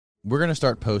We're going to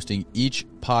start posting each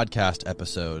podcast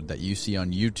episode that you see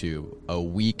on YouTube a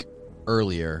week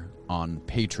earlier on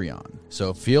Patreon.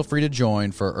 So feel free to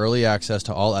join for early access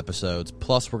to all episodes.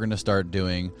 Plus, we're going to start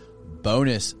doing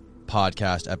bonus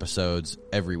podcast episodes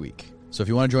every week. So if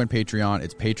you want to join Patreon,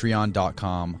 it's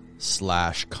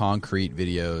patreon.com/concrete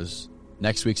videos.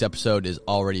 Next week's episode is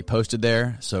already posted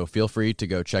there, so feel free to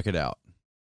go check it out.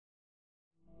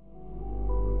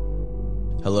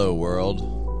 Hello,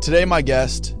 world. Today, my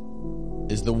guest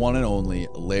is the one and only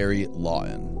Larry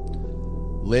Lawton.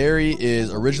 Larry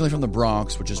is originally from the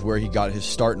Bronx, which is where he got his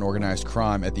start in organized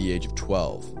crime at the age of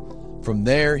 12. From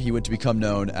there, he went to become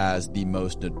known as the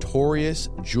most notorious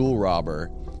jewel robber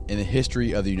in the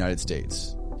history of the United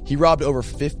States. He robbed over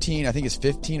 15 or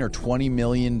 $20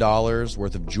 million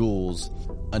worth of jewels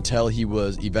until he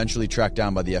was eventually tracked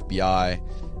down by the FBI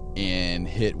and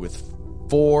hit with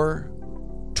 4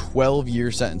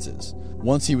 12-year sentences.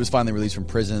 Once he was finally released from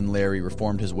prison, Larry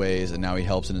reformed his ways, and now he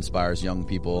helps and inspires young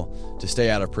people to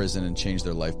stay out of prison and change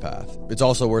their life path. It's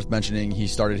also worth mentioning he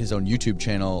started his own YouTube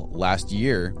channel last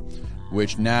year,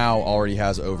 which now already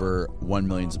has over 1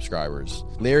 million subscribers.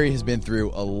 Larry has been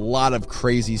through a lot of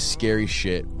crazy, scary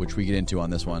shit, which we get into on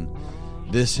this one.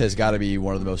 This has got to be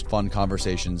one of the most fun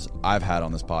conversations I've had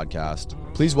on this podcast.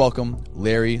 Please welcome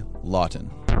Larry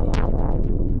Lawton.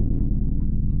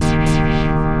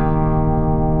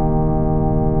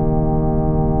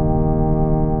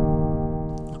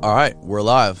 All right, we're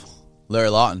live. Larry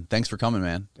Lawton, thanks for coming,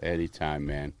 man. Anytime,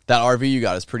 man. That RV you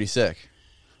got is pretty sick.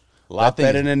 A lot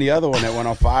better than the other one that went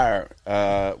on fire,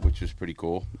 which was pretty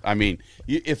cool. I mean,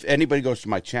 if anybody goes to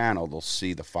my channel, they'll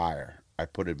see the fire. I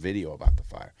put a video about the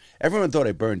fire. Everyone thought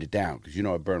I burned it down because,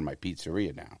 I burned my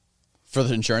pizzeria down. For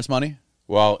the insurance money?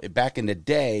 Well, back in the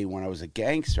day when I was a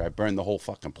gangster, I burned the whole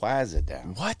fucking plaza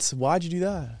down. What? Why'd you do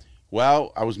that?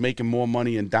 Well, I was making more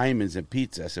money in diamonds than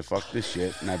pizza. I said, fuck this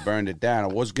shit, and I burned it down. I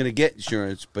was going to get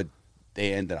insurance, but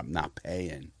they ended up not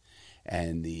paying.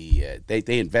 And they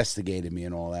investigated me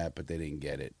and all that, but they didn't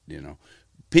get it,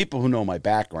 People who know my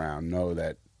background know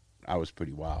that I was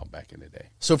pretty wild back in the day.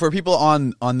 So for people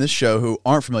on this show who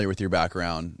aren't familiar with your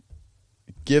background,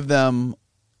 give them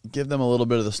a little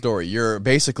bit of the story. You're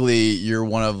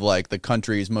one of like the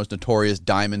country's most notorious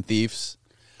diamond thieves.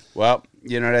 Well,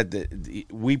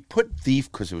 we put thief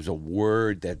because it was a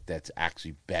word that's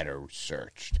actually better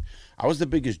searched. I was the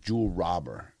biggest jewel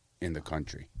robber in the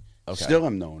country. Okay. Still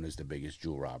am known as the biggest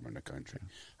jewel robber in the country.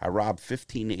 I robbed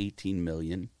 15 to 18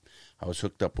 million. I was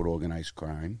hooked up with organized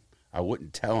crime. I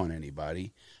wouldn't tell on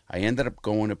anybody. I ended up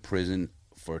going to prison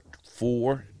for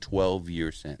 4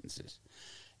 12-year sentences.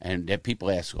 And then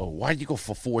people ask, why did you go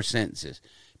for 4 sentences?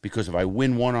 Because if I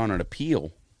win one on an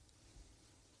appeal,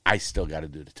 I still got to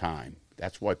do the time.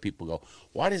 That's why people go,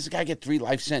 why does the guy get 3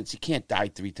 life sentences? He can't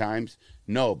die 3 times.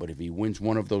 No, but if he wins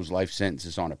one of those life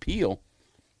sentences on appeal,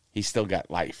 he still got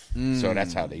life. So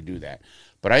that's how they do that.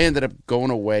 But I ended up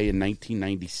going away in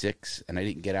 1996, and I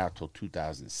didn't get out till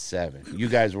 2007. You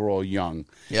guys were all young.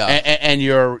 Yeah. And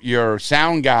your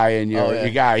sound guy and your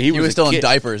guy, he was still in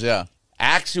diapers, yeah.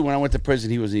 Actually, when I went to prison,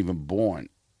 he wasn't even born.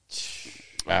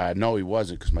 No, he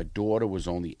wasn't, because my daughter was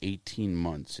only 18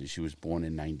 months, and she was born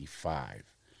in 95.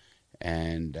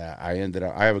 And I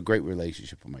have a great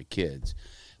relationship with my kids.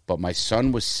 But my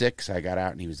son was 6, I got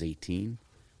out, and he was 18.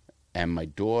 And my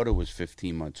daughter was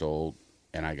 15 months old,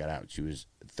 and I got out, and she was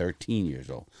 13 years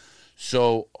old.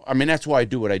 So, I mean, that's why I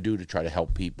do what I do, to try to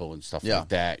help people and stuff like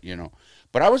that,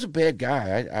 But I was a bad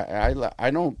guy.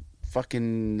 I don't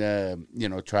fucking,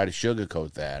 try to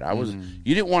sugarcoat that.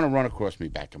 You didn't want to run across me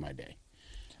back in my day.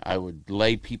 I would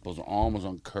lay people's arms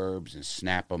on curbs and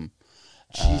snap them.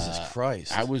 Jesus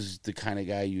Christ. I was the kind of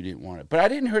guy you didn't want to. But I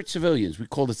didn't hurt civilians. We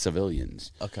called it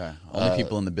civilians. Okay. Only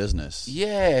people in the business.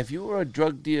 Yeah. If you were a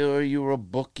drug dealer, you were a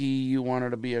bookie, you wanted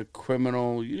to be a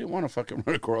criminal, you didn't want to fucking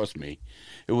run across me.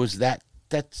 It was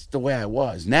that's the way I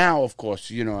was. Now, of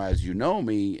course, as you know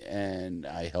me, and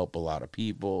I help a lot of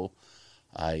people.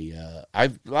 A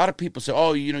lot of people say,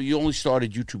 oh, you only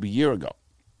started YouTube a year ago.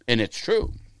 And it's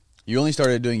true. You only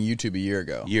started doing YouTube a year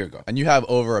ago. And you have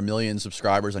over 1 million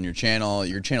subscribers on your channel.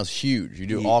 Your channel's huge. You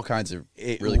do all kinds of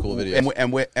really cool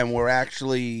videos. And we're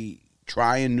actually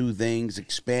trying new things,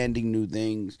 expanding new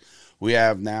things. We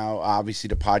have now, obviously,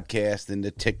 the podcast and the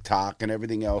TikTok and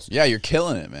everything else. Yeah, you're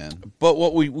killing it, man. But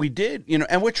what we did,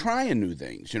 and we're trying new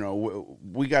things.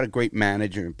 We got a great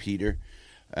manager in Peter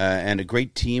and a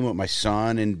great team with my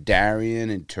son and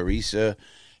Darian and Teresa.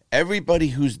 Everybody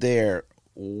who's there,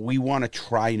 we want to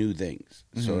try new things.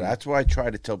 So that's why I try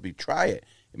to tell people, try it.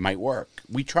 It might work.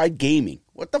 We tried gaming.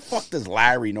 What the fuck does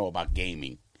Larry know about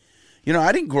gaming? You know,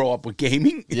 I didn't grow up with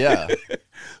gaming. Yeah.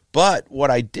 But what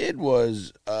I did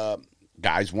was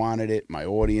guys wanted it. My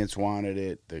audience wanted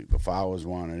it. The followers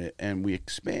wanted it. And we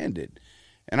expanded.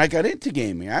 And I got into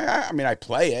gaming. I mean, I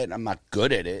play it. I'm not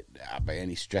good at it by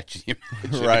any stretch of the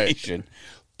imagination. Right.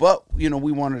 But, you know,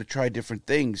 we wanted to try different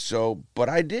things. So, but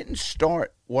I didn't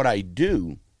start what I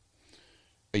do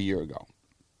a year ago.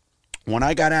 When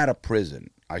I got out of prison,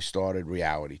 I started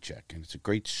Reality Check. And it's a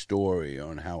great story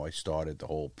on how I started the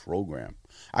whole program.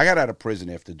 I got out of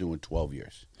prison after doing 12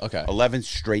 years. Okay. 11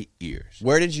 straight years.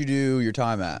 Where did you do your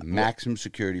time at? Maximum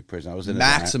security prison. I was in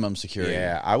Maximum security.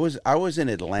 Yeah, I was in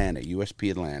Atlanta, USP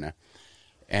Atlanta.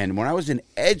 And when I was in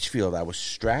Edgefield, I was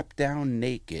strapped down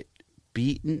naked,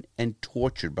 beaten and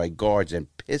tortured by guards and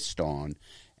pissed on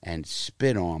and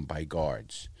spit on by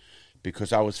guards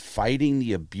because I was fighting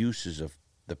the abuses of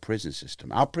the prison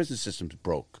system. Our prison system's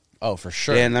broke. Oh, for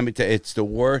sure. And let me tell you, it's the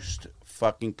worst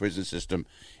fucking prison system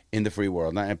in the free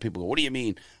world. And people go, what do you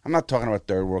mean? I'm not talking about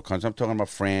third world countries. I'm talking about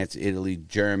France, Italy,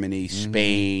 Germany,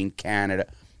 Spain, Canada.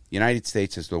 United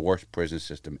States is the worst prison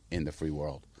system in the free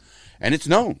world. And it's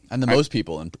known. And the most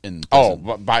people in prison. Oh,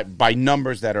 by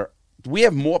numbers that are... We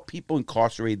have more people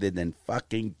incarcerated than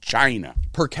fucking China.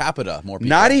 Per capita, more people.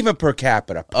 Not even per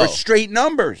capita. Per straight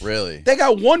numbers. Really? They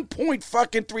got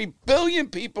 1.3 billion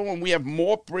people, and we have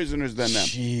more prisoners than them.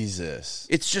 Jesus.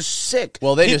 It's just sick.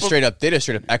 Well, they just straight up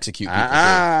execute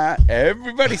people.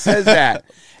 Everybody says that.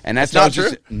 And that's not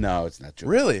true? No, it's not true.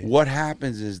 Really? What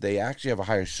happens is they actually have a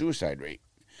higher suicide rate.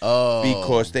 Oh.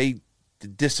 Because they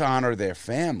dishonor their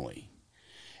family.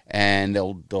 And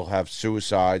they'll have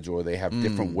suicides, or they have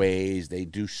different ways they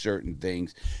do certain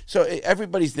things. So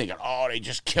everybody's thinking, oh, they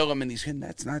just kill them in these. And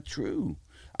that's not true.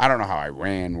 I don't know how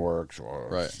Iran works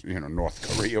or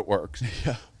North Korea works.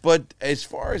 Yeah. But as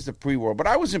far as the pre-war, but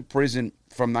I was in prison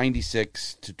from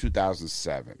 96 to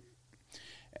 2007,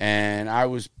 and I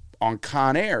was on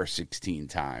Con Air 16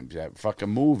 times. That fucking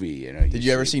movie. You know, Did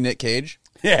you ever see Nick Cage?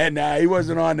 Yeah, nah, he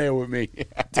wasn't on there with me.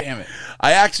 Damn it!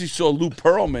 I actually saw Lou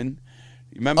Pearlman.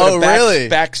 You remember really?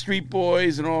 Backstreet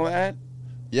Boys and all that?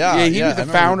 Yeah. He was the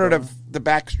founder of the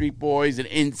Backstreet Boys and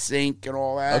NSYNC and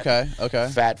all that. Okay.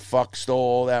 Fat fuck stole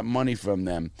all that money from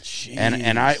them. Jeez.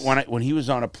 And when he was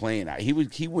on a plane,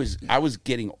 I was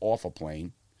getting off a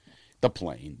plane, the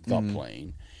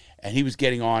plane, and he was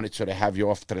getting on it so to have you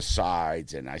off to the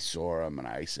sides, and I saw him and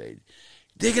I said,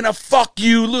 "They're gonna fuck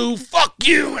you, Lou, fuck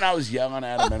you!" And I was yelling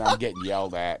at him, and I'm getting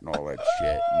yelled at and all that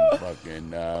shit. And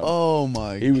fucking, oh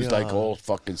my god, he was like all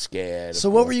fucking scared. So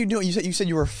what were you doing? You said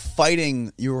you were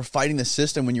fighting the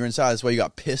system when you were inside. That's why you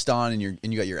got pissed on and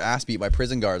you got your ass beat by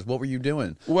prison guards. What were you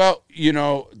doing? Well, you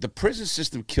know, the prison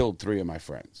system killed 3 of my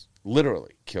friends.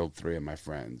 Literally killed 3 of my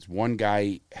friends. One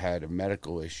guy had a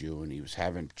medical issue and he was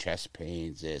having chest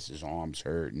pains. His arms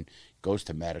hurt, and goes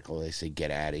to medical. They say,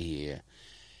 "Get out of here."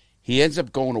 He ends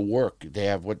up going to work. They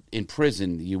have in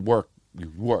prison, you work.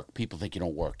 People think you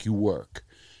don't work. You work.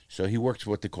 So he works for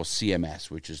what they call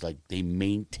CMS, which is like they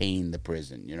maintain the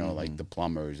prison, like the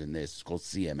plumbers and this. It's called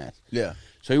CMS. Yeah.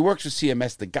 So he works for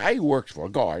CMS. The guy he works for, a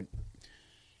guard,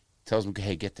 tells him,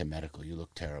 "Hey, get to medical. You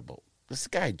look terrible." This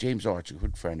guy, James Archer, a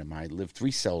good friend of mine, lived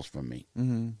 3 cells from me.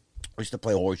 Mm-hmm. I used to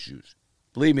play horseshoes.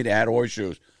 Believe me, they had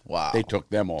horseshoes. Wow. They took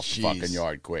them off the fucking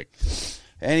yard quick.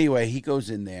 Anyway, he goes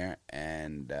in there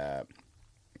and they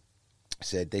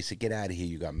said, "Get out of here.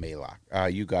 You got Maalox.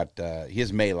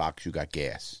 Here's Maalox. You got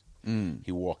gas."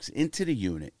 He walks into the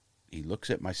unit. He looks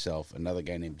at myself, another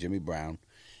guy named Jimmy Brown.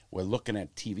 We're looking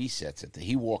at TV sets.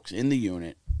 He walks in the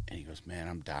unit and he goes, "Man,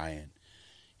 I'm dying."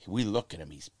 We look at him.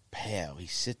 He's pale. He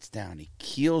sits down. He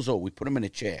keels over. We put him in a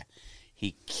chair.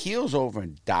 He keels over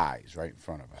and dies right in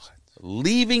front of us,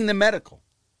 leaving the medical.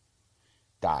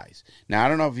 Dies. Now, I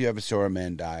don't know if you ever saw a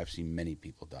man die. I've seen many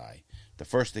people die. The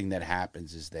first thing that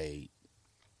happens is they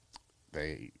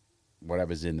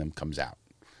whatever's in them comes out.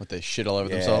 What, they shit all over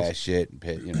themselves? Yeah, shit.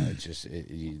 It's just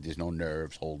there's no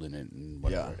nerves holding it and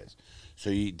whatever it is. So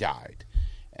he died.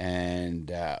 And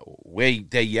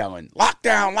they're yelling,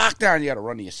 "Lockdown, lockdown." You got to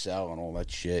run to your cell and all that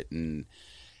shit. And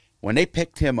when they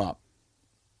picked him up,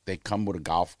 they come with a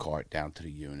golf cart down to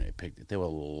the unit. They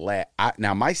were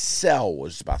now my cell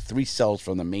was about 3 cells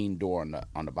from the main door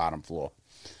on the bottom floor,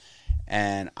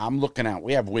 and I'm looking out.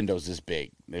 We have windows this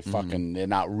big. They're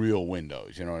not real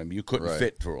windows. You know what I mean? You couldn't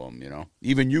fit through them.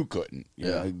 Even you couldn't. You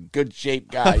know, good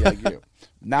shaped guy like you,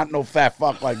 not no fat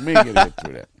fuck like me can get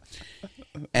through that.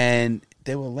 And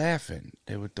they were laughing.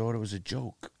 They thought it was a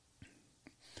joke,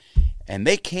 and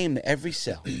they came to every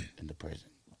cell in the prison.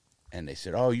 And they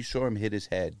said, "Oh, you saw him hit his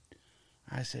head."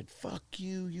 I said, "Fuck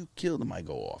you. You killed him." I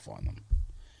go off on them.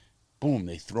 Boom,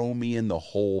 they throw me in the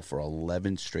hole for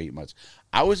 11 straight months.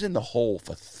 I was in the hole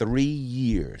for 3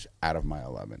 years out of my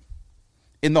 11.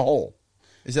 In the hole.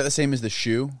 Is that the same as the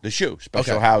shoe? The shoe,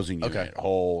 special Okay. housing unit, Okay.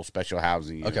 whole special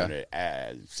housing Okay.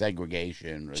 unit,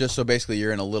 segregation. Just so basically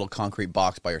you're in a little concrete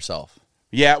box by yourself.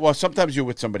 Yeah, well, sometimes you're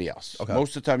with somebody else. Okay.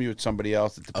 Most of the time you're with somebody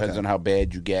else. It depends Okay. on how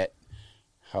bad you get,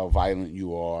 how violent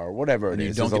you are, whatever it And you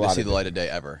is. don't There's a get to lot see of the light of day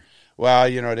ever. Well,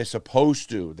 they're supposed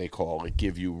to, they call it,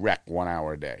 give you rec 1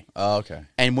 hour a day. Oh, okay.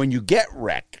 And when you get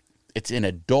rec, it's in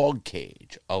a dog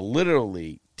cage, a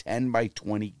literally 10 by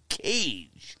 20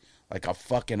 cage, like a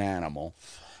fucking animal.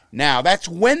 Now, that's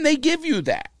when they give you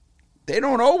that. They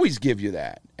don't always give you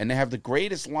that. And they have the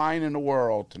greatest line in the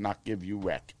world to not give you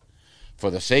rec. For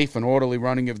the safe and orderly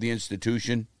running of the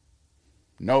institution,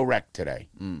 no rec today.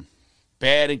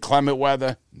 Bad inclement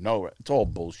weather, no rec. It's all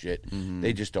bullshit.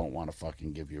 They just don't want to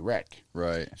fucking give you rec.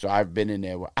 Right. So I've been in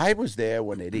there. I was there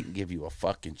when they didn't give you a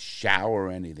fucking shower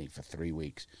or anything for 3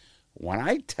 weeks. When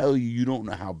I tell you, you don't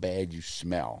know how bad you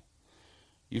smell.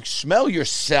 You smell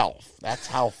yourself. That's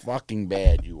how fucking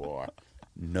bad you are.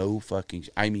 No fucking,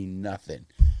 nothing.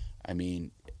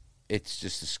 It's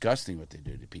just disgusting what they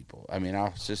do to people.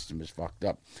 Our system is fucked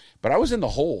up. But I was in the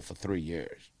hole for 3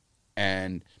 years.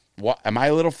 And what, am I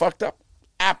a little fucked up?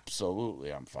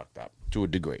 Absolutely, I'm fucked up to a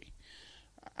degree.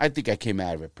 I think I came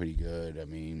out of it pretty good.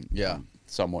 Yeah. I'm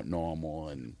somewhat normal,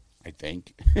 and I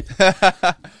think.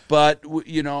 But,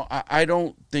 I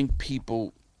don't think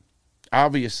people,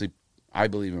 obviously, I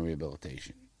believe in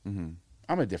rehabilitation.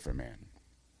 I'm a different man.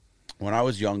 When I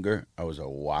was younger, I was a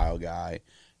wild guy.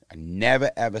 I never,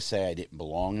 ever say I didn't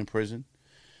belong in prison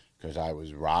because I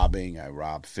was robbing. I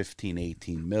robbed 15,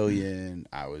 18 million.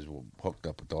 I was hooked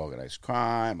up with organized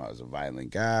crime. I was a violent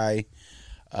guy.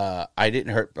 I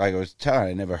didn't hurt, like I was telling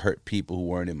you, I never hurt people who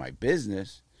weren't in my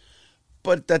business.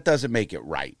 But that doesn't make it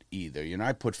right either.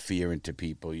 I put fear into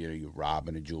people. You rob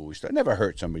in a jewelry store. I never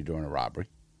hurt somebody during a robbery.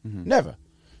 Never.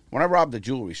 When I robbed a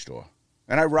jewelry store,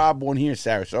 and I robbed one here in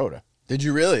Sarasota. Did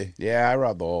you really? Yeah, I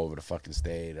robbed all over the fucking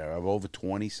state. I robbed over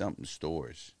 20-something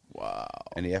stores. Wow.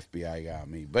 And the FBI got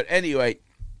me. But anyway,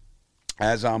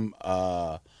 as I'm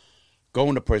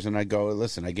going to prison, I go,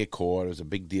 listen, I get caught. It was a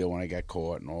big deal when I got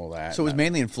caught and all that. So it was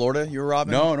mainly in Florida you were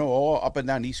robbing? No, all up and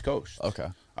down the East Coast. Okay.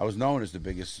 I was known as the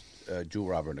biggest jewel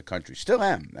robber in the country. Still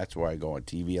am. That's where I go on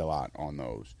TV a lot on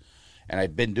those. And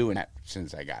I've been doing that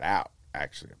since I got out,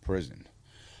 actually, of prison.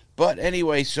 But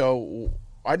anyway, so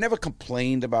I never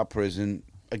complained about prison.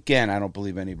 Again, I don't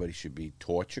believe anybody should be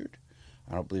tortured.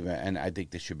 I don't believe, and I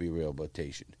think there should be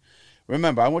rehabilitation.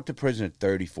 Remember, I went to prison at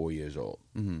 34 years old.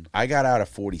 I got out at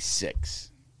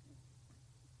 46.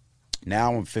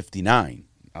 Now I'm 59.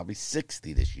 I'll be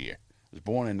 60 this year. I was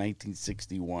born in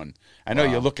 1961. I know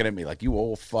you're looking at me like, you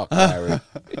old fuck, Larry.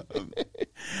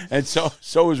 And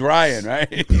so is Ryan,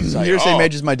 right? He's like, You're the same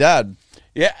age as my dad.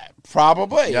 Yeah,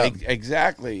 probably. Yeah.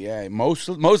 Exactly. Yeah. Most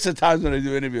of the times when I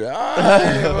do interviews,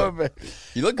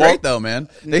 You look great, though, man.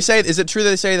 They say, is it true that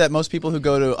they say that most people who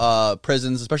go to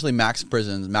prisons, especially max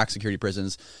security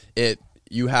prisons,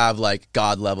 you have like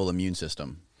God level immune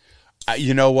system?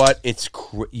 You know what? It's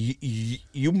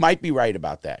you might be right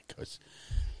about that because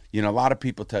a lot of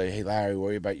people tell you, "Hey, Larry,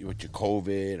 worry about you with your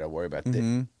COVID. I worry about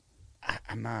this."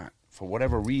 I'm not. For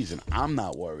whatever reason, I'm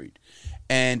not worried.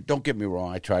 And don't get me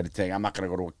wrong, I try to think I'm not going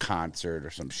to go to a concert or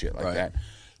some shit like that.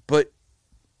 But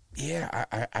yeah,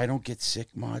 I don't get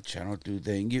sick much. I don't do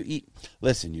things. You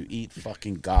eat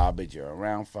fucking garbage. You're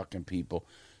around fucking people.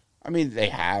 They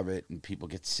have it, and people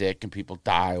get sick, and people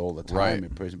die all the time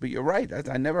in prison. But you're right.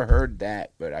 I never heard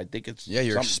that, but I think it's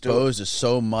you're exposed to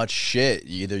so much shit.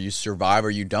 Either you survive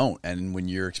or you don't. And when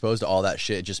you're exposed to all that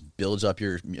shit, it just builds up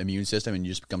your immune system, and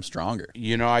you just become stronger.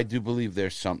 I do believe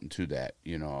there's something to that.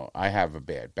 I have a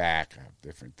bad back, I have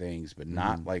different things, but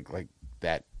not like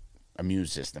that immune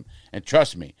system. And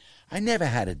trust me, I never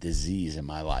had a disease in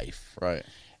my life. Right.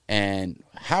 And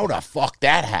how the fuck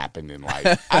that happened in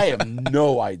life, I have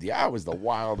no idea. I was the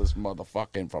wildest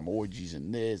motherfucking from orgies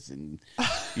and this and,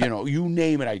 you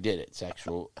name it, I did it,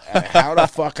 sexual. How the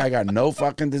fuck I got no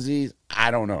fucking disease,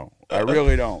 I don't know. I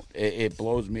really don't. It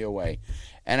blows me away.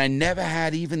 And I never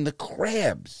had even the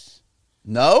crabs.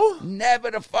 No?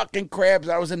 Never the fucking crabs.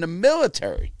 I was in the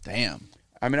military. Damn.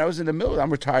 I was in the military.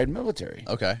 I'm retired military.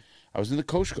 Okay. I was in the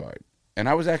Coast Guard. And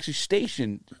I was actually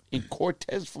stationed in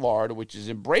Cortez, Florida, which is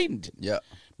in Bradenton. Yeah.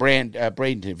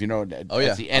 Bradenton, if you know.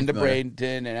 That's the end of Bradenton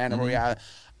and Anna Maria.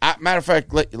 Matter of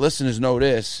fact, let listeners know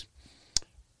this.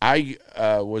 I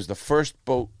was the first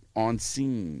boat on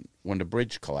scene when the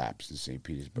bridge collapsed in St.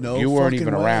 Petersburg. No, you weren't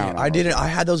even around. I didn't. I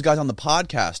had those guys on the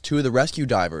podcast, 2 of the rescue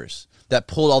divers that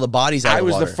pulled all the bodies out of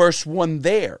the water. I was the first one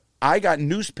there. I got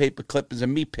newspaper clippings of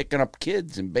me picking up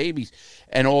kids and babies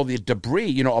and all the debris.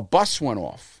 You know, a bus went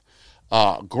off.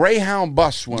 Greyhound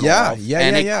bus went off.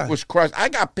 And it was crushed. I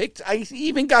got picked. I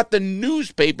even got the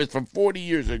newspapers from 40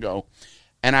 years ago.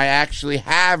 And I actually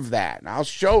have that. And I'll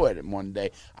show it one day.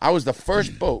 I was the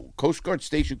first boat, Coast Guard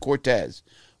Station Cortez,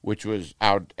 which was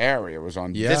our area. It was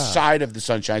on this side of the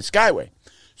Sunshine Skyway.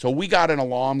 So we got an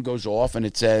alarm goes off, and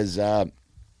it says, a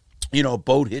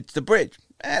boat hits the bridge.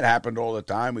 That happened all the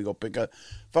time. We go pick a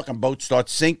fucking boat,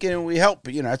 starts sinking, and we help.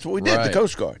 You know, that's what we did, the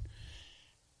Coast Guard.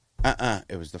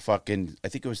 It was I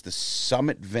think it was the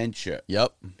Summit Venture.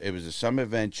 Yep. It was the Summit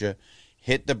Venture,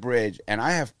 hit the bridge, and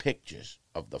I have pictures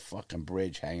of the fucking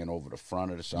bridge hanging over the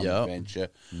front of the Summit Venture.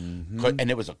 Mm-hmm. And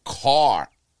there was a car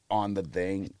on the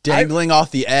thing. Dangling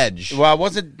off the edge. Well, it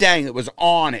wasn't dangling. It was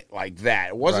on it like that.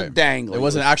 It wasn't dangling. It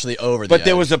wasn't actually over the edge. But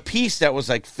there was a piece that was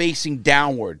like facing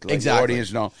downward. Like exactly. The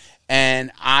audience know.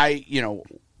 And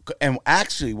and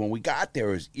actually when we got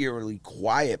there, it was eerily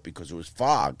quiet because it was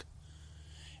fog.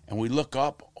 And we look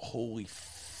up, holy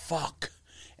fuck.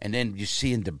 And then you're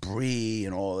seeing debris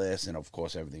and all this, and of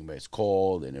course everything was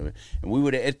cold. And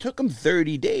it took them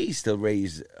 30 days to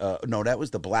raise. No, that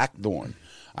was the Blackthorn.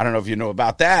 I don't know if you know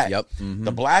about that. Yep. Mm-hmm.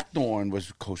 The Blackthorn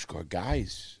was Coast Guard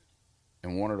guys,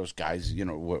 and one of those guys,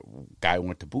 guy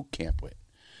went to boot camp with.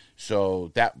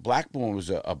 So that Blackthorn was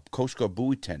a Coast Guard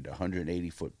buoy tender,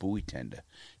 180-foot buoy tender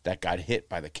that got hit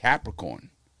by the Capricorn.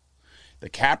 The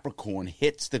Capricorn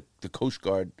hits the Coast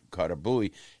Guard cutter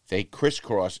buoy. They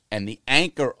crisscross, and the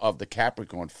anchor of the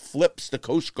Capricorn flips the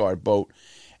Coast Guard boat,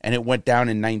 and it went down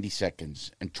in 90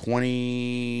 seconds. And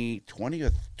 20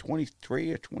 or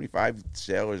 23 or 25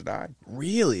 sailors died.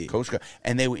 Really? Coast Guard.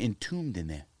 And they were entombed in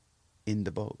there, in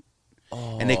the boat.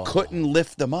 Oh. And they couldn't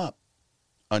lift them up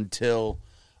until...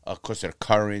 Of course, there are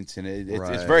currents, and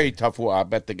it's very tough. I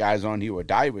bet the guys on here were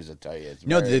divers, I'll tell you.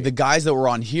 The guys that were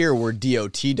on here were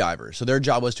DOT divers, so their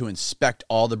job was to inspect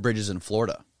all the bridges in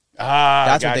Florida.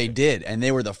 That's what they did, and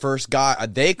they were the first guy.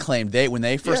 They claimed when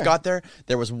they first got there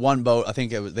was one boat. I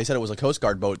think they said it was a Coast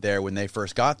Guard boat there when they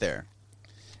first got there.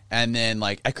 And then,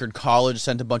 like, Eckerd College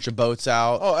sent a bunch of boats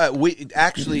out. Oh, we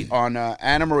actually, on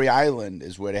Anna Marie Island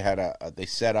is where they had they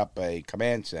set up a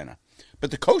command center. But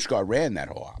the Coast Guard ran that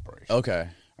whole operation. Okay.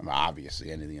 I mean,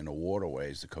 obviously, anything in the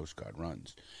waterways, the Coast Guard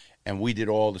runs. And we did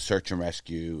all the search and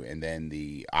rescue and then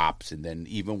the ops. And then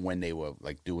even when they were,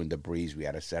 like, doing debris, we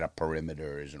had to set up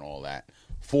perimeters and all that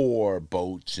for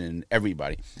boats and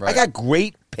everybody. Right. I got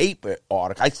great paper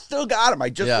articles. I still got them. I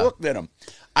just looked at them.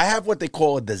 I have what they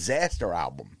call a disaster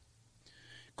album.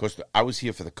 Because I was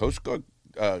here for the Coast Guard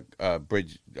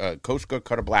bridge, Coast Guard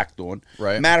cutter Blackthorn.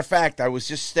 Right. Matter of fact, I was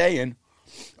just staying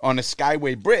on the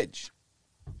Skyway Bridge.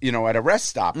 At a rest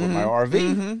stop with my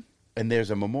RV, and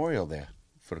there's a memorial there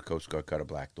for the Coast Guard cutter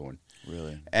Blackthorn.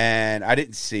 Really? And I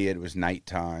didn't see it; it was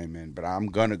nighttime, but I'm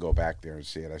gonna go back there and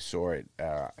see it. I saw it,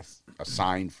 a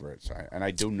sign for it, and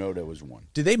I do know there was one.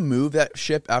 Did they move that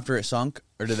ship after it sunk,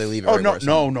 or did they leave it? Oh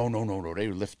no! They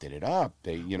lifted it up.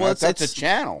 That's a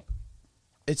channel.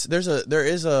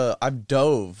 I've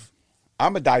dove.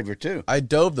 I'm a diver too. I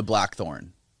dove the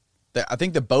Blackthorn. I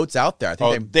think the boat's out there. I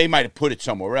think they might have put it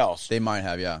somewhere else. They might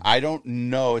have, yeah. I don't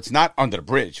know. It's not under the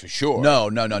bridge for sure. No.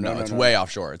 It's way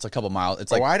offshore. It's a couple miles.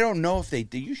 It's like I don't know if they.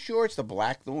 Are you sure it's the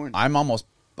Blackthorn? I'm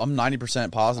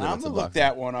 90% positive. I'm gonna look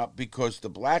that one up because the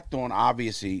Blackthorn,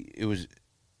 obviously, it was.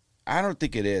 I don't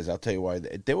think it is. I'll tell you why.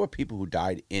 There were people who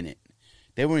died in it.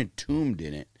 They were entombed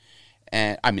in it,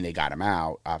 and I mean they got them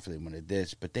out after they wanted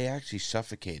this, but they actually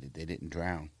suffocated. They didn't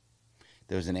drown.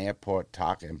 There was an airport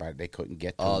talking about they couldn't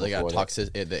get to. Oh, they got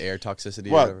the air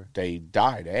toxicity. Well, or whatever. They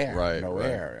died air, right?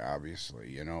 Air,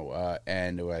 obviously, and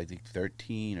there were, I think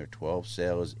 13 or 12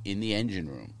 sailors in the engine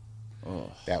room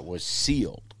that was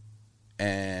sealed,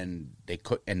 and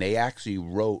they actually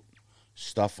wrote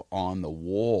stuff on the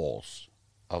walls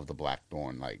of the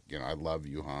Blackthorn, like I love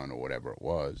you, hon, or whatever it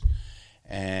was.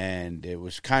 And it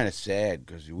was kind of sad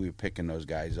because we were picking those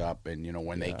guys up, and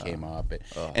when they came up,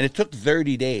 and it took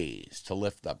 30 days to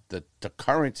lift up. The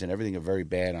currents and everything are very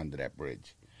bad under that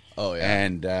bridge. Oh yeah,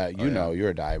 and you're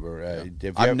a diver.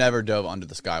 I've never dove under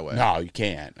the Skyway. No, you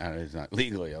can't. It's not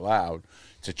legally allowed.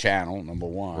 It's a channel, number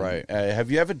one. Right.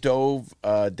 Have you ever dove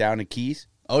down in Keys?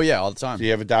 Oh yeah, all the time. So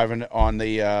you ever dive on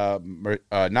the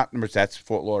not that's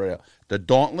Fort Lauderdale, the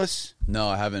Dauntless? No,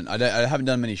 I haven't. I haven't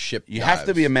done many ship. You have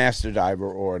to be a master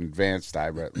diver or an advanced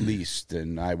diver at least,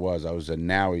 and I was a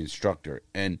NAUI instructor,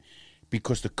 and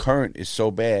because the current is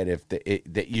so bad, if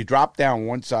that you drop down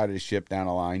one side of the ship down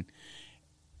a line,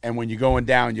 And when you're going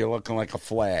down, you're looking like a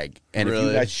flag. And if you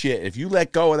Really? got shit, if you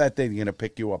let go of that thing, they're going to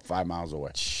pick you up 5 miles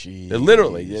away. Jeez. They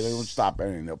literally, they don't stop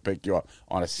anything. They'll pick you up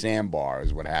on a sandbar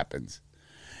is what happens.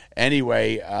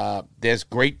 Anyway, there's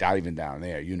great diving down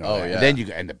there, you know. Oh, that. yeah. And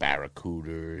then and the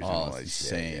barracudas and all it's that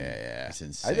insane. shit. Yeah. It's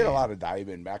insane. I did a lot of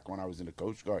diving back when I was in the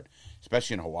Coast Guard,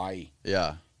 especially in Hawaii.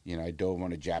 Yeah. You know, I dove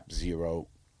on a Jap Zero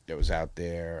that was out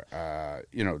there.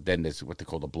 You know, then there's what they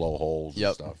call the blowholes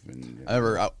and stuff. And, you know. I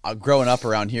remember growing up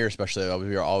around here, especially,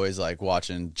 we were always like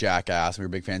watching Jackass. We were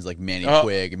big fans of, like Manny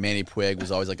Quigg. And Manny Quigg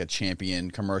was always like a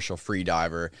champion commercial free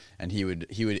diver, and he would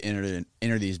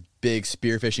enter these big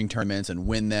spearfishing tournaments and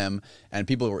win them. And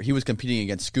he was competing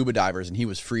against scuba divers, and he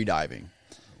was free diving.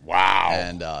 Wow.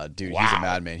 And dude, he's a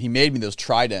madman. He made me those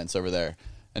tridents over there.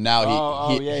 And now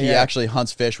he actually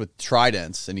hunts fish with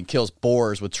tridents, and he kills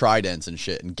boars with tridents and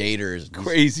shit, and gators.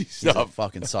 Crazy stuff. He's a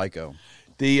fucking psycho.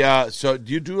 So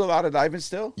do you do a lot of diving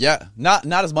still? Yeah, not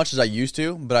as much as I used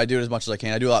to, but I do it as much as I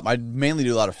can. I mainly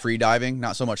do a lot of free diving,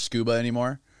 not so much scuba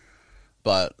anymore.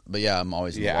 But yeah, I'm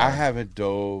always in the water. I haven't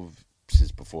dove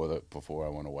since before I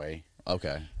went away.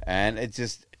 Okay. And it's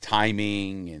just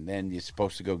timing, and then you're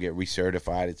supposed to go get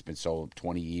recertified. It's been so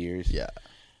 20 years. Yeah.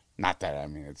 Not that, I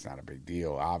mean, it's not a big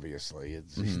deal, obviously. It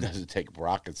doesn't take a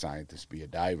rocket scientist to be a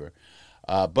diver.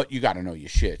 But you got to know your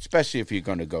shit, especially if you're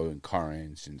going to go in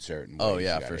currents in certain ways. Oh,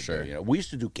 yeah, for sure. You know, we used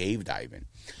to do cave diving,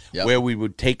 Yep. where we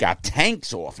would take our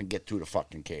tanks off and get through the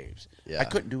fucking caves. Yeah. I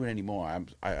couldn't do it anymore.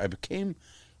 I became,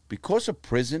 because of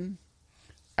prison,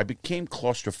 I became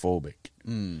claustrophobic.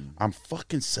 I'm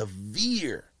fucking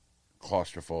severe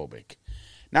claustrophobic.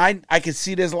 Now, I can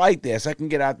see there's light there, so I can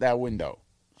get out that window.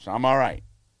 So I'm all right.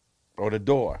 Or the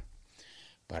door.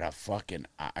 But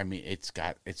I mean,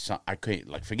 I couldn't,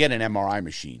 like, forget an MRI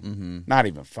machine. Not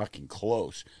even fucking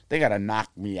close. They got to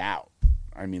knock me out.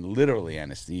 I mean, literally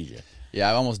anesthesia. Yeah,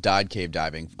 I've almost died cave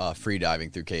diving, free diving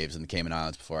through caves in the Cayman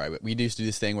Islands before. We used to do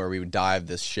this thing where we would dive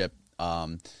this ship.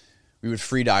 We would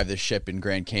free dive this ship in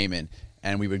Grand Cayman,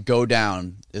 and we would go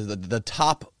down. The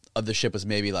top of the ship was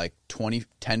maybe like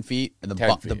 10 feet, and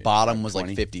the bottom was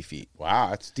like 50 feet.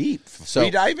 Wow, that's deep. Free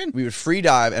diving? We would free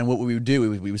dive, and what we would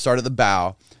do, we would start at the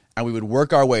bow, and we would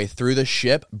work our way through the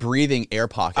ship, breathing air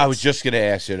pockets. I was just going to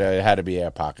ask you, there had to be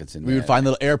air pockets in there. We would find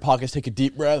little air pockets, take a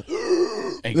deep breath,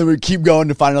 and then we'd keep going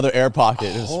to find another air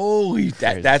pocket. Holy,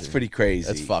 that's pretty crazy.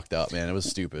 That's fucked up, man. It was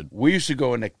stupid. We used to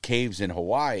go in the caves in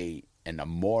Hawaii, and the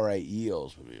moray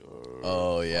eels would be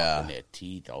in their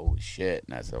teeth. Holy shit.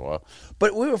 And I said, well,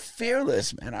 but we were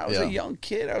fearless, man. I was a young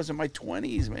kid. I was in my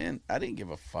 20s, man. I didn't give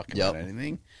a fuck about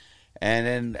anything. And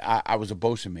then I was a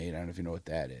bosun mate. I don't know if you know what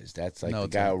that is. That's like the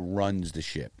guy who runs the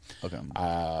ship. Okay.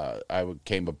 I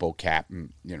became a boat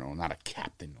captain, you know, not a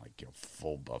captain, like you're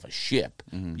full of a ship.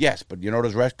 Yes, but you know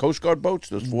those Coast Guard boats,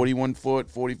 those 41-foot,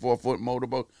 44-foot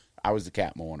motorboat? I was the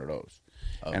captain of one of those.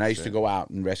 And I used to go out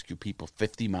and rescue people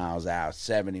 50 miles out,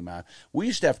 70 miles. We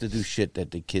used to have to do shit that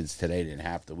the kids today didn't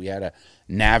have to. We had to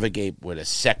navigate with a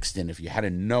sextant if you had to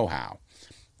know how.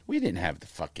 We didn't have to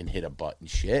fucking hit a button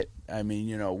shit. I mean,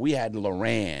 you know, we had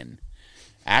Loran.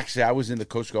 Actually, I was in the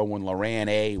Coast Guard when Loran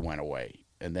A went away.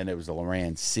 And then it was the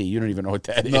Loran C. You don't even know what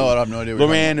that is. No, I have no idea.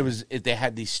 Loran, they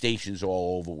had these stations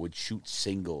all over, would shoot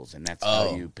singles, and that's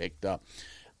how you picked up.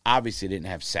 Obviously, they didn't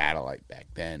have satellite back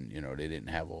then. You know, they didn't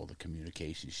have all the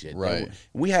communication shit. Right.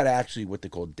 We had actually what they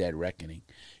call dead reckoning.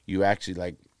 You actually,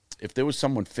 like, if there was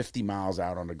someone 50 miles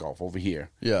out on the Gulf over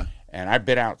here, and I've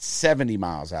been out 70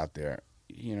 miles out there,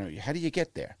 you know, how do you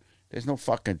get there? There's no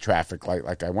fucking traffic light.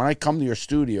 Like when I come to your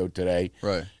studio today,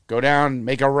 go down,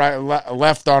 make a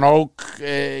left on Oak,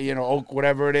 Oak,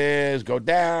 whatever it is, go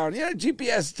down. You know,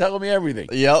 GPS is telling me everything.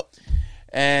 Yep.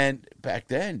 And back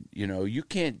then, you know, you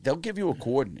can't, they'll give you a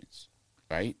coordinates,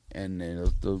 right? And then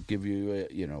they'll give you,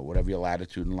 whatever your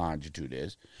latitude and longitude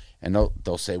is. And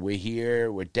they'll say, we're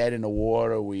here, we're dead in the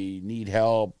water, we need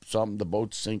help, the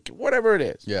boat's sinking, whatever it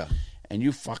is. Yeah. And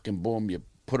you fucking, boom, you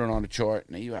put it on a chart,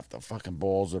 and you have the fucking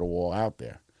balls of the wall out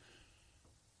there.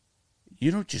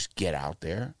 You don't just get out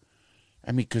there.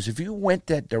 I mean, because if you went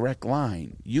that direct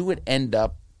line, you would end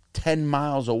up 10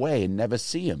 miles away and never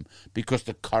see him because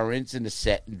the currents and the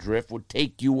set and drift would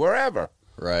take you wherever.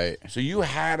 Right. So you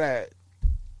had to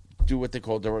do what they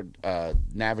call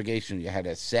navigation. You had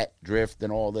to set, drift,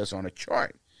 and all this on a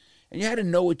chart. And you had to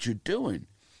know what you're doing.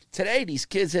 Today, these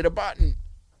kids hit a button.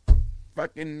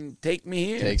 Fucking take me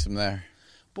here. Takes them there.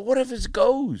 But what if it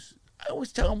goes? I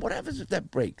always tell them, what happens if that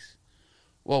breaks?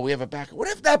 Well, we have a backup. What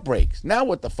if that breaks? Now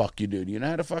what the fuck you do? Do you know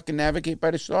how to fucking navigate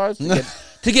by the stars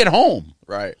to get home?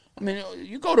 Right. I mean,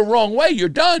 you go the wrong way, you're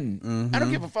done. I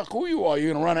don't give a fuck who you are.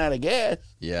 You're going to run out of gas.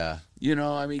 Yeah. You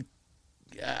know, I mean,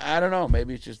 I don't know.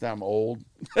 Maybe it's just I'm old.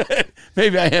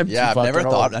 Maybe I am. Yeah, too I've never fucking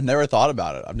old. thought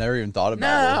about it. I've never even thought about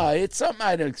it. No, it's something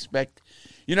I don't expect.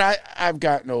 You know, I've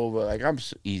gotten over. Like I'm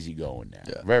easygoing now.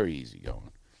 Yeah. Very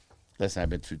easygoing. Listen, I've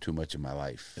been through too much in my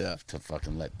life to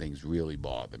fucking let things really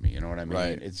bother me. You know what I mean?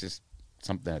 Right. It's just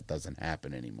something that doesn't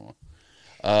happen anymore.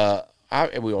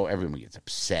 Everyone gets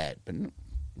upset, but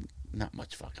not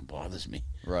much fucking bothers me.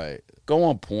 Right. Go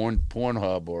on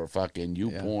Pornhub or fucking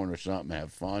YouPorn or something,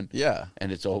 have fun. Yeah.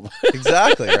 And it's over.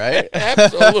 Exactly, right?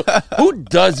 Absolutely. Who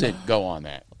doesn't go on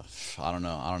that? I don't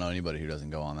know. I don't know anybody who doesn't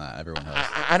go on that. Everyone does.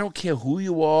 I don't care who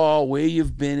you are, where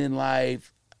you've been in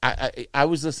life. I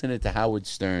was listening to Howard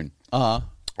Stern. Uh-huh.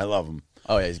 I love him.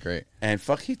 Oh, yeah, he's great. And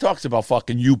he talks about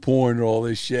fucking YouPorn and all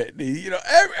this shit.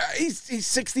 He's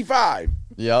 65.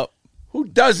 Yep. Who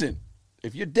doesn't?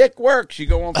 If your dick works, you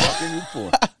go on fucking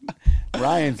YouPorn.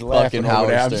 Ryan's laughing over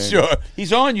there, I'm sure.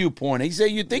 He's on YouPorn. He said,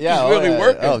 you think he's really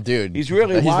working? Oh, dude. He's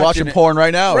really He's watching porn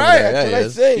right now. Right, Yeah, that's what I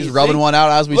say. He's rubbing one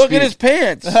out as we speak. Look at his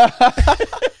pants.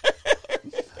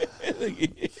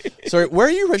 Sorry, where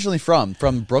are you originally from?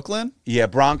 From Brooklyn? Yeah,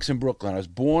 Bronx and Brooklyn. I was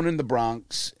born in the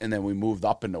Bronx, and then we moved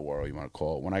up in the world, you want to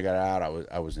call it. When I got out,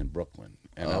 I was in Brooklyn.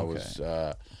 And I was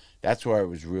that's where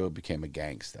I became a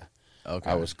gangster.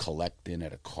 Okay. I was collecting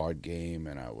at a card game,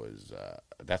 and I was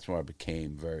that's where I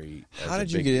became very. How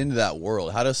did you get into that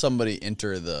world? How does somebody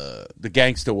enter the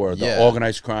gangster world, the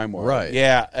organized crime world? Right.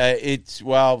 Yeah,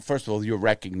 first of all, you're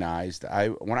recognized.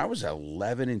 When I was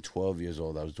 11 and 12 years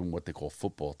old, I was doing what they call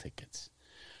football tickets.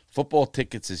 Football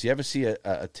tickets is, you ever see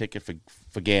a ticket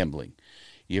for gambling?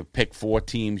 You pick 4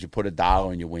 teams, you put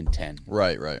 $1, and you win 10.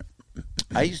 Right.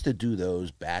 I used to do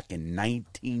those back in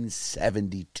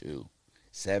 1972.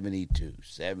 72,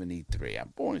 73. I'm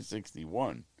born in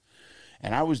 61.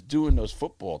 And I was doing those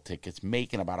football tickets,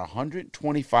 making about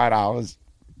 $125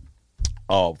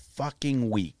 a fucking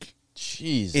week.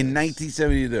 Jesus. In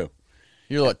 1972.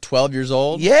 You're like 12 years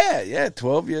old? Yeah,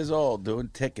 12 years old, doing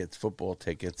tickets, football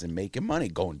tickets, and making money,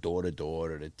 going door to door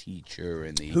to the teacher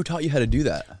and the. Who taught you how to do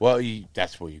that? Well,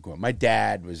 that's where you're going. My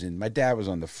dad was on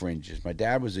the fringes. My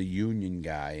dad was a union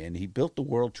guy, and he built the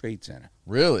World Trade Center.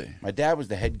 Really? My dad was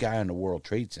the head guy on the World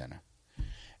Trade Center.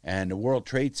 And the World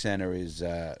Trade Center is,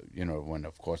 when,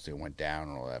 of course, they went down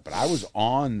and all that. But I was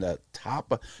on the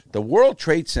top of the World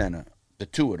Trade Center. The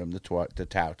two of them, the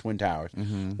Twin Towers,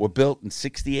 were built in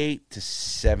 68 to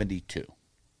 72.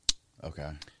 Okay.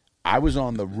 I was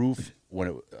on the roof,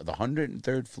 the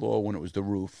 103rd floor when it was the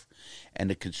roof, and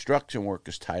the construction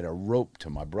workers tied a rope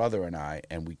to my brother and I,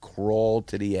 and we crawled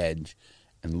to the edge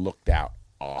and looked out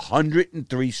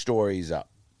 103 stories up.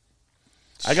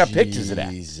 I got pictures of that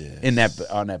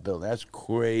on that building. That's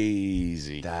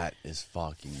crazy. That is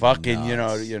fucking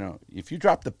nuts. If you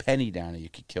drop the penny down, you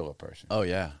could kill a person. Oh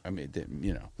yeah. I mean,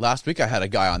 Last week I had a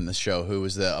guy on this show who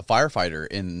was a firefighter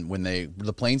when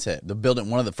the planes hit the building.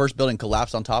 One of the first building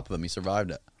collapsed on top of him. He survived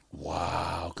it.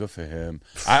 Wow, good for him.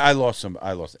 I lost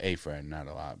a friend, not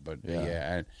a lot, but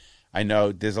yeah. And I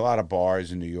know there's a lot of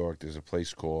bars in New York. There's a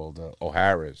place called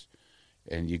O'Hara's.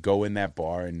 And you go in that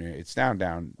bar, and it's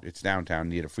downtown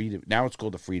near the Freedom. Now it's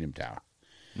called the Freedom Tower,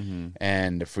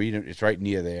 and the Freedom. It's right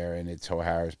near there, and it's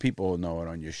O'Hara's. People know it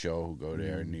on your show who go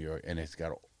there in New York, and it's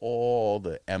got all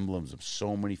the emblems of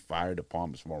so many fire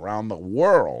departments from around the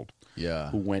world. Yeah,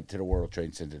 who went to the World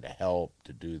Trade Center to help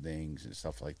to do things and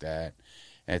stuff like that.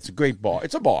 And it's a great bar.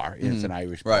 It's a bar. It's an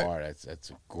Irish bar. That's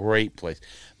a great place.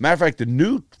 Matter of fact, the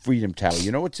new Freedom Tower.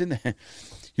 You know what's in there?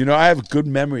 I have a good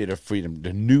memory of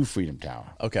the new Freedom Tower.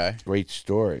 Okay. Great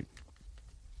story.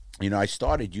 I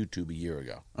started YouTube a year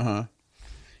ago. Uh-huh.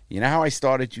 You know how I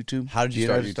started YouTube? How did you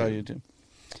start YouTube?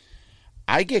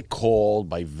 I get called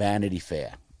by Vanity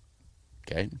Fair.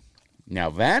 Okay? Now,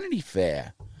 Vanity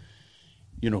Fair,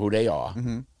 you know who they are,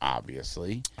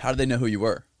 obviously. How did they know who you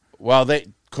were? Well,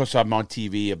 because I'm on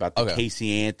TV about the Okay.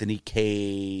 Casey Anthony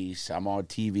case. I'm on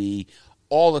TV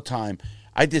all the time.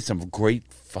 I did some great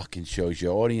fucking shows.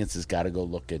 Your audience has got to go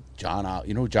look at John.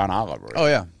 You know who John Oliver is? Oh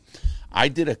yeah. I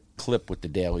did a clip with The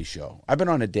Daily Show. I've been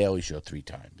on The Daily Show 3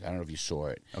 times. I don't know if you saw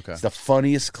it. Okay. It's the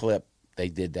funniest clip they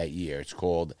did that year. It's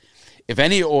called, if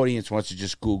any audience wants to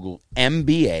just Google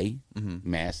MBA,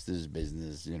 Master's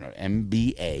Business,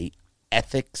 MBA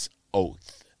Ethics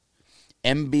Oath.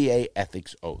 MBA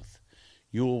Ethics Oath.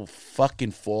 You'll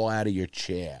fucking fall out of your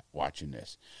chair watching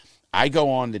this. I go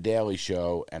on The Daily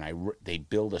Show, and they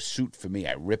build a suit for me.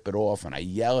 I rip it off, and I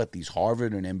yell at these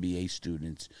Harvard and MBA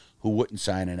students who wouldn't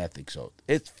sign an ethics oath.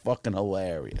 It's fucking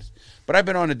hilarious. But I've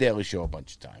been on The Daily Show a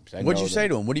bunch of times. What'd you say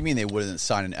to them? What do you mean they wouldn't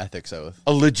sign an ethics oath?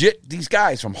 These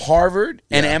guys from Harvard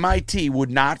and MIT would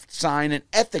not sign an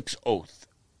ethics oath.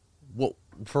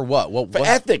 For what? For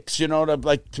ethics,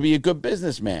 to be a good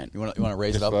businnesman. You want to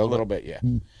raise Just it up a little bit? Yeah.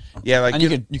 Yeah, like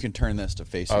and you can turn this to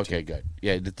face it. Okay, good.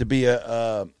 Yeah, to be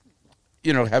have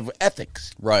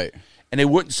ethics. Right. And they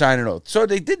wouldn't sign an oath. So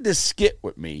they did this skit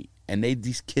with me, and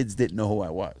these kids didn't know who I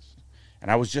was.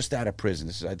 And I was just out of prison.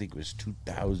 I think it was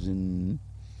 2000,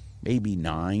 maybe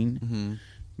 9. Mm-hmm.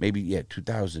 Maybe,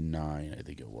 2009, I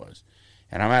think it was.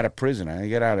 And I'm out of prison. I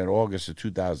get out in August of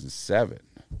 2007.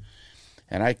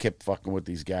 And I kept fucking with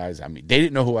these guys. I mean, they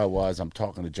didn't know who I was. I'm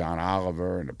talking to John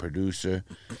Oliver and the producer.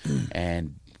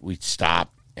 And we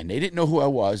stopped. And they didn't know who I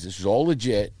was. This was all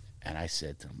legit. And I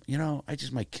said to them, I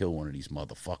just might kill one of these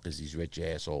motherfuckers, these rich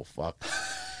asshole fuck.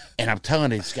 And I'm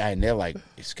telling this guy, and they're like,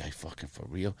 this guy fucking for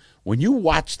real? When you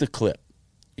watch the clip,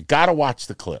 you got to watch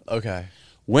the clip. Okay.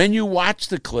 When you watch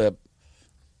the clip,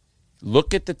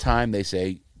 look at the time they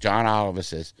say, John Oliver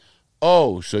says,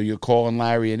 oh, so you're calling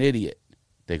Larry an idiot.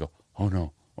 They go, oh,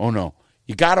 no.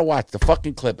 You got to watch the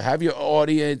fucking clip. Have your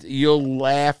audience. You'll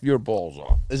laugh your balls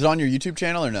off. Is it on your YouTube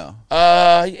channel or no?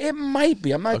 It might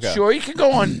be. I'm not sure. You can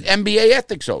go on NBA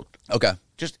Ethics Oath. Okay.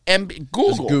 Just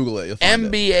Google it. You'll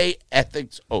find NBA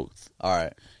Ethics Oath. All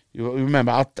right. You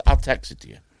remember, I'll text it to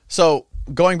you. So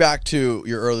going back to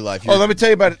your early life. Let me tell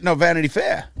you about Vanity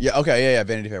Fair. Yeah. Okay. Yeah.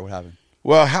 Vanity Fair. What happened?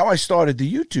 Well, how I started the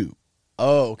YouTube.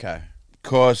 Oh, okay.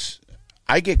 Because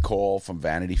I get called from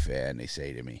Vanity Fair and they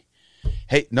say to me,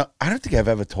 hey, no, I don't think I've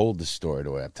ever told this story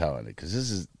the way I'm telling it, because this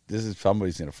is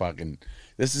somebody's going to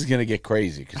this is going to get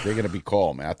crazy because they're going to be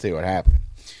calling me. I'll tell you what happened.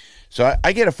 So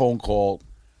I get a phone call,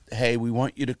 hey, we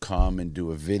want you to come and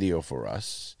do a video for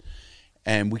us,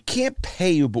 and we can't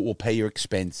pay you, but we'll pay your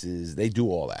expenses. They do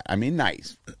all that. I mean,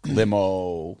 nice.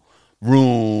 Limo,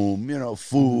 room,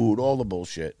 food, all the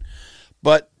bullshit.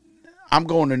 But I'm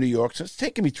going to New York, so it's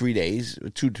taking me 3 days,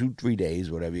 3 days,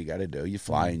 whatever you got to do. You're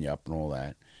flying you up and all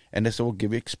that. And they said, we'll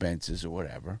give you expenses or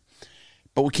whatever.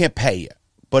 But we can't pay you.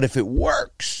 But if it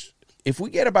works, if we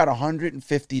get about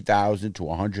 150,000 to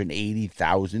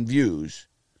 180,000 views,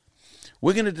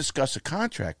 we're going to discuss a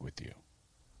contract with you.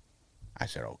 I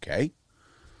said, okay.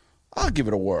 I'll give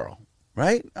it a whirl,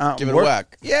 right? Give it a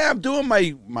whack. Yeah, I'm doing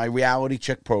my reality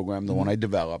check program, the one I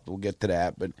developed. We'll get to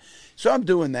that. But so I'm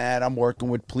doing that. I'm working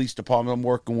with police departments. I'm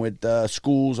working with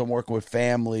schools. I'm working with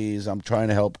families. I'm trying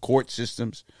to help court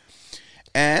systems.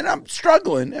 And I'm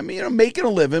struggling. I mean, making a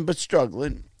living, but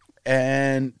struggling.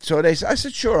 And so I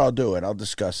said, sure, I'll do it. I'll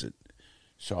discuss it.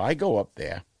 So I go up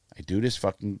there. I do this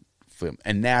fucking film.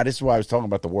 And now this is why I was talking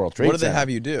about the World Trade Center. What do they have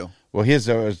you do? Well,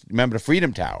 remember the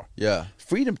Freedom Tower? Yeah.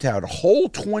 Freedom Tower, the whole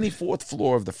 24th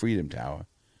floor of the Freedom Tower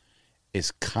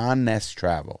is Con Nest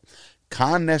Travel.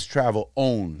 Con Nest Travel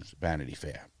owns Vanity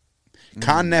Fair.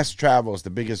 Con Nest Travel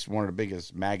is one of the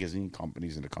biggest magazine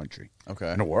companies in the country.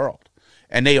 Okay. In the world.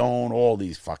 And they own all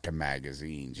these fucking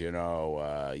magazines,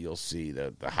 you'll see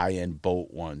the high-end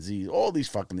boat ones, all these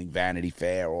fucking things, Vanity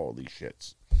Fair, all these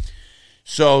shits.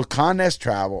 So Con Nest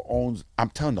Travel owns,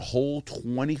 I'm telling you, the whole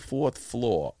 24th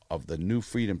floor of the new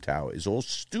Freedom Tower is all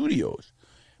studios.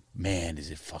 Man, is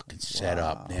it fucking set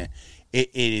up, man.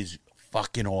 It is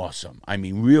fucking awesome. I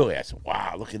mean, really, I said,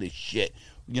 wow, look at this shit.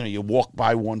 You walk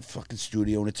by one fucking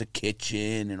studio and it's a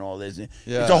kitchen and all this.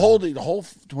 Yeah. It's the whole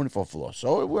 24th floor.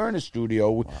 So we're in a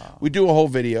studio. We do a whole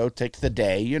video. It takes the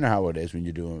day. You know how it is when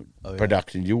you're doing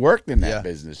production. You worked in that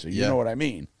business, so you know what I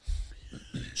mean.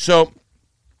 So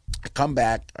I come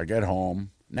back. I get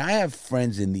home. Now I have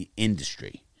friends in the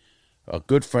industry. A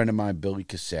good friend of mine, Billy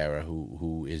Casera,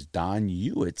 who is Don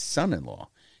Hewitt's son-in-law,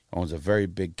 owns a very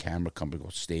big camera company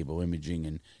called Stable Imaging.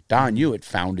 And Don Hewitt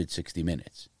founded 60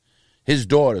 Minutes. His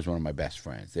daughter is one of my best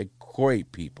friends. They're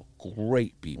great people.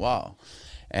 Wow.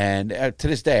 And to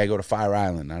this day, I go to Fire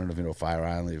Island. I don't know if you know Fire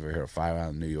Island. If you ever heard of Fire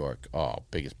Island, New York. Oh,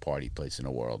 biggest party place in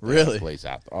the world. Really? Place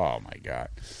out there. Oh, my God.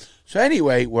 So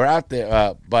anyway, we're out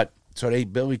there.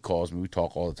 Billy calls me. We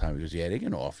talk all the time. He goes, yeah, they're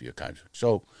going to offer you a contract.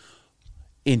 So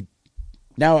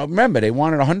now, remember, they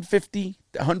wanted 150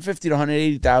 to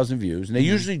 180,000 views. And they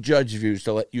usually judge views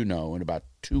to let you know in about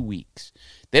 2 weeks.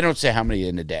 They don't say how many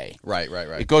in a day. Right.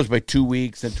 It goes by 2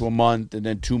 weeks, then to a month, and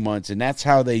then 2 months, and that's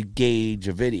how they gauge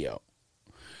a video.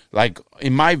 Like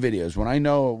in my videos,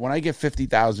 when I get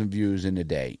 50,000 views in a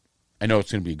day, I know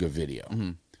it's going to be a good video.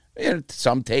 Mm-hmm. And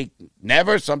some take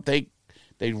never,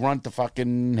 they run to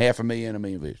fucking 500,000, 1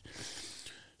 million views.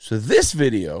 So this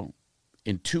video,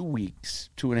 in 2 weeks,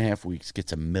 2.5 weeks,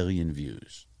 gets 1 million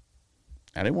views.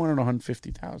 And they wanted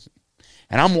 150,000.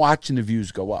 And I'm watching the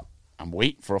views go up. I'm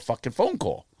waiting for a fucking phone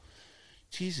call.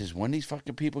 Jesus, when these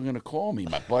fucking people are going to call me?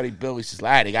 My buddy Billy says,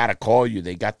 lad, they got to call you.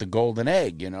 They got the golden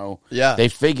egg, you know. Yeah. They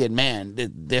figured, man,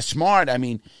 they're smart. I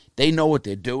mean, they know what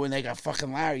they're doing. They got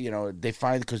fucking Larry, you know. They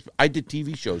find, because I did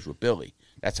TV shows with Billy.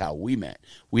 That's how we met.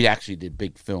 We actually did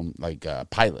big film, like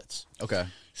pilots. Okay.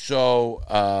 So,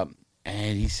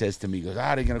 and he says to me, he goes,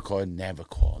 they're going to call. Never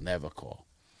call, never call.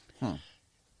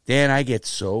 Then I get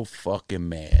so fucking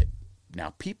mad.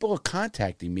 Now, people are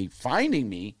contacting me, finding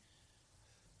me.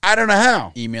 I don't know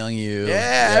how. Emailing you.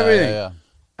 Yeah, everything. Yeah.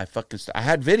 I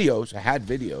had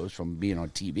videos from being on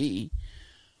TV.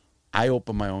 I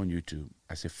opened my own YouTube.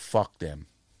 I said, fuck them.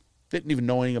 Didn't even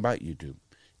know anything about YouTube.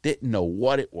 Didn't know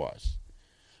what it was.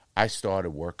 I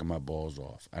started working my balls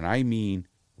off. And I mean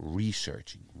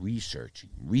researching.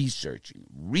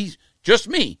 Just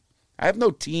me. I have no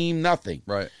team, nothing.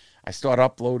 Right. I start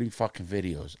uploading fucking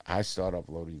videos.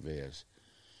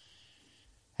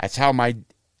 That's how my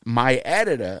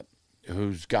editor,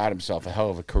 who's got himself a hell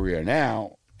of a career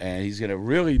now, and he's got a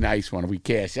really nice one if we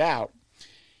cash out,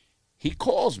 he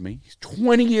calls me. He's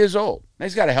 20 years old. Now,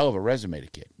 he's got a hell of a resume, the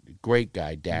kid. Great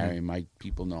guy, Darian. My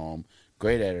people know him.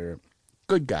 Great editor.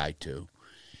 Good guy, too.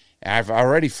 I've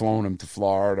already flown him to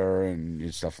Florida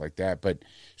and stuff like that. But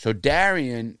so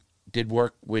Darian did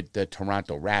work with the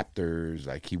Toronto Raptors.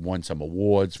 Like, he won some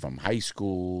awards from high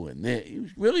school, and he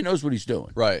really knows what he's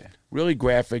doing. Right. Really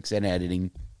graphics and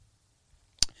editing.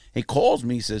 He calls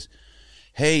me, he says,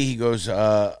 hey, he goes,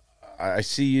 I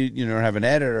see you don't have an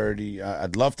editor.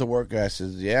 I'd love to work. I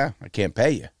says, yeah, I can't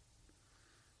pay you.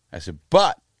 I said,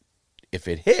 but if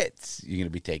it hits, you're going to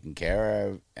be taken care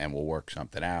of, and we'll work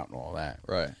something out and all that.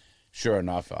 Right. Sure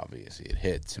enough, obviously, it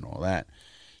hits and all that.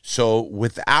 So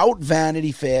without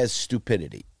Vanity Fair's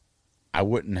stupidity, I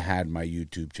wouldn't have had my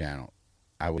YouTube channel.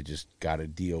 I would just got to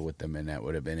deal with them, and that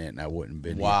would have been it, and I wouldn't have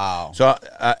been Wow. here. So,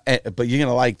 but you're going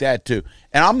to like that, too.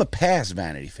 And I'm the past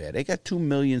Vanity Fair. They got 2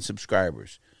 million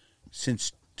subscribers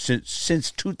since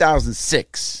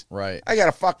 2006. Right. I got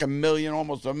a fucking million,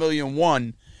 almost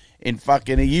 1,000,001 in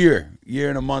fucking a year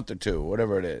and a month or two,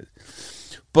 whatever it is.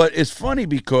 But it's funny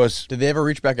because... Did they ever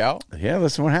reach back out? Yeah,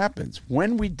 listen what happens.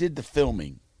 When we did the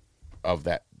filming of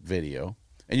that video,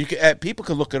 and you can people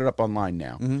can look it up online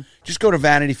now. Mm-hmm. Just go to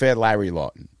Vanity Fair Larry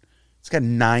Lawton. It's got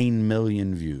 9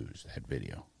 million views, that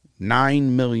video.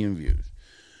 9 million views.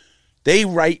 They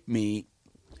write me,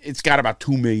 it's got about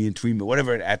 2 million, 3 million,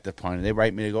 whatever at the point. They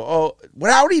write me, they go, oh,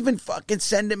 without even fucking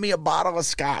sending me a bottle of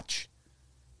scotch.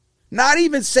 Not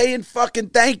even saying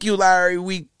fucking thank you, Larry.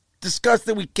 We discussed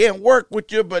that we can't work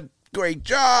with you, but great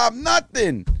job.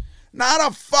 Nothing. Not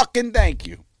a fucking thank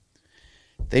you.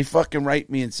 They fucking write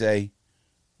me and say,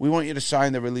 we want you to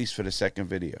sign the release for the second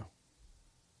video.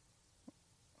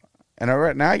 And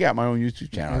now I got my own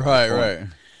YouTube channel. Right.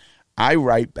 I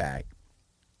write back.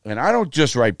 And I don't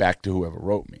just write back to whoever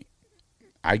wrote me.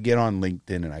 I get on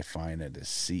LinkedIn and I find that the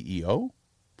CEO,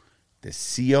 the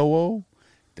COO,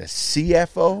 the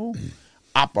CFO,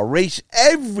 operation,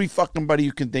 every fucking buddy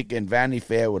you can think in Vanity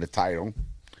Fair with a title,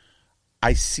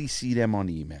 I CC them on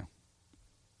the email.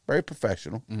 Very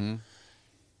professional. Mm-hmm.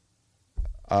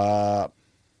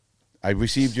 I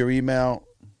received your email.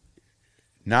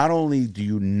 Not only do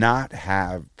you not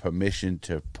have permission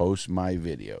to post my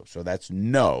video, so that's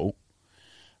no.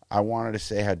 I wanted to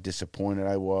say how disappointed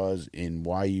I was in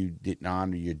why you didn't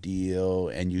honor your deal,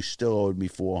 and you still owed me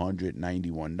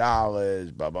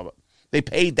 $491, blah, blah, blah. They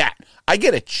paid that. I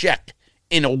get a check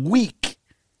in a week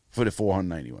for the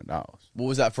 $491. What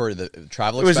was that for? The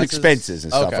travel expenses? It was expenses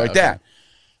and stuff like that.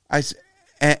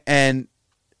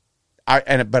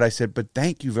 But I said, but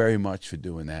thank you very much for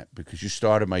doing that because you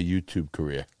started my YouTube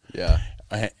career. Yeah.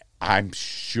 I'm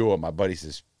sure my buddy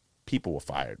says people were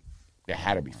fired. They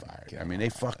had to be fired. God. I mean, they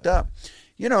fucked up.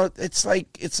 You know, it's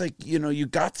like you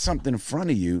got something in front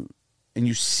of you and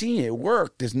you see it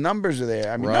work. There's numbers are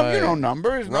there. I mean,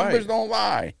 numbers. Numbers don't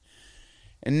lie.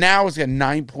 And now it's got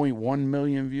 9.1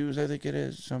 million views, I think it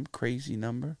is. Some crazy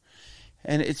number.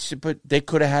 And but they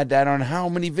could have had that on how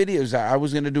many videos? I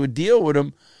was going to do a deal with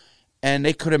them, and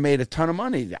they could have made a ton of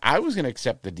money. I was going to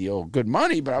accept the deal. Good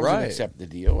money, but I was going to accept the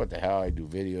deal. What the hell? I do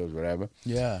videos, whatever.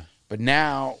 Yeah. But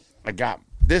now I got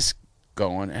this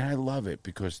going, and I love it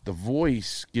because the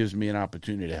voice gives me an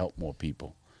opportunity to help more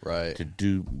people. Right. To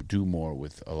do more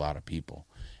with a lot of people.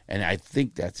 And I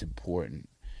think that's important.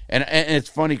 And it's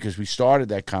funny because we started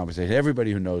that conversation.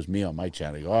 Everybody who knows me on my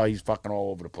channel, oh, he's fucking all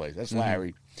over the place. That's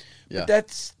Larry. Yeah. But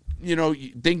that's,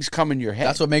 things come in your head.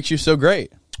 That's what makes you so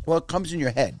great. Well, it comes in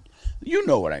your head. You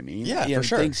know what I mean. Yeah, for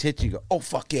sure. Things hit you, go, oh,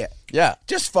 fuck yeah. Yeah.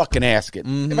 Just fucking ask it.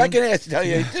 Mm-hmm. If I can tell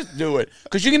you, just do it.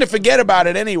 Because you're going to forget about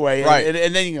it anyway. Right.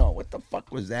 And then you go, what the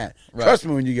fuck was that? Right. Trust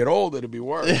me, when you get older, it'll be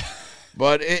worse.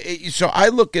 But so I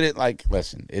look at it like,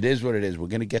 listen, it is what it is. We're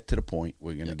going to get to the point.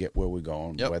 We're going to get where we're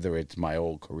going, whether it's my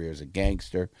old career as a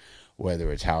gangster,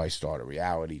 whether it's how I started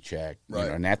Reality Check. Right. You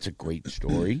know, and that's a great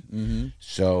story.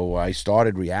 So I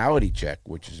started Reality Check,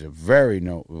 which is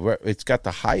it's got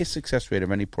the highest success rate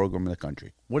of any program in the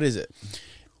country. What is it?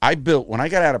 When I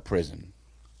got out of prison,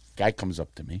 guy comes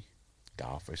up to me,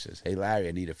 golfer, says, "Hey, Larry,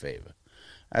 I need a favor."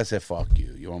 I said, "Fuck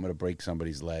you. You want me to break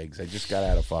somebody's legs? I just got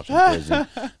out of fucking prison.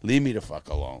 Leave me the fuck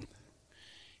alone."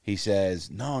 He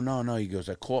says, No. He goes,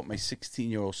 "I caught my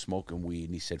 16-year-old smoking weed."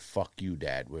 And he said, "Fuck you,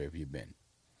 Dad. Where have you been?"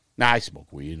 Now, I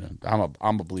smoke weed.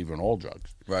 I'm a believer in all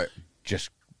drugs. Right. Just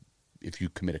if you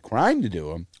commit a crime to do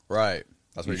them, right.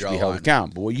 That's what you you're should be held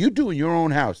accountable. But what you do in your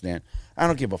own house, Dan, I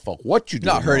don't give a fuck what you do.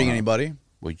 Not hurting anybody.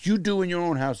 What you do in your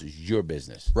own house is your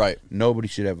business. Right. Nobody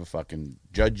should ever fucking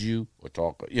judge you or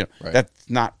talk. You know, right. That's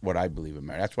not what I believe in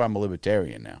marriage. That's why I'm a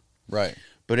libertarian now. Right.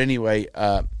 But anyway,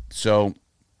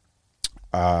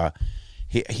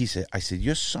 he said, I said,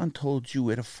 "Your son told you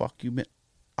where the fuck you been?"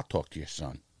 "I'll talk to your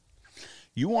son."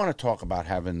 You want to talk about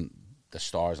having the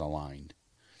stars aligned?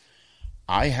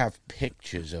 I have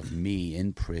pictures of me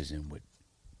in prison with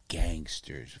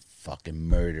gangsters, fucking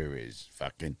murderers,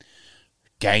 fucking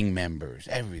gang members,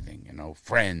 everything,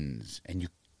 friends, and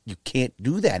you can't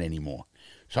do that anymore.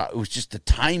 So it was just the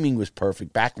timing was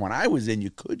perfect. Back when I was in,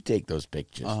 you could take those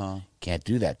pictures. Can't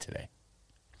do that today.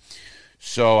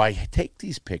 So I take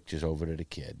these pictures over to the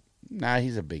kid. Nah,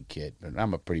 he's a big kid, but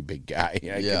I'm a pretty big guy.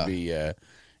 I can be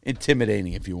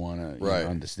intimidating if you want to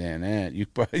understand that. You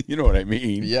know what I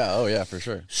mean? Yeah. Oh, yeah, for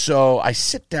sure. So I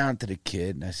sit down to the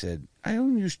kid and I said, I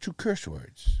only use 2 curse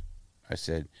words. I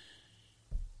said,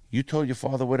 "You told your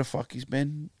father where the fuck he's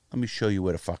been? Let me show you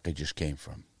where the fuck I just came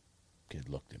from." Kid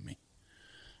looked at me.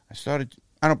 I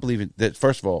don't believe in that.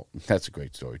 First of all, that's a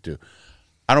great story too.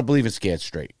 I don't believe in scared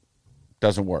straight.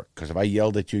 Doesn't work. Because if I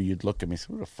yelled at you, you'd look at me and say,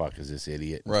 "Who the fuck is this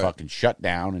idiot?" And fucking shut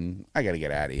down, and I got to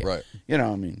get out of here. Right.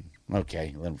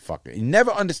 Okay, let him fuck it. You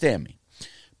never understand me.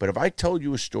 But if I told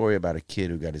you a story about a kid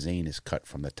who got his anus cut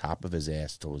from the top of his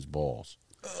ass to his balls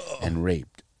and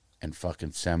raped, and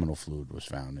fucking seminal fluid was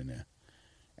found in there,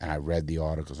 and I read the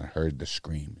articles and heard the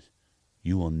screams,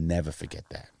 you will never forget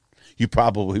that. You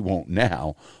probably won't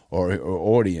now, or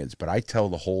audience, but I tell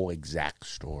the whole exact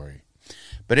story.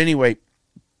 But anyway,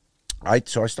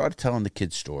 so I started telling the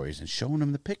kids stories and showing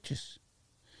them the pictures.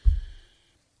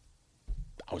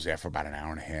 I was there for about an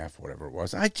hour and a half, whatever it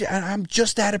was. I'm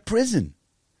just out of prison.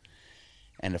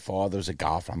 And the father's a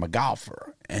golfer. I'm a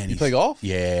golfer. And you play golf?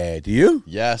 Yeah. Do you?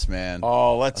 Yes, man.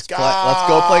 Oh, let's go. Let's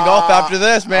go play golf after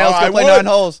this, man. Let's go play 9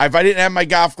 holes. If I didn't have my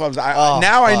golf clubs,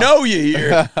 I know you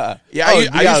here. Yeah,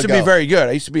 I used to be very good.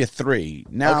 I used to be a 3.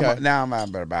 Now I'm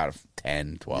about a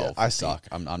 10, 12. Yeah, I suck.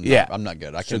 I'm not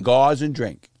good. Cigars and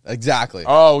drink. Exactly.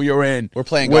 Oh, you're in. We're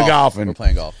playing golf. We're golfing. We're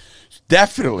playing golf.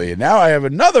 Definitely. And now I have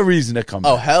another reason to come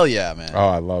back. Oh, hell yeah, man. Oh,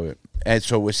 I love it. And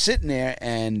so we're sitting there,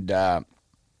 and I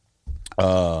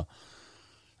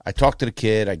talk to the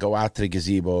kid. I go out to the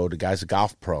gazebo. The guy's a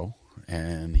golf pro.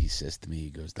 And he says to me,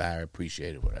 he goes, "Larry, I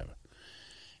appreciate it, whatever."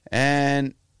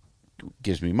 And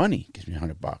gives me money. Gives me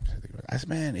 $100. I said,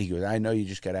 "Man," he goes, "I know you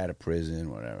just got out of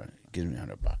prison, whatever." Gives me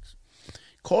 $100.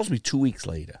 Calls me 2 weeks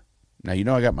later. Now,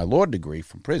 I got my law degree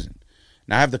from prison.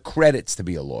 Now, I have the credits to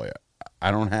be a lawyer.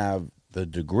 I don't have the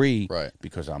degree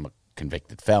because I'm a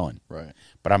convicted felon. Right.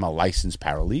 But I'm a licensed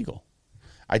paralegal.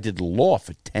 I did law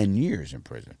for 10 years in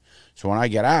prison. So when I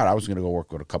get out, I was going to go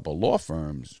work with a couple of law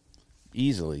firms.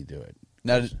 Easily do it.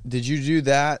 Now, did you do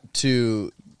that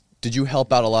did you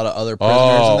help out a lot of other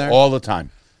prisoners in there? All the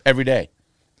time. Every day.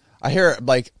 I hear,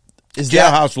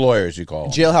 jailhouse lawyers, you call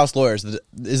them. Jailhouse lawyers.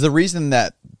 Is the reason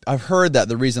that, I've heard that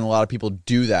the reason a lot of people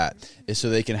do that is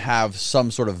so they can have some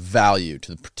sort of value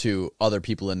to other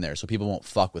people in there, so people won't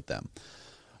fuck with them.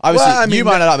 Obviously, you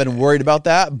might not have been worried about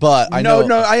that, but I know.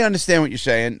 No, I understand what you're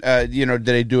saying. Do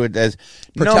they do it as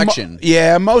protection?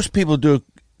 Most people do it.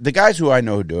 The guys who I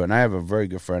know who do it, and I have a very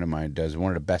good friend of mine who does,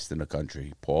 one of the best in the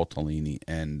country, Paul Tolini,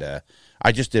 and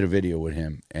I just did a video with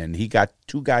him, and he got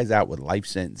 2 guys out with life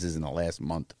sentences in the last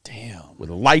month. Damn.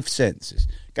 With life sentences.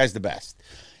 Guy's the best.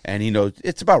 And he knows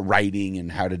it's about writing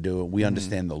and how to do it. We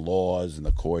understand the laws and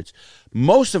the courts.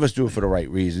 Most of us do it for the right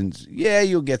reasons. Yeah,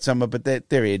 you'll get some, but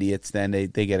they're idiots. Then they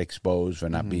get exposed for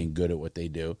not being good at what they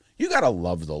do. You got to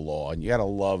love the law, and you got to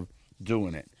love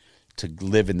doing it to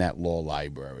live in that law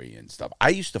library and stuff. I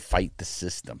used to fight the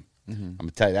system. I'm going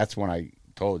to tell you, that's when I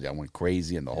told you I went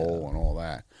crazy in the hole and all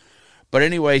that. But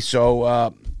anyway,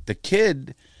 so the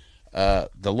kid,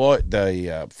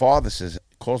 the father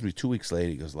calls me 2 weeks later.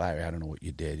 He goes, "Larry, I don't know what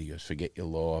you did." He goes, "Forget your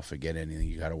law, forget anything.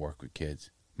 You got to work with kids."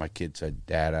 My kid said,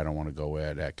 Dad, I don't want to go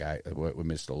where that guy, where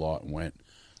Mr. Lawton went.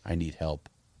 I need help.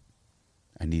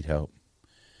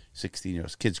 16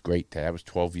 years. Kid's great. That was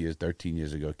 12 years, 13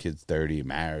 years ago. Kid's 30,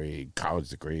 married, college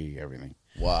degree, everything.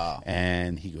 Wow.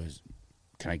 And he goes,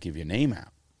 can I give your name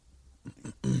out?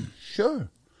 Sure.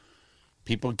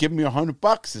 People give me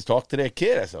 $100 to talk to their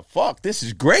kid. I said, fuck, this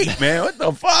is great, man. What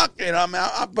the fuck? You know,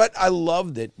 but I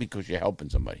loved it because you're helping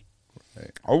somebody.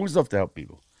 Right. I always love to help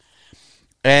people.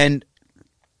 And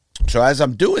so as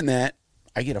I'm doing that,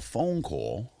 I get a phone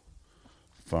call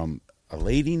from a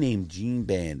lady named Jean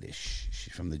Bandish.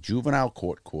 She's from the juvenile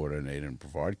court coordinator in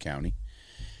Brevard County.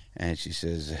 And she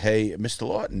says, hey, Mr.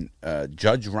 Lawton,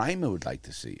 Judge Reimer would like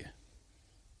to see you.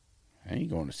 I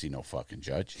ain't going to see no fucking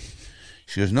judge.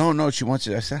 She goes, no, she wants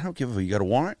you. I said, I don't give a fuck. You got a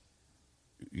warrant?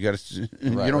 You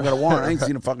don't got a warrant. I ain't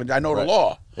seen a fucking, I know the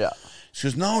law. Yeah. She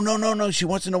goes, no. She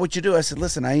wants to know what you do. I said,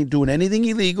 listen, I ain't doing anything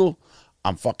illegal.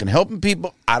 I'm fucking helping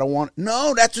people. I don't want,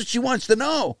 no, that's what she wants to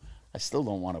know. I still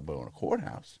don't want to go to a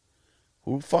courthouse.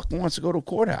 Who fucking wants to go to a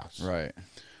courthouse? Right.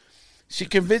 She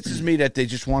convinces me that they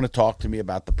just want to talk to me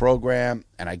about the program,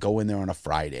 and I go in there on a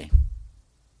Friday.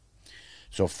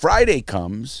 So Friday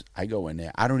comes, I go in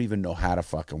there. I don't even know how to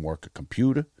fucking work a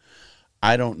computer.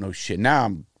 I don't know shit. Now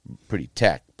I'm pretty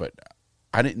tech, but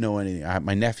I didn't know anything.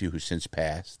 My nephew, who's since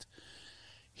passed,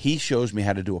 he shows me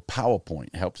how to do a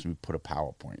PowerPoint. Helps me put a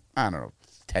PowerPoint. I don't know,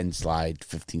 10-slide,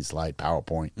 15-slide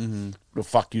PowerPoint. Mm-hmm. Who the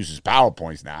fuck uses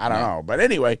PowerPoints now? I don't know. But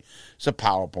anyway, it's a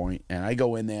PowerPoint, and I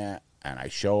go in there, and I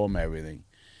show him everything.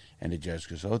 And the judge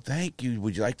goes, oh, thank you.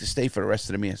 Would you like to stay for the rest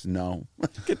of the meeting? I said, no.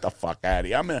 Get the fuck out of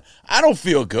here. I don't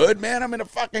feel good, man. I'm in the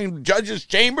fucking judge's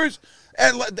chambers.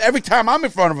 And every time I'm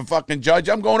in front of a fucking judge,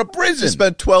 I'm going to prison. You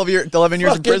spent 11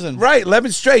 years in prison. Right,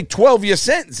 11 straight, 12-year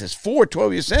sentences. 4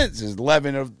 12-year sentences.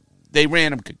 11 of, they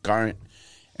ran them concurrent.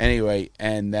 Anyway,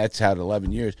 and that's how the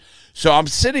 11 years. So I'm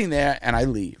sitting there, and I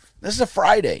leave. This is a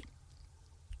Friday.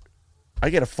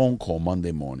 I get a phone call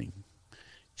Monday morning.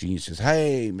 Jean says,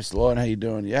 hey, Mr. Lawton, how you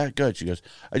doing? Yeah, good. She goes,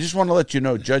 I just want to let you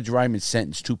know Judge Reimer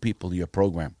sentenced 2 people to your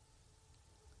program.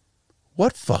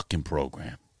 What fucking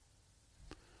program?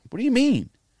 What do you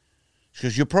mean? She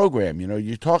goes, your program,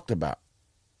 you talked about.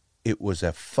 It was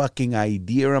a fucking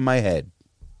idea in my head.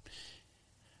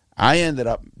 I ended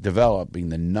up developing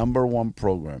the #1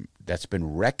 program that's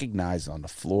been recognized on the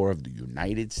floor of the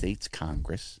United States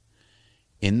Congress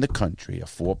in the country, a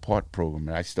 4-part program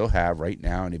that I still have right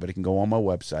now. Anybody can go on my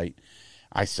website.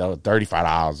 I sell it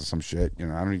 $35 or some shit. I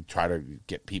don't even try to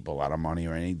get people a lot of money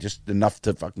or anything, just enough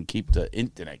to fucking keep the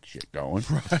internet shit going.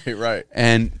 Right.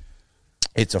 And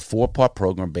it's a 4-part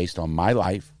program based on my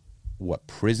life, what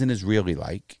prison is really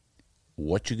like,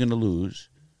 what you're going to lose,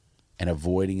 and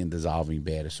avoiding and dissolving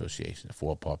bad associations, a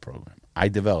 4-part program. I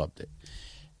developed it.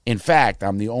 In fact,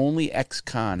 I'm the only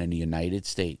ex-con in the United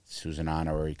States who's an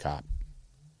honorary cop.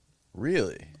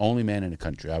 Really? Only man in the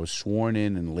country. I was sworn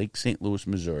in Lake St. Louis,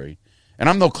 Missouri. And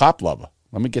I'm no cop lover.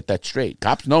 Let me get that straight.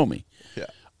 Cops know me. Yeah.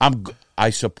 I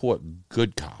support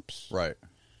good cops. Right.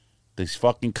 These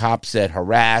fucking cops that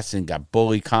harass and got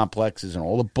bully complexes and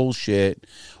all the bullshit,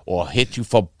 or hit you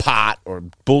for pot or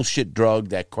bullshit drug,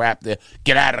 that crap.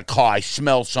 Get out of the car. I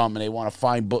smell something. They want to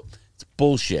find it's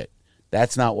bullshit.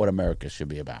 That's not what America should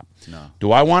be about. No.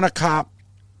 Do I want a cop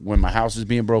when my house is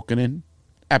being broken in?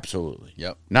 Absolutely.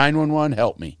 Yep. 911,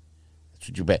 help me. That's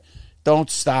what you bet. Don't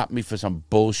stop me for some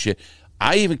bullshit.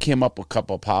 I even came up with a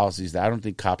couple of policies that I don't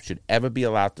think cops should ever be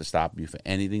allowed to stop you for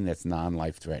anything that's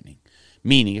non-life threatening.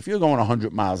 Meaning, if you're going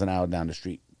 100 miles an hour down the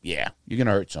street, yeah, you're going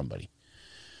to hurt somebody.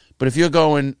 But if you're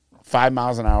going 5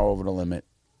 miles an hour over the limit,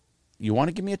 you want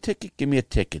to give me a ticket? Give me a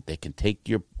ticket. They can take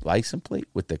your license plate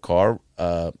with the car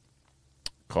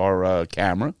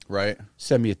camera. Right.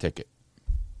 Send me a ticket.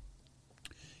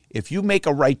 If you make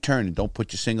a right turn and don't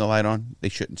put your signal light on, they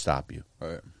shouldn't stop you.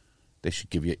 Right. They should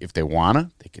give you, if they want to,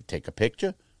 they could take a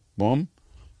picture, boom,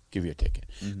 give you a ticket.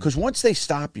 Because once they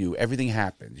stop you, everything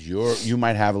happens. You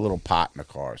might have a little pot in the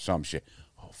car or some shit.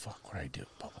 Oh, fuck, what do I do?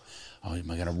 Oh,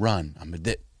 am I going to run?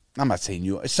 I'm not saying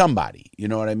you, somebody. You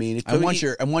know what I mean? And once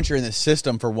you're in the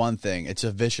system, for one thing, it's a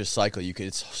vicious cycle.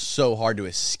 It's so hard to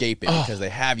escape it because they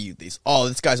have you. This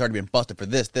guy's already been busted for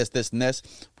this, and this.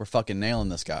 We're fucking nailing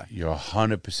this guy. You're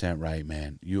 100% right,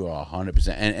 man. You are 100%,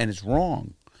 and it's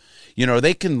wrong.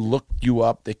 They can look you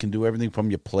up. They can do everything from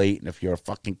your plate, and if you're a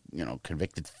fucking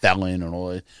convicted felon and all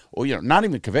that, or not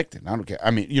even convicted. I don't care.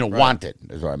 I mean, right. Wanted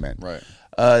is what I meant. Right.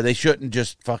 They shouldn't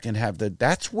just fucking have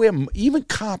that's where even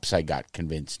cops, I got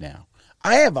convinced now.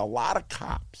 I have a lot of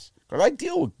cops because I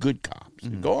deal with good cops.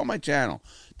 Mm-hmm. Go on my channel.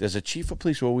 There's a chief of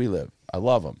police where we live. I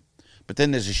love him. But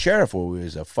then there's a sheriff where he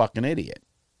was a fucking idiot.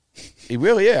 He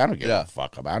really is. I don't give a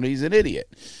fuck about him. He's an idiot.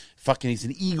 Fucking, he's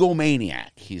an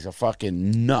egomaniac. He's a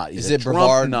fucking nut. He's Is it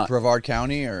Brevard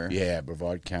County or? Yeah,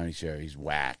 Brevard County Sheriff. He's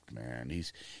whacked, man.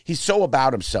 He's so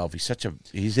about himself. He's such a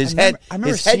his head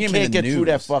can't get through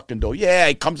that fucking door. Yeah,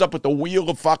 he comes up with the wheel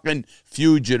of fucking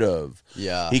fugitive.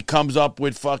 Yeah, he comes up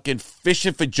with fucking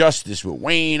Fishing for Justice with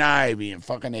Wayne Ivey and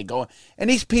fucking they go. And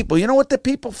these people, you know what the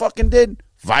people fucking did?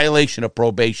 Violation of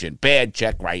probation, bad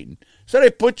check writing. So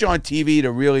they put you on TV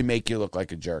to really make you look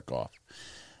like a jerk off.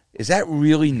 Is that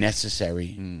really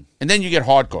necessary? And then you get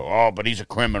hardcore. Oh, but he's a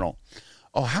criminal.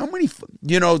 Oh, how many?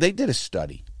 They did a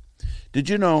study. Did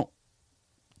you know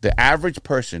the average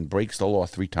person breaks the law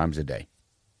 3 times a day?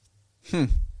 I'm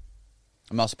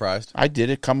not surprised. I did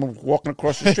it. Come walking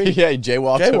across the street. Yeah,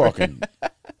 jaywalking.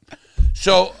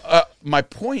 So my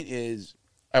point is,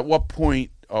 at what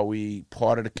point are we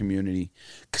part of the community?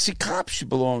 Because see, cops should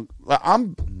belong. Like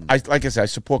I said, I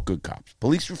support good cops.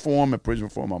 Police reform and prison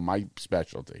reform are my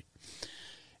specialty.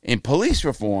 In police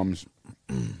reforms,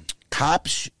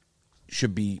 cops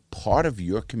should be part of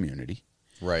your community.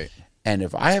 Right. And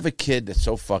if I have a kid that's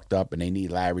so fucked up and they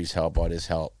need Larry's help or this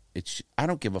help, I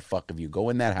don't give a fuck if you go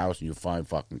in that house and you find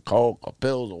fucking coke or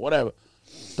pills or whatever.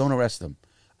 Don't arrest them.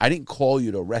 I didn't call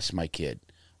you to arrest my kid.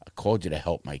 I called you to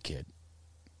help my kid.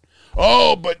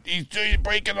 Oh, but he's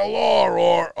breaking the law,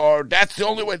 or that's the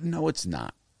only way. No, it's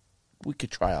not. We could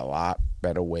try a lot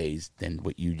better ways than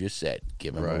what you just said.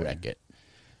 Give him a record.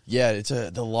 Yeah, it's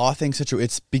the law thing.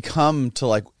 It's become to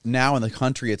like now in the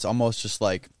country. It's almost just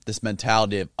like this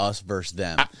mentality of us versus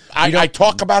them. I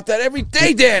talk about that every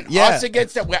day, Dan. Yeah. Us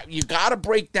against them. You got to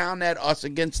break down that us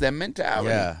against them mentality.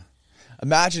 Yeah.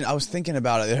 Imagine. I was thinking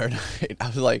about it the other night. I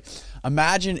was like,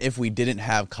 imagine if we didn't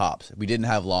have cops, if we didn't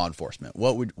have law enforcement.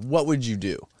 What would you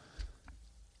do?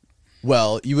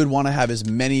 Well, you would want to have as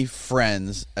many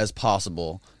friends as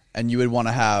possible, and you would want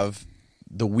to have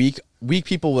the weak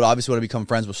people would obviously want to become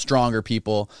friends with stronger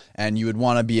people, and you would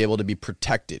want to be able to be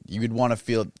protected. You would want to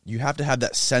feel you have to have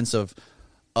that sense of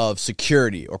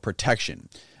security or protection.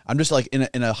 I'm just like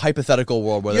in a hypothetical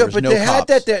world where there's no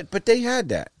cops. But they had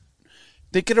that.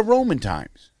 Think of the Roman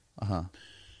times.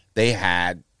 They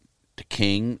had the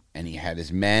king, and he had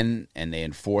his men, and they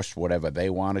enforced whatever they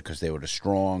wanted because they were the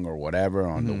strong or whatever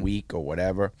on the weak or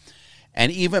whatever.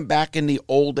 And even back in the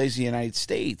old days of the United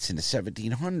States in the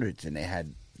 1700s, and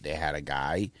they had a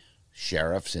guy,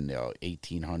 sheriffs in the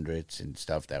 1800s and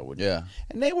stuff that would, and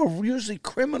they were usually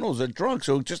criminals or drunks,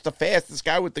 so just the fastest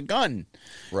guy with the gun,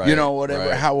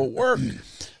 how it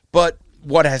worked. But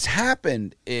what has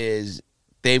happened is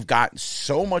they've gotten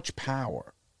so much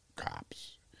power,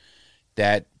 cops,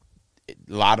 that a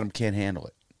lot of them can't handle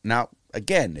it. Now,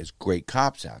 again, there's great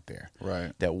cops out there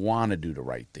that want to do the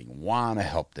right thing, want to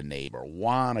help the neighbor,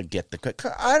 want to get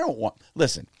the...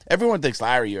 Listen, everyone thinks,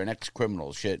 Larry, you're an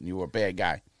ex-criminal shit and you were a bad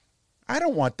guy. I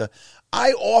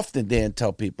often, Dan,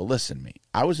 tell people, listen to me,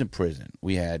 I was in prison.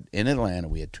 In Atlanta,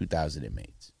 we had 2,000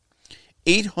 inmates.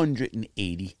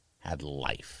 880 had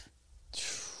life.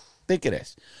 Think of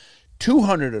this.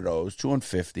 200 of those,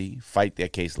 250, fight their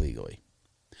case legally.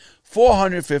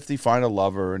 450 find a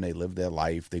lover and they live their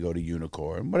life. They go to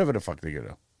Unicorn, whatever the fuck they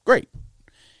do. Great.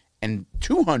 And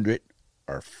 200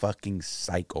 are fucking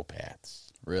psychopaths.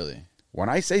 Really? When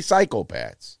I say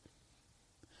psychopaths,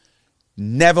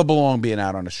 never belong being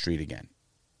out on the street again.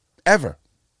 Ever.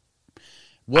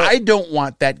 I don't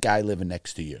want that guy living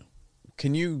next to you.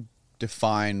 Can you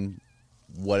define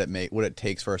what it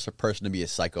takes for a person to be a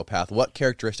psychopath? What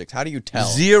characteristics? How do you tell?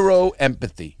 Zero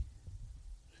empathy.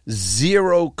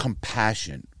 Zero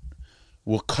compassion.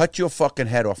 Will cut your fucking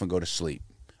head off and go to sleep.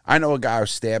 I know a guy who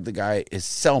stabbed the guy, his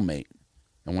cellmate,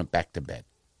 and went back to bed.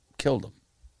 Killed him.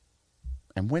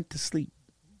 And went to sleep.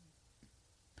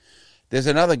 There's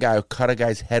another guy who cut a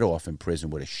guy's head off in prison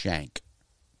with a shank.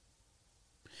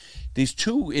 These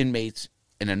 2 inmates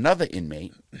and another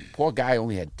inmate, poor guy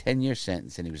only had 10-year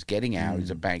sentence and he was getting out.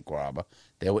 He's a bank robber.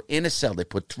 They were in a cell. They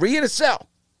put 3 in a cell.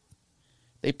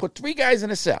 They put 3 guys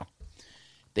in a cell.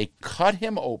 They cut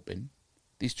him open.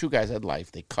 These 2 guys had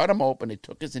life. They cut him open. They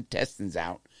took his intestines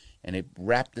out, and they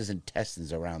wrapped his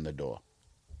intestines around the door.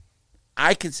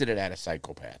 I consider that a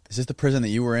psychopath. Is this the prison that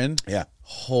you were in? Yeah.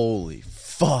 Holy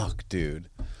fuck, dude.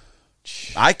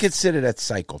 I consider that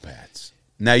psychopaths.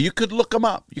 Now, you could look them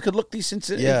up. You could look these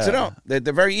incidents up. They're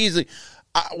very easily.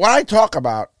 What I talk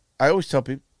about, I always tell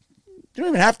people, you don't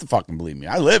even have to fucking believe me.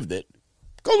 I lived it.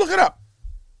 Go look it up.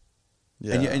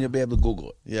 Yeah. And you'll be able to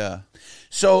Google it. Yeah.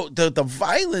 So the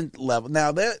violent level now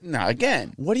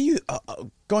again. What do you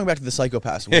going back to the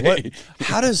psychopaths?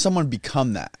 How does someone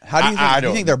become that? How do you think? Do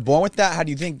you think they're born with that? How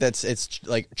do you think it's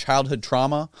like childhood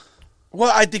trauma?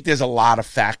 Well, I think there's a lot of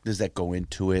factors that go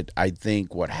into it. I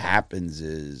think what happens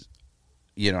is,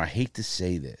 I hate to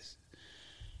say this.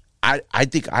 I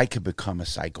think I could become a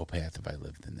psychopath if I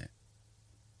lived in there.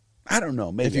 I don't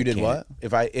know. Maybe if you did can't.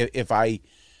 what?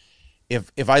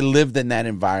 If I lived in that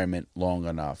environment long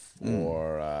enough,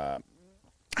 or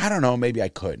I don't know, maybe I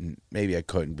couldn't. Maybe I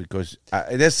couldn't because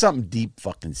there's something deep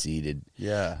fucking seated.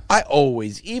 Yeah. I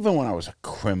always, even when I was a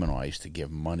criminal, I used to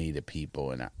give money to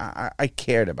people, and I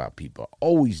cared about people.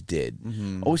 Always did.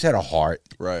 Always had a heart.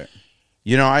 Right.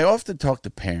 I often talk to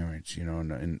parents,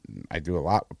 and I do a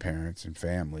lot with parents and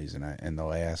families, and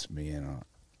they'll ask me,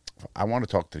 I want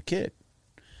to talk to the kid.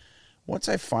 Once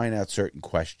I find out certain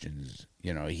questions,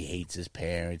 he hates his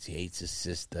parents, he hates his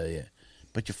sister,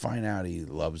 but you find out he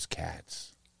loves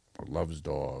cats or loves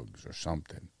dogs or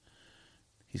something.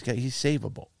 He's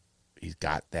savable. He's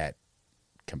got that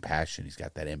compassion. He's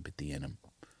got that empathy in him.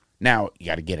 Now, you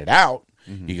got to get it out.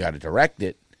 You got to direct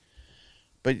it.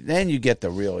 But then you get the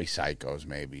really psychos,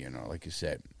 maybe, like you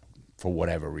said, for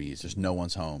whatever reason. Just no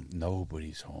one's home.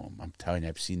 Nobody's home. I'm telling you,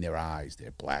 I've seen their eyes,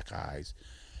 their black eyes.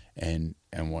 And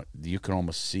what you can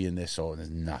almost see in their soul,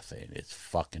 there's nothing. It's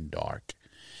fucking dark.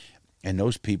 And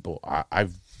those people,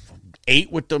 I've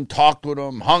ate with them, talked with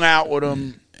them, hung out with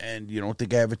them, and you don't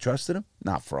think I ever trusted them?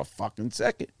 Not for a fucking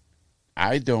second.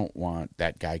 I don't want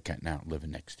that guy cutting out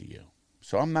living next to you.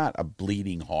 So I'm not a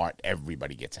bleeding heart.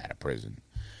 Everybody gets out of prison.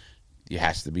 It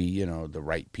has to be, the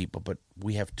right people. But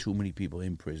we have too many people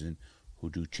in prison who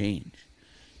do change.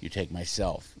 You take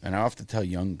myself. And I often tell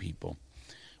young people,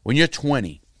 when you're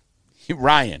 20,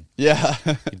 Ryan, Yeah.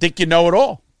 you think you know it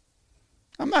all.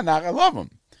 I'm not going to love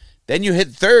them. Then you hit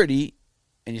 30,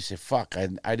 and you say, fuck,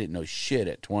 I didn't know shit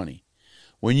at 20.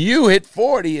 When you hit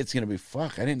 40, it's going to be,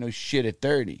 fuck, I didn't know shit at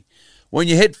 30. When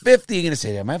you hit 50, you're going to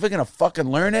say, am I ever going to fucking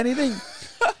learn anything?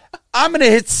 I'm going to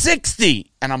hit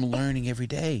 60, and I'm learning every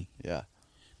day. Yeah.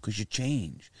 Because you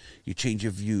change. You change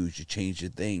your views. You change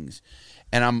your things.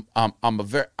 And I'm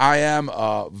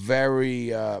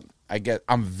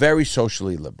very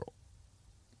socially liberal.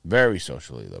 Very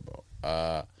socially liberal.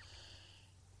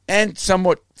 And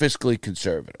somewhat fiscally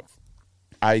conservative.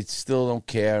 I still don't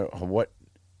care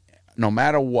no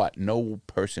matter what, no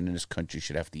person in this country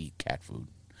should have to eat cat food.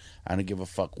 I don't give a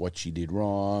fuck what she did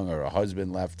wrong, or her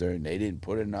husband left her and they didn't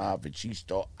put enough and she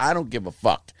stole. I don't give a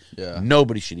fuck. Yeah.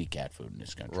 Nobody should eat cat food in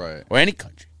this country. Right. Or any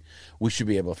country. We should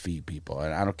be able to feed people.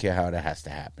 And I don't care how that has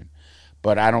to happen.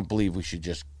 But I don't believe we should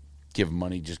just give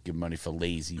money for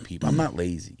lazy people. I'm not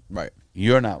lazy. Right.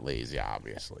 You're not lazy,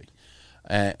 obviously.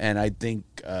 And I think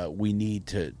we need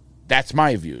to, that's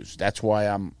my views. That's why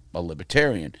I'm a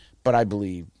libertarian. But I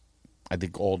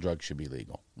think all drugs should be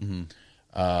legal.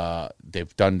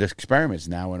 They've done the experiments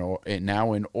now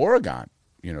in Oregon.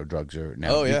 Drugs are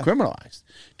now decriminalized.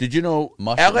 Did you know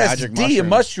magic LSD and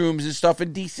mushrooms and stuff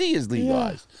in D.C. is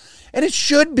legalized? Yeah. And it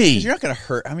should be. You're not going to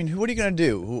hurt. I mean, what are you going to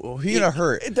do? Who are you going to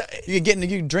hurt? You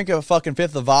can drink a fucking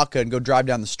fifth of vodka and go drive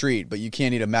down the street, but you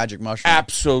can't eat a magic mushroom.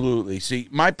 Absolutely. See,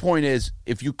 my point is,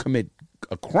 if you commit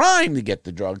a crime to get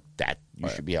the drug, that you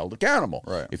should be held accountable.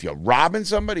 Right. If you're robbing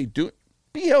somebody,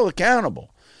 be held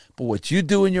accountable. But what you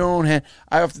do in your own head,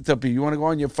 I often tell people, you want to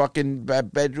go in your fucking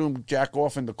bedroom, jack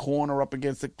off in the corner up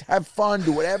against it, have fun,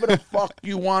 do whatever the fuck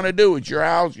you want to do. It's your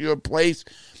house, your place.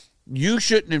 You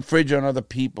shouldn't infringe on other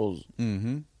people's,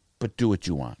 but do what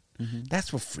you want.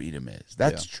 That's what freedom is.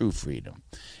 That's true freedom.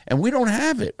 And we don't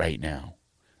have it right now.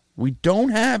 We don't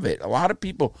have it. A lot of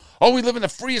people, we live in the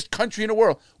freest country in the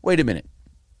world. Wait a minute.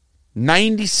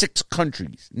 96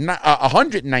 countries,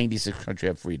 196 countries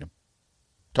have freedom.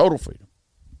 Total freedom.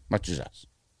 Much as us.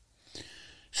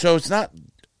 So it's not,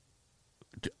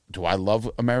 do I love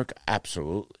America?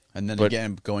 Absolutely. And then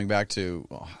again, going back to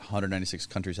 196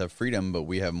 countries have freedom, but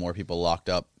we have more people locked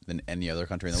up than any other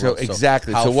country in the world.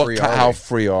 Exactly. How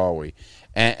free are we?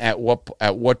 And at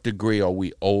what degree are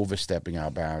we overstepping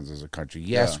our bounds as a country?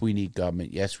 Yes, we need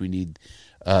government. Yes, we need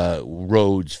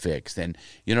roads fixed. And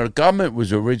the government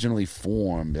was originally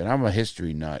formed, and I'm a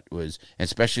history nut,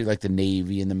 especially like the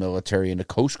Navy and the military and the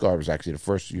Coast Guard was actually the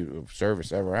first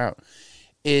service ever out,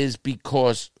 is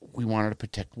because we wanted to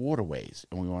protect waterways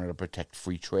and we wanted to protect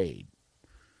free trade.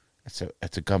 That's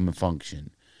a government function.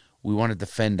 We want to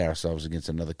defend ourselves against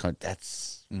another country.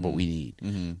 That's what we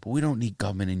need. But we don't need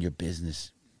government in your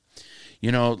business.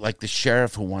 Like the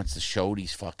sheriff who wants to show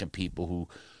these fucking people who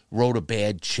wrote a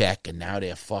bad check and now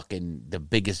they're fucking the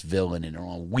biggest villain and they're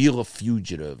on Wheel of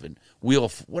Fugitive and Wheel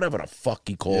of whatever the fuck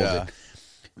he calls it.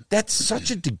 That's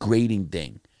such a degrading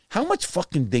thing. How much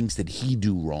fucking things did he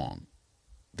do wrong?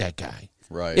 That guy.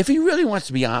 Right. If he really wants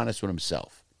to be honest with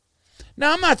himself.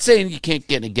 Now, I'm not saying you can't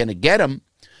get him,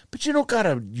 But you don't got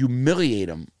to humiliate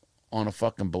him on a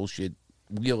fucking bullshit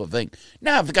wheel of thing.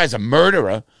 Now, if the guy's a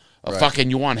murderer, fucking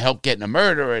you want help getting a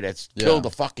murderer that's killed a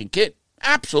fucking kid,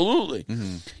 absolutely.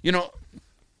 Mm-hmm. You know,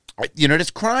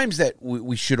 there's crimes that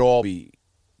we should all be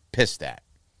pissed at.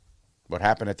 What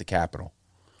happened at the Capitol.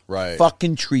 Right.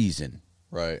 Fucking treason.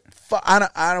 Right.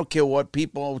 I don't care what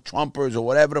people, Trumpers or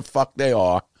whatever the fuck they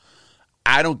are.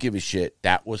 I don't give a shit.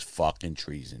 That was fucking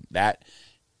treason. That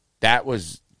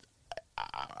was,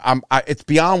 it's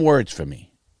beyond words for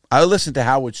me. I listened to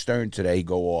Howard Stern today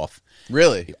go off.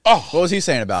 Really? Oh, what was he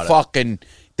saying about fucking,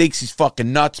 thinks he's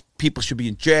fucking nuts. People should be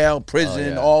in jail,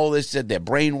 prison, all this. They're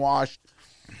brainwashed.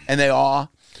 And they are.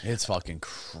 It's fucking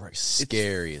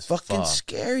scary as fuck. Fucking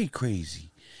scary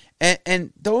crazy.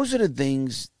 And those are the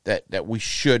things that we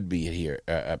should be here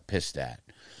pissed at.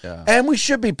 Yeah. And we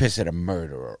should be pissed at a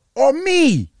murderer. Or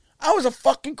me. I was a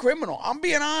fucking criminal. I'm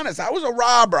being honest. I was a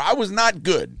robber. I was not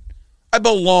good. I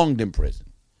belonged in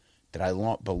prison. Did I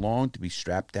belong to be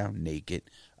strapped down naked,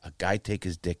 a guy take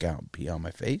his dick out and pee on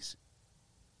my face?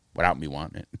 Without me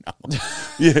wanting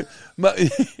it. No.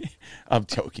 I'm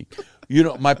joking. You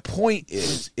know, my point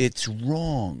is, it's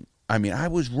wrong. I mean, I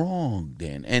was wrong,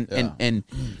 Dan.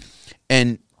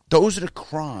 And those are the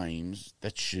crimes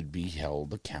that should be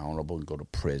held accountable and go to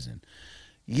prison.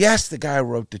 Yes, the guy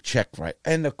wrote the check right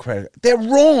and the credit. They're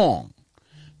wrong.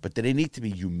 But do they need to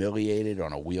be humiliated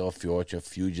on a wheel of fortune,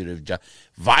 fugitive,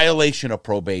 violation of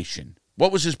probation?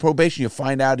 What was his probation? You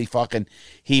find out he fucking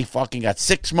got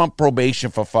 6-month probation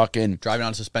for fucking driving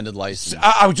on suspended license.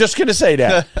 I was just gonna say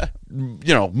that.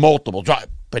 Multiple drive.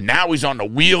 But now he's on the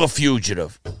wheel of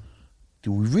fugitive.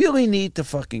 Do we really need to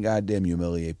fucking goddamn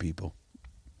humiliate people?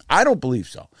 I don't believe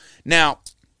so. Now,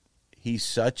 he's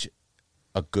such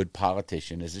a good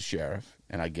politician as a sheriff,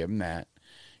 and I give him that.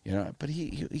 But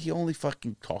he only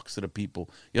fucking talks to the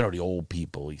people, the old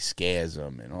people. He scares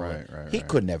them and all that. He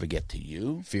could never get to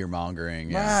you. Fear mongering.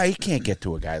 Yeah. He can't get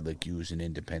to a guy like you who's an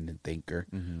independent thinker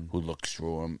who looks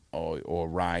through him, or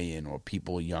Ryan, or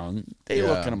people young. They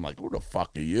look at him like, who the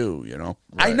fuck are you? Right.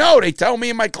 I know. They tell me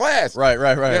in my class. Right.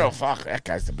 Fuck, that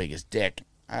guy's the biggest dick.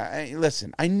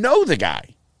 Listen, I know the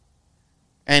guy.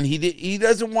 And he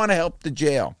doesn't want to help the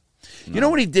jail. No. You know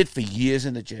what he did for years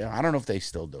in the jail? I don't know if they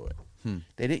still do it.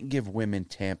 They didn't give women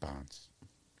tampons.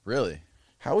 Really?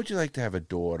 How would you like to have a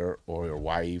daughter or a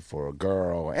wife or a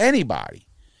girl or anybody,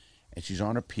 and she's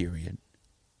on her period,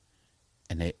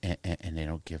 and they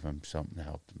don't give them something to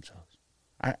help themselves?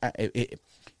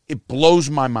 It blows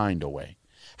my mind away.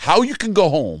 How you can go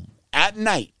home at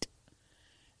night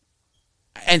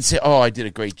and say, "Oh, I did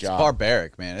a great job." It's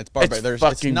barbaric, man. It's barbaric.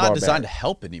 It's not designed to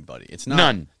help anybody. It's not.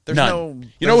 None. There's None. no.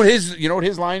 You know what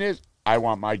his line is? I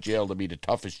want my jail to be the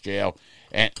toughest jail,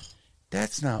 and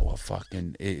that's not what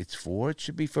fucking it's for. It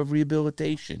should be for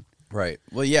rehabilitation, right?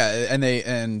 Well, yeah,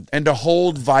 and to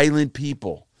hold violent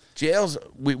people. Jails,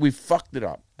 we fucked it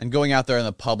up. And going out there in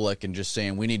the public and just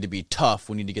saying we need to be tough,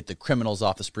 we need to get the criminals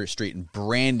off the street, and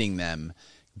branding them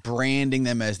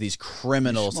as these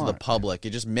criminals to the public. It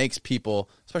just makes people,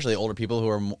 especially older people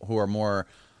who are more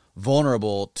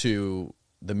vulnerable to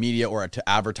the media or to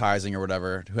advertising or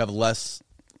whatever, who have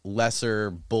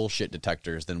lesser bullshit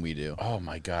detectors than we do. Oh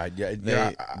my God! Yeah,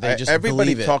 they just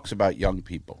everybody believe it. talks about young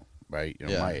people, right?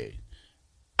 My age.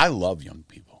 I love young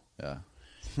people. Yeah,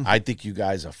 I think you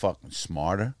guys are fucking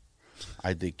smarter.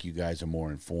 I think you guys are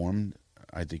more informed.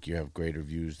 I think you have greater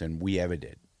views than we ever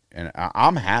did, and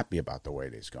I'm happy about the way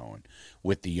this is going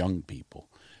with the young people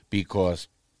because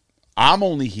I'm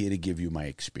only here to give you my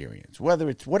experience, whether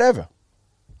it's whatever.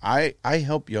 I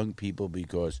help young people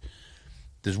because.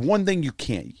 There's one thing you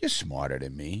can't. You're smarter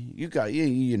than me. You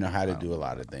know how to do a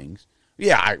lot of things.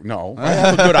 Yeah, I know. I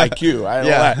have a good IQ. I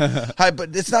know that.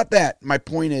 But it's not that. My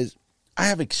point is, I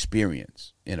have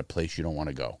experience in a place you don't want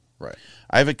to go. Right.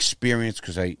 I have experience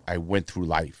because I went through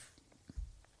life.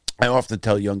 I often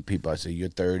tell young people, I say, you're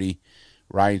 30,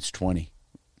 Ryan's 20.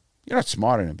 You're not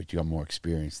smarter than him, but you got more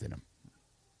experience than him.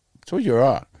 That's what you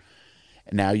are.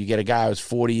 And now you get a guy who's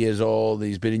 40 years old,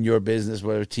 he's been in your business,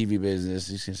 whatever, TV business.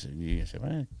 You're going to say,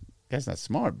 well, that guy's not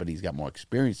smart, but he's got more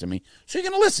experience than me. So you're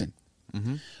going to listen.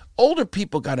 Mm-hmm. Older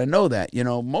people got to know that.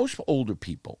 Most older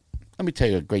people, let me tell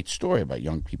you a great story about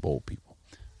young people, old people.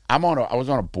 I was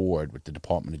on a board with the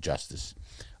Department of Justice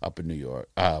up in New York,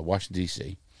 Washington,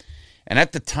 D.C. And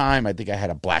at the time, I think I had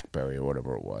a BlackBerry or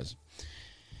whatever it was.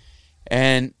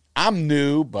 And I'm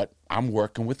new, but I'm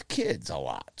working with kids a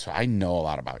lot. So I know a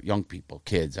lot about young people,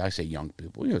 kids. I say young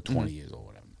people, 20 years old,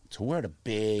 whatever. So we're at a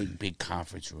big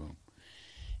conference room.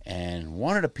 And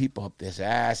one of the people up there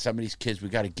said, some of these kids we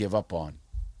got to give up on.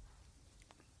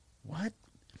 What?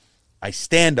 I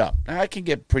stand up. Now, I can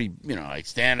get pretty, I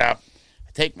stand up.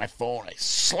 I take my phone. I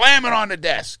slam it on the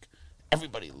desk.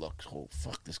 Everybody looks, oh,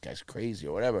 fuck, this guy's crazy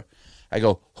or whatever. I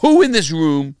go, who in this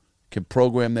room can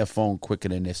program their phone quicker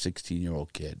than their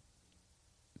 16-year-old kid?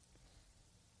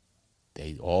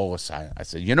 They all were silent. I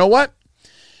said, you know what?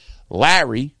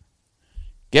 Larry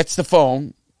gets the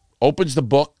phone, opens the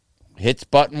book, hits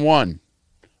button 1.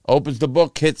 Opens the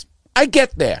book, hits. I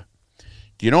get there.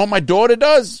 Do you know what my daughter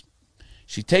does?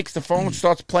 She takes the phone,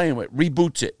 starts playing with it,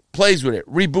 reboots it, plays with it,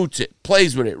 reboots it,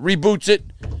 plays with it, reboots it.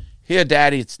 Here,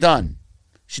 Daddy, it's done.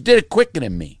 She did it quicker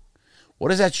than me. What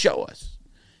does that show us?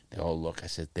 They all look. I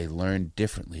said, they learn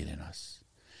differently than us.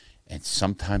 And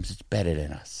sometimes it's better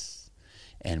than us.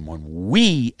 And when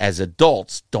we, as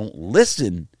adults, don't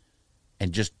listen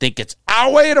and just think it's our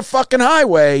way or the fucking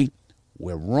highway,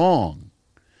 we're wrong.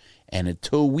 And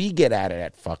until we get out of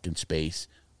that fucking space,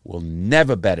 we'll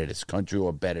never better this country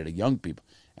or better the young people.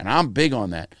 And I'm big on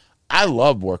that. I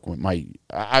love working with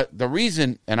the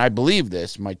reason, and I believe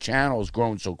this, my channel has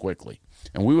grown so quickly.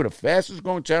 And we were the fastest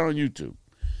growing channel on YouTube.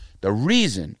 The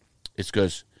reason is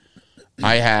because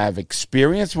I have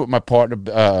experience with my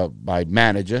partner, my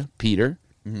manager, Peter,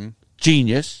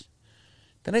 genius.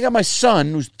 Then I got my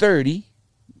son, who's 30,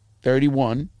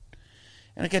 31.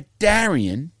 And I got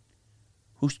Darian,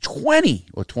 who's 20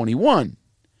 or 21.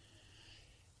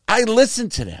 I listen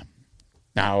to them.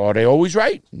 Now, are they always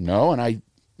right? No, and I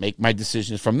make my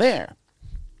decisions from there.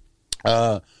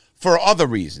 For other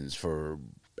reasons, for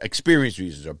experience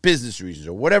reasons or business reasons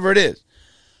or whatever it is.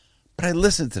 But I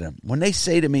listen to them. When they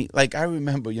say to me, like I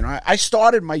remember, I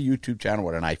started my YouTube channel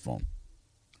with an iPhone.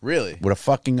 Really? With a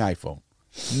fucking iPhone.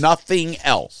 Nothing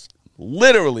else.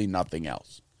 Literally nothing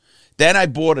else. Then I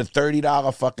bought a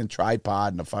 $30 fucking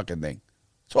tripod and a fucking thing.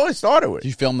 That's all I started with. Do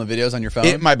you film the videos on your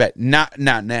phone? My bad. Not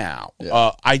now.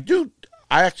 Yeah. I do.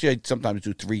 I sometimes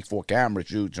do 3-4 camera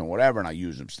shoots and whatever, and I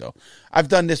use them still. I've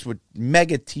done this with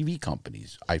mega TV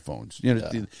companies, iPhones.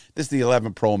 This is the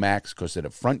 11 Pro Max because of the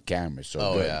front camera.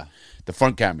 So good. Yeah. The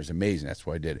front camera is amazing. That's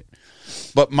why I did it.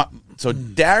 But so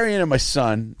Darian and my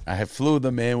son, I flew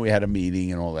them in. We had a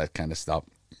meeting and all that kind of stuff.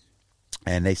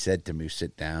 And they said to me,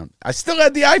 sit down. I still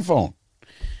had the iPhone.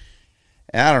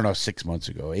 And I don't know, 6 months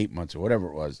ago, 8 months or whatever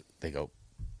it was, they go,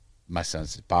 my son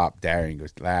says, Pop, Darian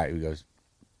goes, Larry, he goes,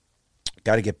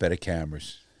 got to get better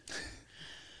cameras.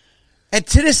 And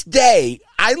to this day,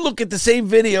 I look at the same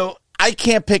video, I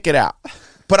can't pick it out.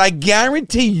 But I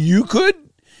guarantee you could,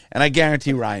 and I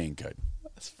guarantee Ryan could.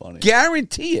 That's funny.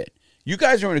 Guarantee it. You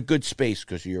guys are in a good space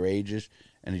because of your ages,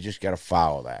 and you just got to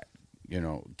follow that.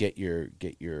 Get your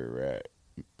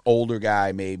older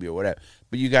guy maybe or whatever.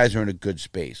 But you guys are in a good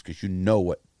space because you know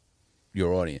what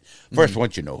your audience. First,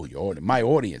 once you know who your audience. My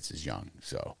audience is young,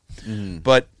 so.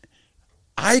 But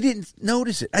I didn't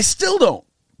notice it. I still don't.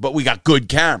 But we got good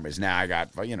cameras now. I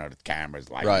got the cameras,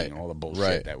 lighting, and all the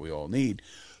bullshit that we all need.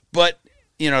 But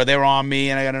they're on me,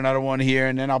 and I got another one here,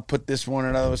 and then I'll put this one,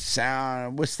 another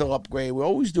sound. We're still upgrading. We're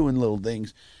always doing little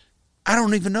things. I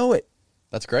don't even know it.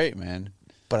 That's great, man.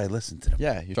 But I listen to them.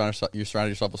 Yeah, you're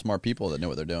surrounding yourself with smart people that know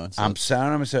what they're doing. So I'm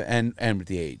surrounding myself, and with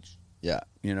the age. Yeah.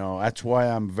 That's why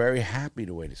I'm very happy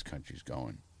the way this country's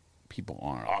going. People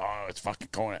aren't, it's fucking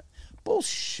going.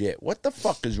 Bullshit. What the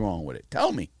fuck is wrong with it?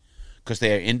 Tell me. Because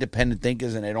they are independent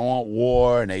thinkers and they don't want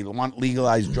war and they want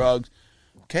legalized drugs.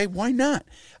 Okay, why not?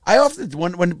 I often,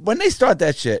 when they start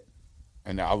that shit,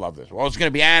 and I love this, well, it's going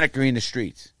to be anarchy in the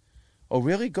streets. Oh,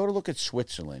 really? Go to look at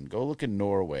Switzerland. Go look at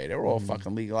Norway. They're all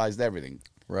fucking legalized everything.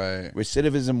 Right.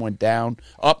 Recidivism went down,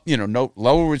 up, no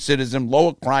lower recidivism,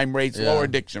 lower crime rates, lower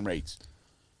addiction rates.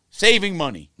 Saving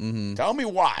money. Tell me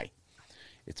why.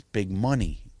 It's big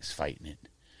money is fighting it.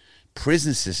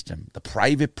 Prison system, the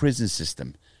private prison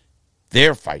system,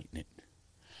 they're fighting it.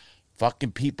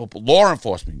 Fucking people, law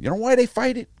enforcement. You know why they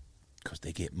fight it? Because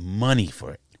they get money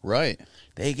for it. Right.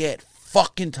 They get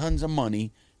fucking tons of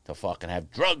money to fucking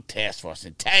have drug task force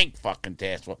and tank fucking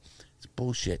task force. It's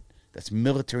bullshit. That's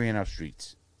military in our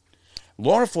streets.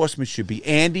 Law enforcement should be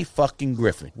Andy fucking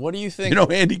Griffin. What do you think? You know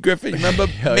Andy Griffin? Remember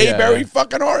Mayberry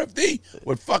fucking RFD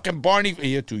with fucking Barney?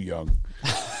 You're too young.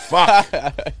 Fuck.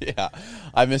 Yeah,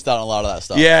 I missed out on a lot of that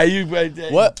stuff. Yeah,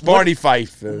 Barney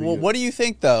Fife. What do you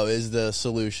think though is the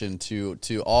solution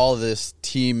to all this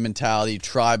team mentality,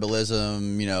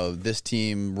 tribalism? This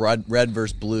team red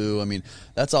versus blue. I mean,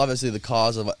 that's obviously the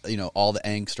cause of all the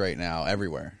angst right now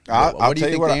everywhere. What do you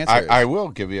think the answer is? I will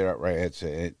give you that right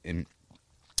answer.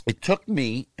 It took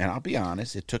me, and I'll be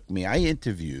honest, I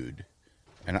interviewed,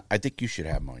 and I think you should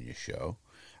have him on your show.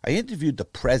 I interviewed the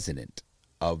president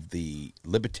of the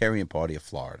Libertarian Party of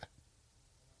Florida.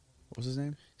 What was his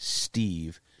name?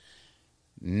 Steve.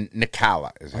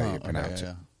 Nikala is how you pronounce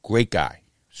okay, it. yeah. Great guy.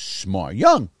 Smart.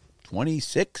 Young.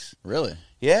 26. Really?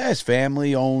 Yeah, his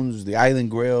family owns the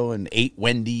Island Grill and 8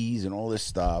 Wendy's and all this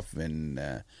stuff.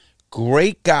 And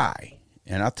great guy.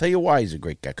 And I'll tell you why he's a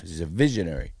great guy, because he's a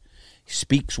visionary. He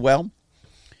speaks well.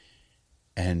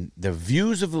 And the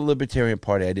views of the Libertarian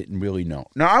Party I didn't really know.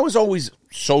 Now, I was always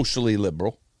socially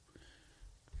liberal,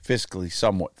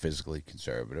 somewhat fiscally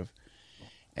conservative.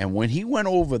 And when he went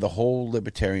over the whole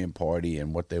Libertarian Party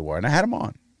and what they were, and I had him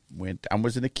on, I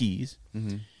was in the Keys,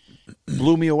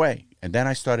 blew me away. And then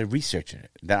I started researching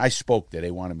it. Then I spoke there.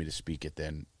 They wanted me to speak at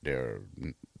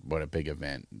what a big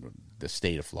event, the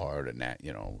state of Florida,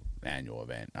 annual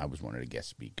event. I was one of the guest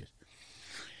speakers.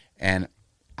 And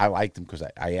I liked him because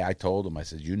I told him, I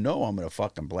said, I'm going to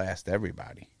fucking blast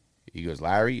everybody. He goes,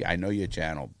 Larry, I know your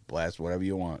channel. Blast whatever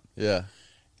you want. Yeah.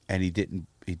 And he didn't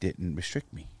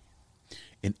restrict me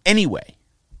in any way.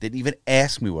 Didn't even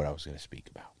ask me what I was going to speak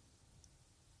about.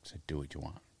 I said, do what you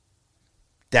want.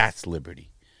 That's liberty.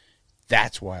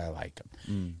 That's why I like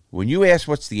him. When you ask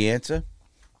what's the answer,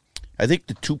 I think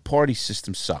the two-party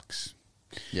system sucks.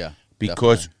 Yeah.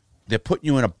 Because definitely. they're putting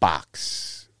you in a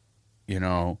box. I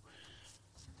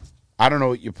don't know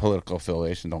what your political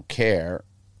affiliation, don't care.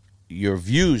 Your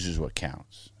views is what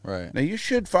counts. Right. Now, you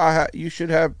should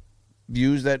have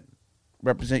views that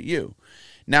represent you.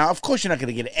 Now, of course, you're not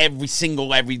going to get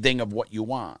everything of what you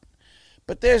want.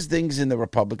 But there's things in the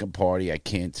Republican Party I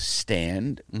can't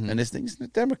stand. And there's things in the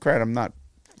Democrat I'm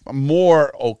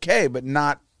more okay, but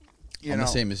not, I'm the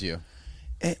same as you.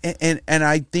 And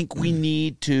I think we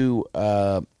need to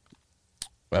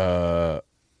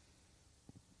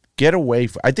get away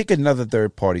from. I think another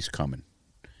third party's coming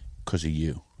because of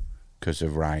you, because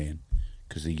of Ryan,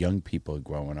 because the young people are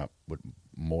growing up with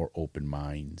more open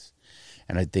minds.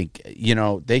 And I think,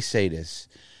 they say this.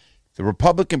 The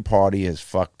Republican Party has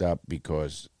fucked up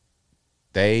because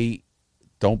they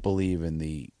don't believe in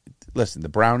the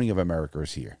browning of America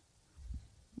is here.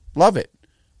 Love it.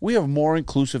 We are more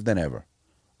inclusive than ever.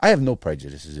 I have no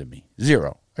prejudices in me.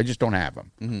 Zero. I just don't have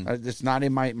them. It's not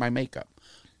in my makeup.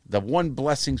 The one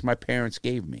blessings my parents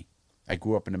gave me, I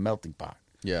grew up in a melting pot.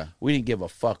 Yeah. We didn't give a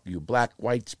fuck. You black,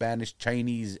 white, Spanish,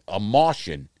 Chinese, a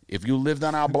Martian. If you lived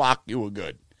on our block, you were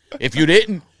good. If you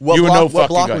didn't, you were no fucking good. What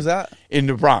block was that? In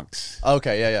the Bronx.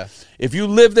 Okay, yeah. If you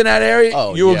lived in that area,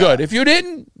 you were yeah. good. If you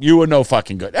didn't, you were no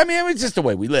fucking good. I mean, it was just the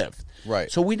way we lived.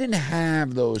 Right. So we didn't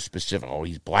have those specific,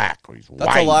 he's black or he's white.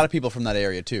 That's a lot of people from that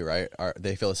area too, right?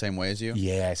 They feel the same way as you?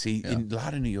 Yeah, see, a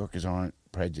lot of New Yorkers aren't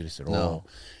prejudiced at all.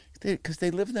 Because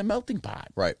they live in the melting pot.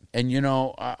 Right. And,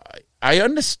 I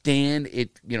understand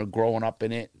it, growing up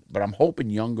in it, but I'm hoping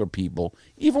younger people,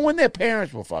 even when their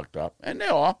parents were fucked up, and they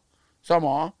are, some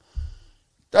are,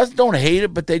 don't hate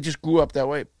it, but they just grew up that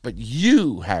way. But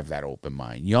you have that open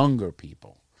mind, younger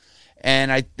people.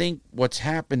 And I think what's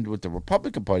happened with the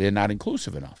Republican Party, they're not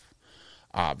inclusive enough.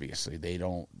 Obviously,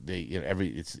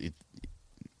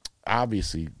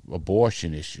 obviously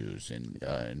abortion issues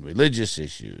and religious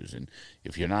issues, and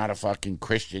if you're not a fucking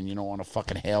Christian, you don't want to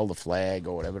fucking hail the flag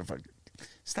or whatever.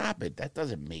 Stop it. That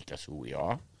doesn't make us who we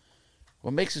are.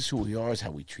 What makes us who we are is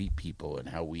how we treat people and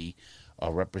how we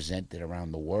are represented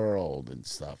around the world and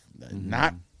stuff.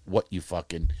 Not what you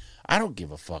fucking. I don't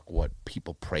give a fuck what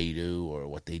people pray to or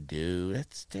what they do.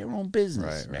 That's their own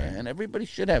business, man. Right. Everybody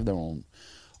should have their own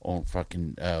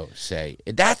fucking say.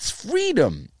 That's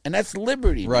freedom and that's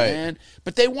liberty, man.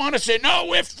 But they want to say, no,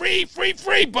 we're free,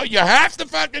 but you have to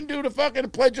fucking do the fucking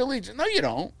Pledge of Allegiance. No, you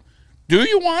don't. Do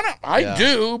you want to? I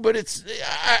do, but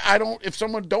I don't. If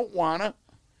someone don't want to,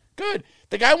 good.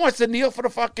 The guy wants to kneel for the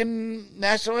fucking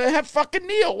national. Have fucking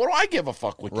kneel. What do I give a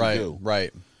fuck what you do?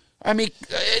 Right. I mean,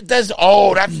 that's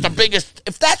the biggest.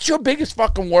 If that's your biggest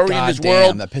fucking worry in this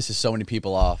world, that pisses so many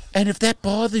people off. And if that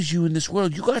bothers you in this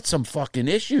world, you got some fucking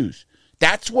issues.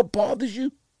 That's what bothers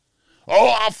you.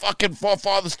 I'll fucking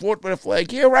forefathers fought with a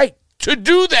flag. Yeah, right. To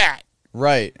do that.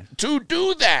 Right. To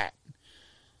do that.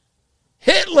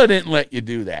 Hitler didn't let you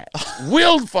do that.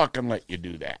 We'll fucking let you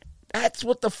do that. That's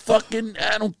what the fucking.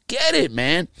 I don't get it,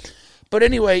 man. But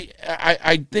anyway,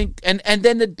 I think, and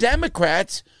then the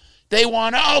Democrats. They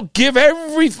want to give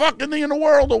every fucking thing in the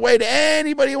world away to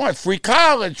anybody who wants. Free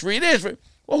college, free this.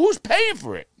 Well, who's paying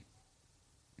for it?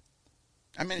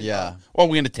 I mean, we're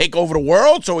going to take over the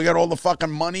world so we got all the fucking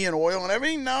money and oil and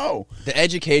everything? No. The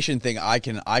education thing I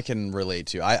can relate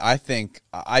to. I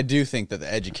do think that the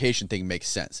education thing makes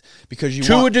sense because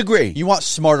to a degree. You want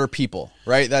smarter people,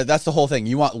 right? That's the whole thing.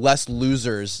 You want less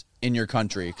losers in your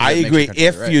country. I agree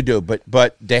if you do,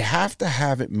 but they have to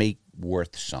have it make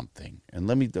worth something. And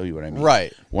let me tell you what I mean.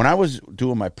 Right. When I was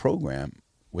doing my program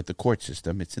with the court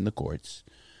system, it's in the courts,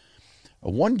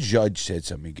 One judge said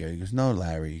something. He goes, "No,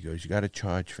 Larry." He goes, "You got to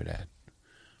charge for that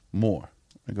more."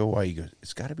 I go, "Why?" He goes,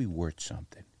 "It's got to be worth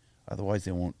something. Otherwise,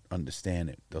 they won't understand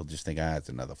it. They'll just think, it's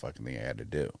another fucking thing I had to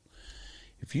do."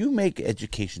 If you make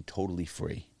education totally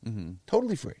free,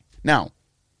 totally free. Now,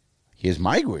 here's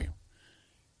my agree.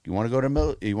 You want to go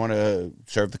to you want to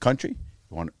serve the country?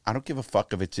 I don't give a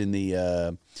fuck if it's in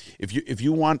the if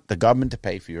you want the government to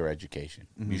pay for your education,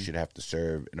 you should have to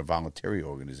serve in a voluntary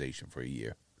organization for a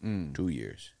year, 2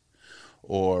 years,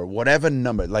 or whatever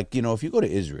number. Like, if you go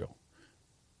to Israel,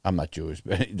 I'm not Jewish,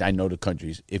 but I know the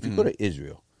countries. If you go to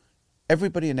Israel,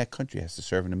 everybody in that country has to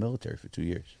serve in the military for 2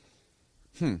 years.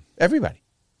 Everybody,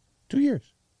 2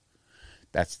 years.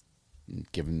 That's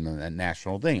given them a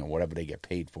national thing or whatever they get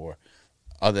paid for.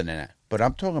 Other than that, but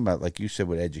I'm talking about, like you said,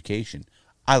 with education.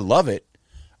 I love it.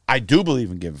 I do believe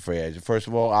in giving free education. First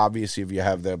of all, obviously, if you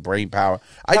have the brain power,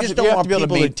 I just don't want to be able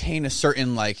people to maintain a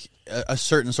certain a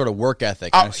certain sort of work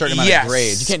ethic, and a certain amount of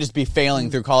grades. You can't just be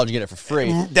failing through college and get it for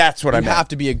free. That's what I mean. You have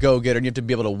to be a go-getter, and you have to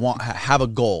be able to have a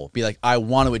goal. Be like, I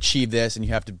want to achieve this, and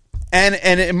you have to.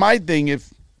 And my thing,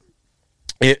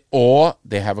 or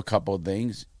they have a couple of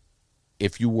things.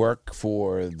 If you work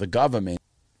for the government.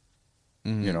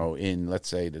 In, let's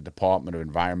say, the Department of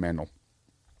Environmental,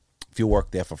 if you work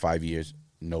there for 5 years,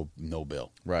 no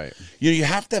bill. Right. You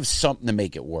have to have something to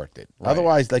make it worth it. Right.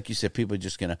 Otherwise, like you said, people are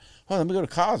just going to, let me go to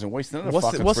college and waste another fucking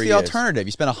 3 years. What's the alternative?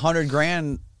 You spend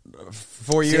 $100,000 for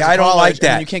 4 years. See, I don't like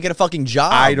that. And you can't get a fucking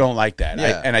job. I don't like that.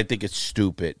 Yeah. I think it's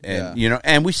stupid. And,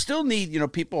 and we still need,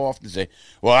 people often say,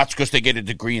 well, that's because they get a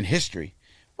degree in history.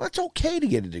 Well, it's okay to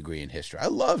get a degree in history. I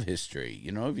love history.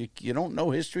 If you don't know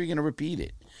history, you're going to repeat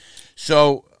it.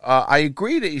 So I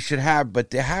agree that you should have,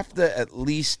 but they have to at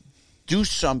least do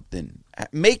something,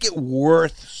 make it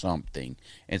worth something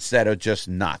instead of just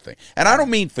nothing. And I don't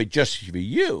mean just for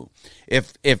you.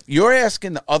 If you're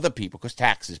asking the other people, because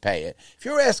taxes pay it, if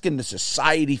you're asking the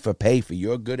society for pay for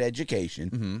your good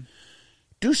education,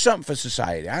 do something for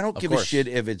society. I don't give a shit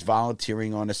if it's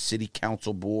volunteering on a city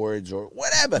council boards or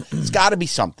whatever. It's got to be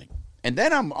something. And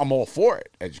then I'm all for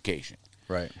it, education.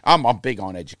 Right. I'm big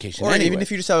on education. Or even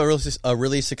if you just have a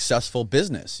really successful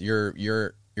business,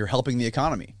 you're helping the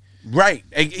economy. Right.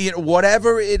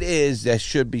 Whatever it is, there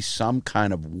should be some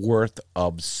kind of worth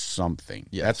of something.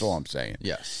 Yes. That's all I'm saying.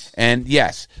 Yes. And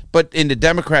yes, but in the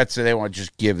Democrats, they want to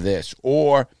just give this.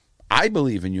 Or I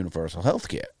believe in universal health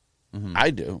care. I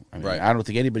do. I don't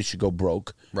think anybody should go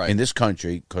broke in this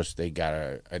country because they got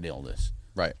an illness.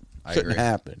 Right. I Shouldn't agree.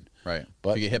 happen. Right.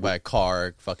 But if you get hit by a car,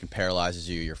 it fucking paralyzes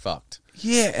you, you're fucked.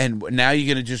 Yeah, and now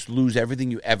you're going to just lose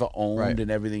everything you ever owned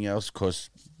and everything else because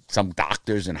some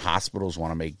doctors and hospitals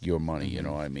want to make your money. You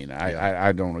know what I mean?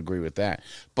 I don't agree with that.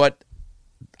 But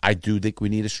I do think we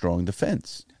need a strong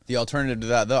defense. The alternative to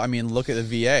that, though, look at the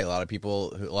VA. A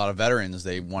lot of veterans,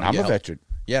 they want to get help. I'm a veteran.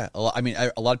 Yeah. A lot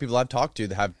of people I've talked to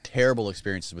that have terrible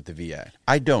experiences with the VA.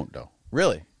 I don't, though.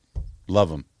 Really? Love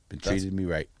them. Been treated me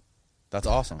right. That's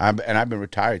awesome. I've been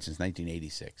retired since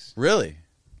 1986. Really?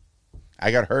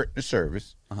 I got hurt in the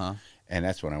service, and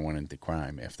that's when I went into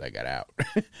crime after I got out.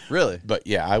 Really? But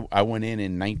yeah, I went in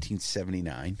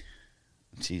 1979.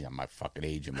 Geez, I'm my fucking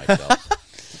aging myself.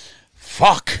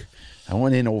 Fuck. I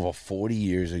went in over 40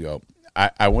 years ago.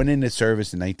 I went into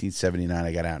service in 1979.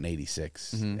 I got out in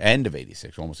 86. End of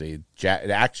 86, almost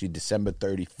actually December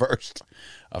 31st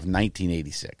of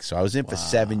 1986. So I was in for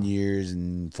 7 years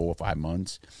and 4 or 5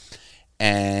 months.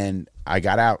 And I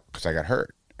got out because I got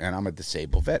hurt. And I'm a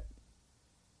disabled vet.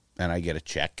 And I get a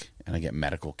check. And I get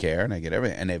medical care. And I get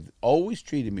everything. And they've always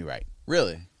treated me right.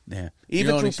 Really? Yeah.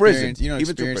 Even through prison. You don't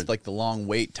experience like the long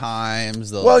wait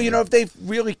times. If they've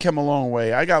really come a long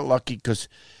way. I got lucky because,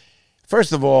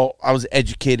 first of all, I was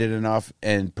educated enough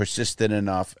and persistent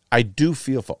enough. I do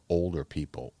feel for older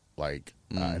people. Like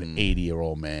an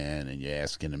 80-year-old man, and you're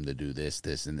asking him to do this,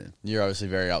 and that. You're obviously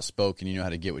very outspoken. You know how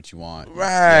to get what you want.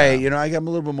 Right. Yeah. I got a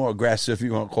little bit more aggressive, if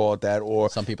you want to call it that. Or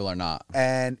some people are not.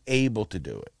 And able to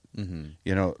do it.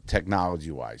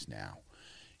 Technology-wise now.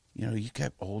 You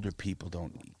get older people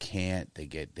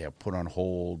they're put on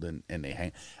hold and they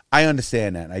hang. I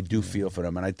understand that. And I do feel for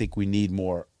them. And I think we need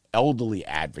more elderly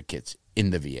advocates in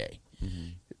the VA.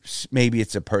 Maybe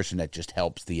it's a person that just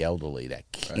helps the elderly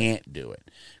that can't do it.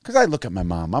 Because I look at my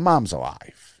mom. My mom's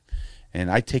alive.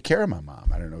 And I take care of my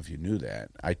mom. I don't know if you knew that.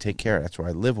 I take care of her. That's where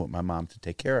I live with my mom to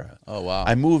take care of her. Oh, wow.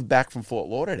 I moved back from Fort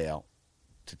Lauderdale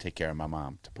to take care of my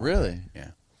mom. Really?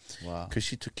 Yeah. Wow. Because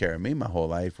she took care of me my whole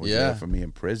life. Was there for me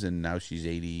in prison. Now she's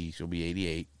 80. She'll be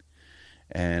 88.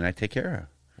 And I take care of her.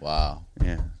 Wow.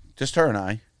 Yeah. Just her and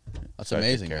I. That's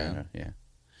amazing, man. Yeah.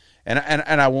 And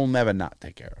I will never not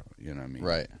take care of her. You know what I mean?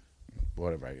 Right.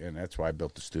 whatever. And that's why I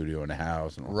built the studio in the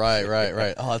house. And all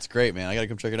Right. Oh, that's great, man. I got to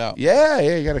come check it out. Yeah,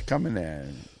 you got to come in there.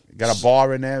 Got a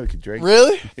bar in there we could drink.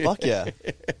 Really? Fuck yeah.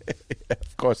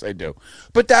 Of course I do.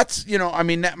 But that's, I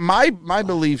mean, my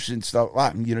beliefs and stuff,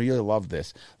 you'll love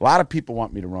this. A lot of people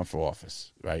want me to run for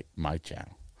office, right? My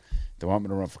channel. They want me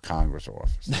to run for Congress or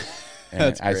office.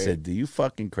 And I said, "Do you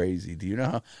fucking crazy? Do you know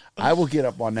how I will get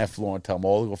up on that floor and tell them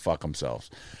all to go fuck themselves?"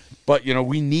 But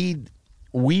we need.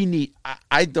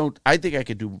 I think I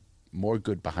could do more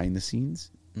good behind the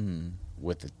scenes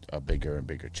with a bigger and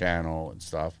bigger channel and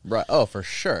stuff. Right. Oh, for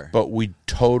sure. But we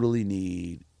totally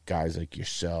need guys like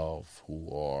yourself who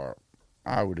are,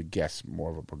 I would guess,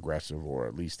 more of a progressive, or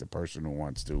at least a person who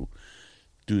wants to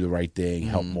do the right thing,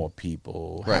 help more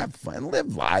people, have fun,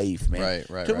 live life, man.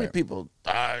 Right. Too many people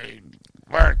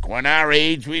work. When our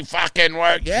age, we fucking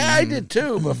work. Yeah, I did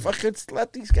too, but fucking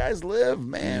let these guys live,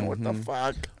 man. What the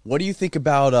fuck? What do you think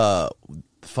about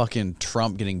fucking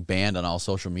Trump getting banned on all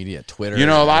social media, Twitter?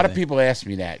 A lot of people ask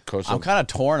me that. I'm kind of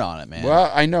torn on it, man.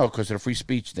 Well, I know, because of the free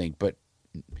speech thing, but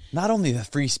not only the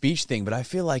free speech thing, but I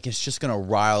feel like it's just going to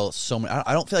rile so many.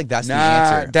 I don't feel like that's the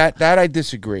answer. That I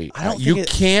disagree. I don't you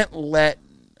can't let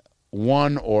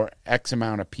one or X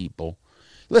amount of people.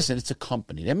 Listen, it's a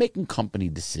company. They're making company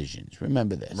decisions.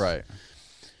 Remember this. Right.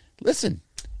 Listen,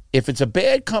 if it's a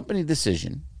bad company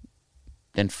decision,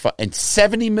 then and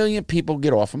 70 million people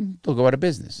get off them, they'll go out of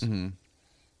business. Mm-hmm.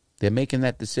 They're making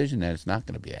that decision that it's not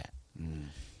going to be that. Mm.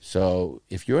 So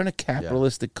if you're in a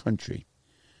capitalistic country,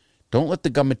 don't let the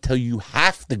government tell you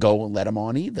have to go and let them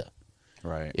on either.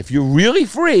 Right. If you're really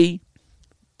free,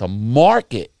 the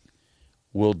market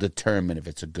will determine if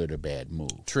it's a good or bad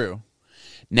move. True.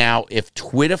 Now, if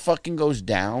Twitter fucking goes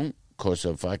down because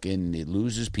of fucking it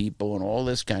loses people and all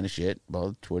this kind of shit,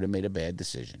 well, Twitter made a bad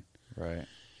decision. Right.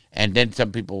 And then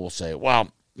some people will say, well,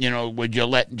 would you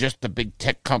let just the big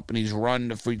tech companies run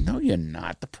the free? No, you're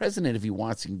not. The president, if he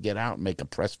wants, can get out and make a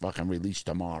press fucking release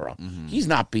tomorrow. Mm-hmm. He's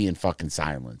not being fucking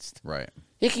silenced. Right.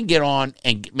 He can get on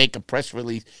and make a press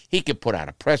release. He can put out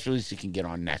a press release. He can get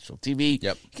on national TV.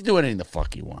 Yep. He can do anything the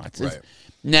fuck he wants. Right.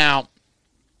 Now,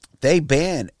 they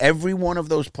banned every one of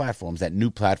those platforms, that new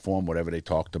platform, whatever they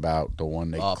talked about, the one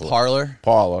they Parler.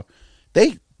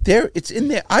 It's in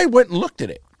there. I went and looked at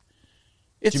it.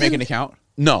 Did you make an account?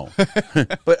 No.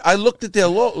 But I looked at their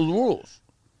rules.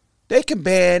 They can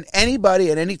ban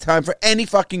anybody at any time for any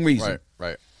fucking reason.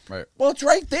 Right. Well, it's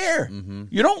right there. Mm-hmm.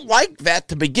 You don't like that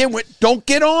to begin with, don't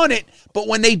get on it. But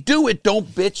when they do it, don't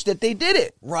bitch that they did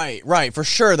it. Right. For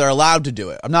sure, they're allowed to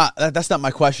do it. That's not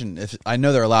my question. I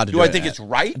know they're allowed to do it. Do I think it's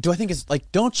right? Do I think it's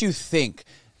like, don't you think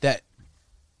that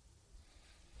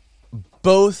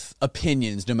both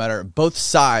opinions, no matter both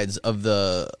sides of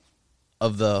the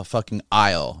fucking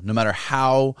aisle, no matter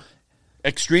how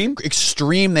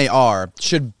extreme they are,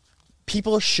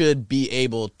 people should be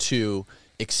able to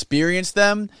experience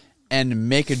them and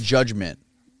make a judgment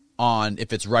on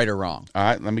if it's right or wrong. All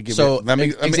right, let me give you. Let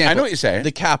me. I know what you're saying.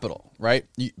 The Capitol, right?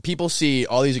 People see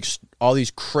all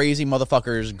these crazy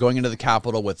motherfuckers going into the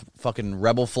Capitol with fucking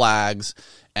rebel flags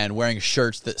and wearing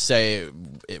shirts that say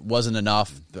it wasn't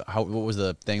enough. What was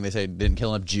the thing they say? Didn't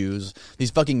kill enough Jews.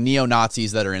 These fucking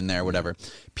neo-Nazis that are in there, whatever.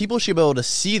 People should be able to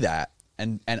see that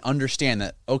and understand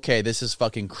that, okay, this is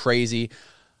fucking crazy.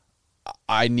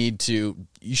 You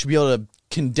should be able to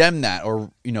condemn that,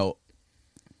 or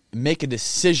make a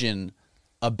decision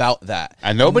about that.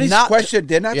 And nobody's questioned.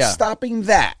 They're not stopping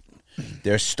that.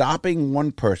 They're stopping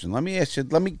one person. Let me ask you.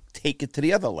 Let me take it to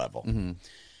the other level. Mm-hmm.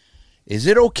 Is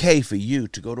it okay for you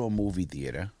to go to a movie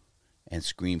theater and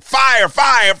scream fire,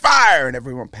 fire, fire, and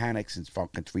everyone panics and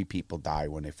fucking 3 people die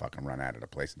when they fucking run out of the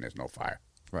place and there's no fire?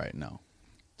 Right. No.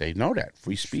 They know that.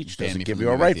 Free speech doesn't give you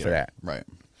a right for that. Right.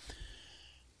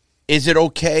 Is it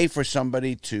okay for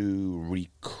somebody to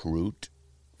recruit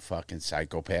fucking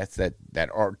psychopaths that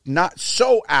are not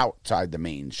so outside the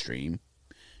mainstream?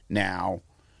 Now,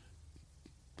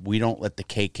 we don't let the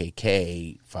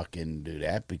KKK fucking do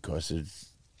that because it's,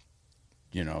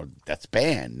 that's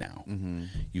banned now. Mm-hmm.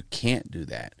 You can't do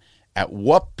that. At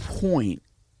what point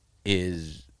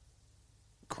is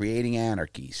creating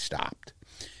anarchy stopped?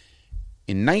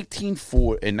 In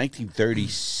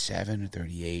 1937 or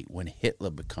 38, when Hitler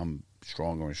became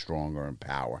stronger and stronger in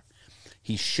power,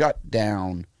 he shut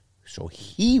down, so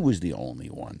he was the only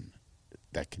one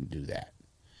that can do that.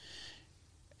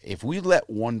 If we let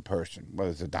one person,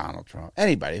 whether it's a Donald Trump,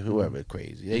 anybody, whoever,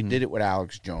 crazy, they did it with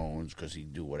Alex Jones because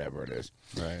he'd do whatever it is.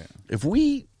 Right. If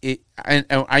and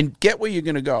I get where you're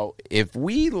going to go. If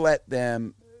we let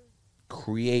them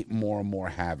create more and more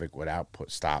havoc without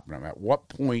stopping them, at what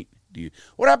point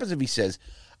what happens if he says,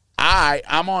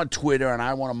 I'm on Twitter and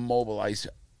I want to mobilize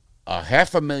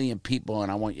 500,000 people,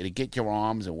 and I want you to get your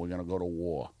arms, and we're going to go to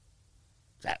war.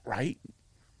 Is that right?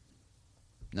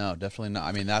 No, definitely not.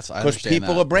 I mean, I Because understand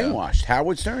people that, are brainwashed. Yeah.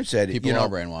 Howard Stern said it. People are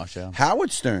brainwashed, yeah.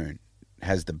 Howard Stern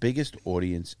has the biggest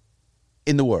audience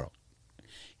in the world.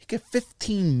 He get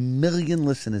 15 million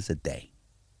listeners a day.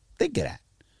 Think of that.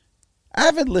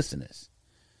 Avid listeners.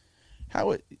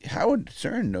 Howard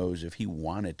Stern knows if he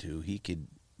wanted to, he could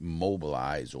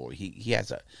mobilize, or he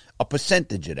has a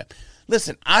percentage of them.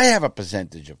 Listen, I have a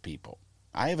percentage of people.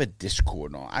 I have a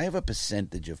Discord on. I have a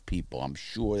percentage of people I'm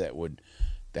sure that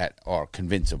are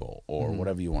convincible, or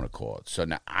whatever you want to call it. So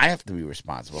now I have to be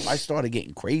responsible. If I started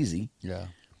getting crazy,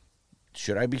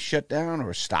 should I be shut down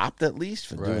or stopped at least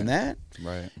for doing that?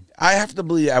 Right. I have to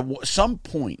believe at some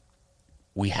point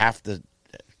we have to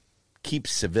keep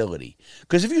civility.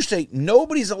 Because if you say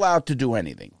nobody's allowed to do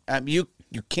anything, you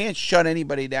can't shut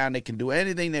anybody down. They can do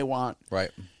anything they want.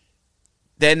 Right.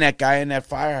 Then that guy in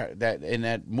in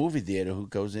that movie theater who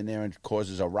goes in there and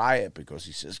causes a riot because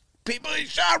he says, people are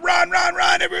shot, run,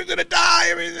 everyone's going to die,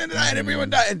 everyone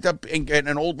dies. And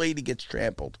an old lady gets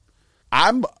trampled.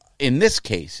 In this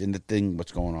case, in the thing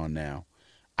what's going on now,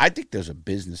 I think those are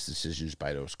business decisions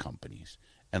by those companies,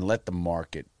 and let the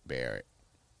market bear it.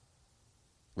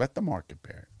 Let the market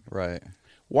bear it. Right.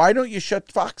 Why don't you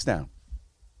shut Fox down?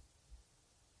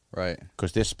 Right.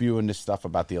 Because they're spewing this stuff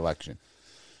about the election.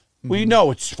 We know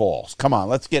it's false. Come on,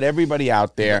 let's get everybody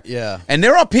out there. Yeah. And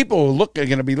there are people who are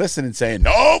going to be listening saying,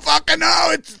 no, fucking no,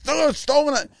 it's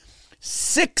stolen.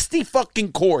 60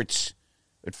 fucking courts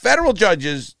with federal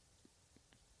judges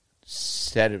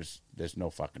said there's no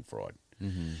fucking fraud.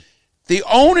 Mm-hmm. The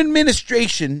own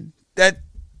administration that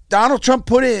Donald Trump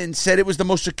put in said it was the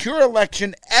most secure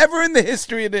election ever in the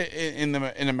history of in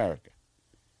America.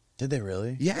 Did they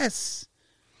really? Yes.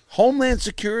 Homeland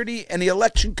Security and the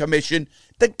Election Commission.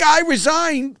 The guy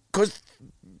resigned because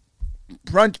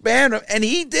Trump banned him, and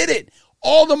he did it.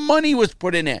 All the money was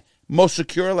put in there. Most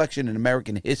secure election in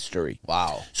American history.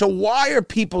 Wow. So why are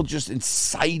people just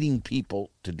inciting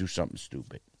people to do something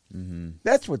stupid? Mm-hmm.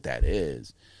 That's what that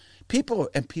is. People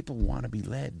want to be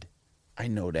led. I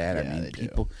know that. Yeah, I mean, they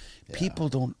people do. Yeah. people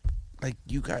don't like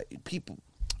you guys. People,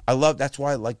 that's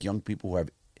why I like young people who have.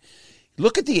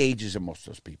 Look at the ages of most of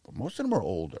those people. Most of them are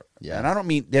older. Yeah. And I don't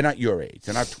mean they're not your age.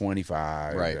 They're not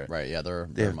 25. Right. Yeah,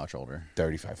 they're much older.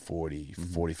 35, 40,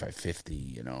 45, 50,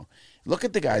 you know. Look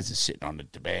at the guys that are sitting on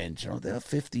the bench. You know, they're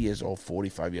 50 years old,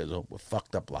 45 years old with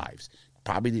fucked up lives.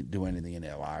 Probably didn't do anything in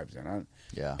their lives. And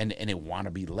they want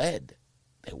to be led.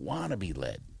 They want to be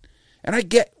led. And I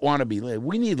want to be led.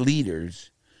 We need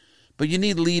leaders, but you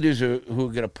need leaders who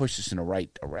are going to push us in the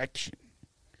right direction.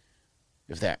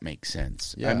 If that makes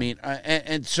sense. Yeah. I mean,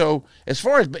 and so as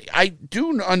far as I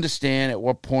do understand at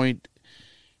what point,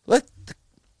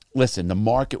 listen, the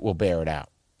market will bear it out.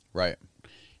 Right.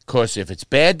 Because if it's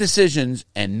bad decisions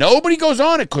and nobody goes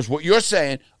on it, because what you're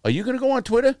saying, are you going to go on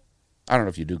Twitter? I don't know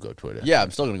if you do go Twitter. Yeah,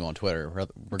 I'm still going to go on Twitter.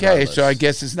 Regardless. Okay, so I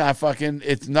guess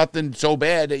it's nothing so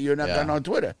bad that you're not going on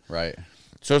Twitter. Right.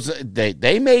 So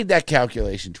they made that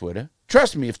calculation, Twitter.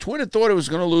 Trust me, if Twitter thought it was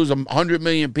going to lose 100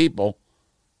 million people,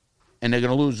 and they're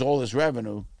going to lose all this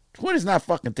revenue, Twitter's not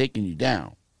fucking taking you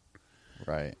down.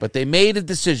 Right. But they made a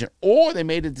decision, or they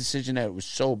made a decision that it was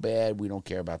so bad we don't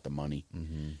care about the money,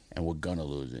 and we're going to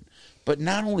lose it. But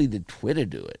not only did Twitter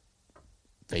do it,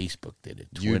 Facebook did it,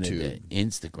 Twitter YouTube. did it,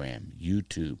 Instagram,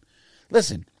 YouTube.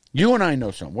 Listen, you and I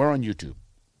know something. We're on YouTube.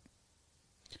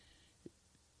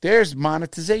 There's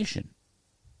monetization.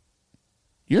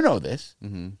 You know this.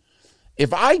 Mm-hmm.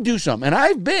 If I do something, and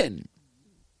I've been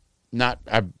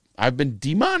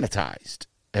demonetized.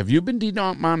 Have you been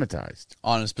demonetized?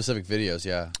 On specific videos,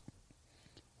 yeah.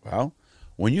 Well,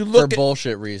 when you look for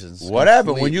bullshit reasons. Whatever.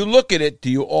 Complete. When you look at it, do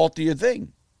you alter your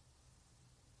thing?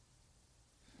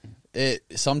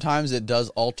 Sometimes it does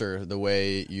alter the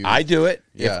way you. I do it.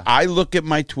 Yeah. If I look at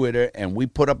my Twitter and we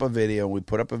put up a video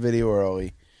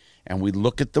early, and we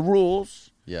look at the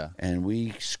rules, and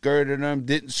we skirted them,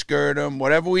 didn't skirt them,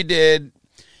 whatever we did,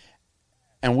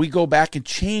 and we go back and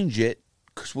change it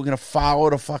because we're going to follow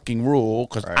the fucking rule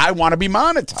because I want to be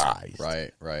monetized.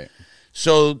 Right.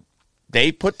 So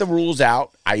they put the rules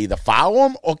out. I either follow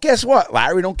them or guess what?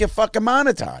 Larry don't get fucking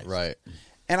monetized. Right.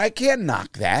 And I can't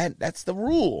knock that. That's the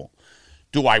rule.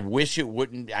 Do I wish it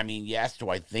wouldn't? I mean, yes. Do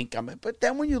I think but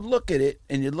then when you look at it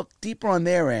and you look deeper on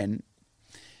their end,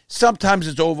 sometimes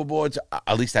it's overboard,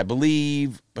 at least I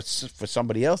believe, but for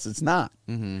somebody else, it's not.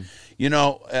 Mm-hmm. You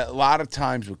know, a lot of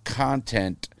times with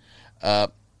content,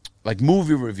 like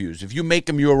movie reviews, if you make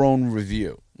them your own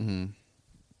review,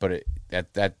 but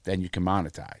then you can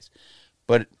monetize.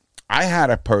 But I had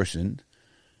a person,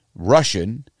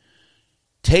 Russian,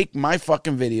 take my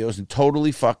fucking videos and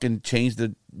totally fucking change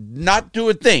not do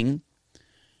a thing,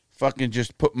 fucking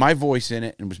just put my voice in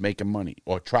it and was making money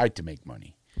or tried to make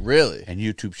money. Really? And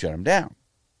YouTube shut them down.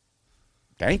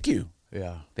 Thank you.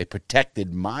 Yeah. They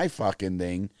protected my fucking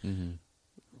thing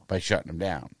by shutting them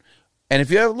down. And if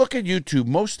you ever look at YouTube,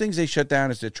 most things they shut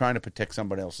down is they're trying to protect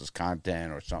somebody else's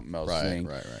content or something else. Right.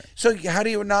 So how do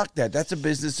you knock that? That's a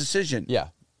business decision. Yeah,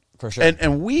 for sure.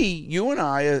 And you and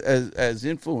I, as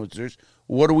influencers,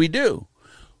 what do?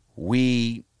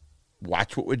 We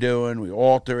watch what we're doing. We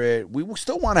alter it. We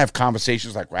still want to have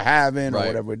conversations like we're having or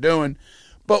whatever we're doing.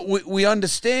 But we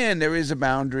understand there is a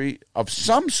boundary of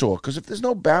some sort. Because if there's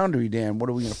no boundary, Dan, what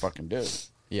are we going to fucking do?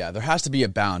 Yeah, there has to be a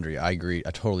boundary. I agree.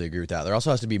 I totally agree with that. There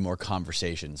also has to be more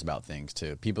conversations about things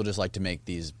too. People just like to make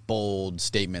these bold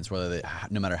statements,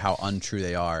 no matter how untrue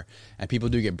they are, and people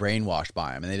do get brainwashed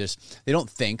by them. And they don't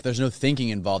think. There's no thinking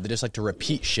involved. They just like to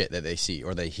repeat shit that they see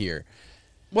or they hear.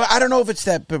 Well, I don't know if it's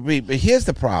that, but here's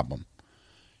the problem.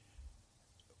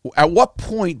 At what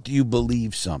point do you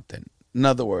believe something? In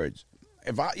other words,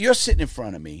 if you're sitting in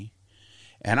front of me,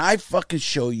 and I fucking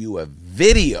show you a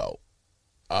video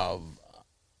of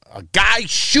a guy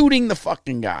shooting the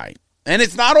fucking guy, and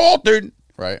it's not altered.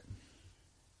 Right.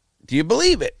 Do you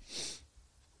believe it?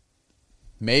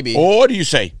 Maybe. Or do you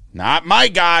say, not my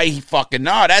guy,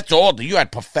 no, that's altered. You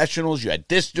had professionals, you had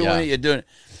this doing it, you're doing it.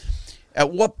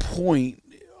 At what point,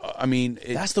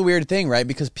 that's the weird thing, right?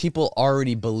 Because people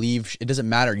already believe, it doesn't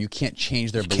matter, you can't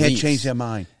change their beliefs. Can't change their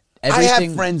mind. Everything, I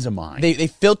have friends of mine. They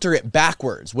filter it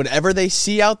backwards. Whatever they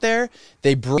see out there,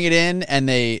 they bring it in, and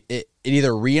it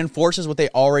either reinforces what they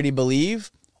already believe,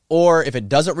 or if it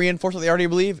doesn't reinforce what they already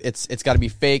believe, it's got to be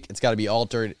fake. It's got to be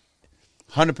altered.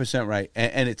 100% right,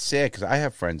 and it's sad because I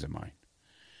have friends of mine.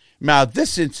 Now,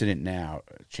 this incident now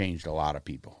changed a lot of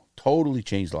people. Totally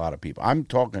changed a lot of people. I'm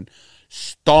talking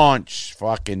staunch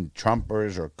fucking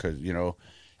Trumpers,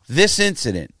 this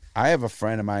incident. I have a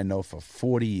friend of mine I know for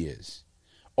 40 years.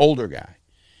 Older guy,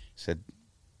 said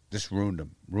this ruined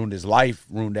him, ruined his life,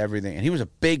 ruined everything. And he was a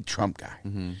big Trump guy.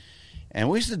 Mm-hmm. And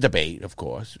we used to debate, of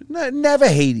course. Never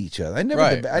hate each other. I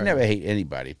never hate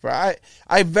anybody. But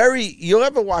you'll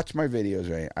ever watch my videos,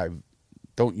 right? I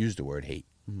don't use the word hate.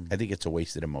 Mm-hmm. I think it's a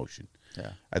wasted emotion.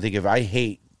 Yeah. I think if I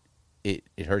hate, it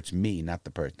hurts me, not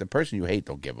the person. The person you hate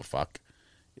don't give a fuck.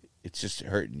 It's just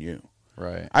hurting you.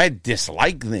 Right. I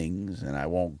dislike things, and I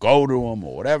won't go to them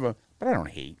or whatever, but I don't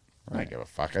hate. I don't give a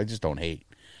fuck. I just don't hate.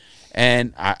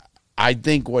 And I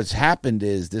think what's happened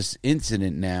is this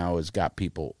incident now has got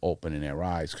people opening their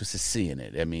eyes because they're seeing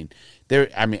it.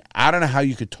 I don't know how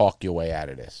you could talk your way out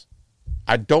of this.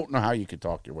 I don't know how you could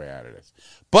talk your way out of this.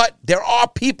 But there are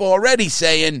people already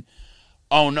saying,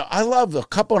 oh, no, I love a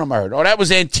couple of them I heard. Oh, that was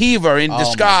Antifa in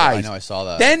disguise. I know, I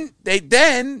saw that.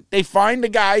 Then they find the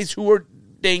guys who were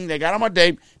they got them on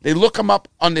tape. They look them up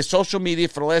on their social media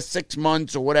for the last 6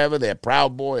 months or whatever. They're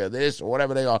Proud Boy or this or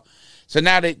whatever they are. So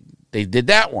now they did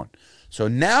that one. So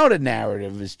now the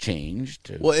narrative has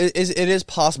changed. Well, it is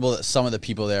possible that some of the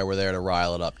people there were there to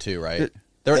rile it up too, right?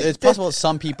 It's possible that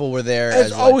some people were there.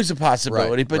 There's always a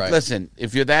possibility. Right, but listen,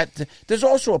 if you're that, there's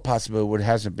also a possibility what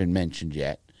hasn't been mentioned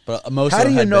yet. But most How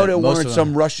do you know there weren't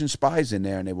some Russian spies in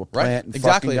there and they were planting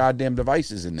fucking goddamn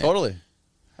devices in there? Totally.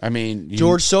 I mean,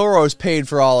 George Soros paid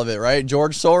for all of it, right?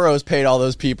 George Soros paid all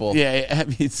those people. Yeah,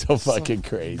 it's so fucking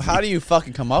crazy. How do you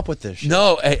fucking come up with this shit?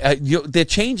 No, they're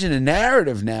changing the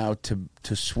narrative now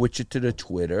to switch it to the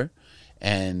Twitter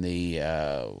and the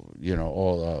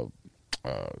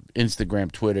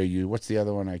Instagram, Twitter. What's the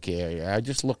other one? I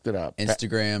just looked it up.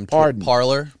 Instagram,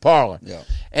 Parler. Yeah,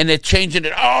 and they're changing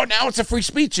it. Oh, now it's a free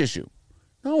speech issue.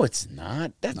 No, it's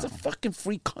not. That's a fucking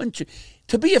free country.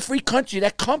 To be a free country,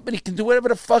 that company can do whatever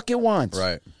the fuck it wants.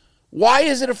 Right. Why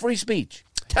is it a free speech?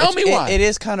 Tell me why. It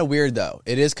is kind of weird, though.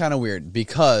 It is kind of weird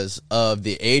because of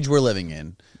the age we're living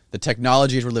in, the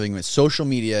technologies we're living in. Social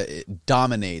media, it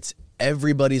dominates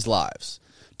everybody's lives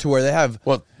to where they have...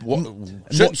 Well,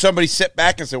 shouldn't somebody sit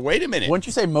back and say, wait a minute? Wouldn't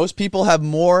you say most people have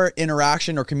more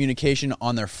interaction or communication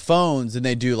on their phones than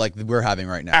they do like we're having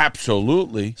right now?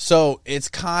 Absolutely. So it's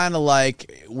kind of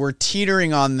like we're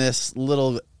teetering on this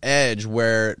little edge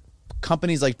where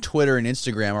companies like Twitter and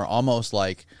Instagram are almost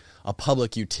like a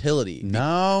public utility.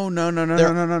 No.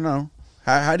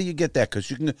 How do you get that?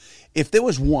 Because if there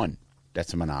was one,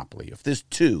 that's a monopoly. If there's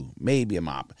two, maybe a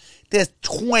monopoly. There's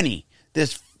 20.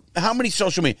 There's how many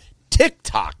social media?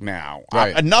 TikTok now.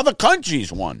 Right. Another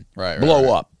country's one.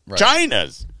 Blow up. Right.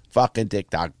 China's fucking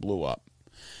TikTok blew up.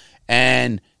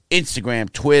 And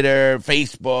Instagram, Twitter,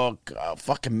 Facebook,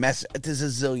 fucking mess. There's a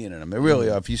zillion of them. There really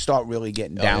are. If you start really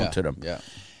getting down to them. Yeah.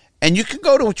 And you can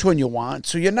go to which one you want,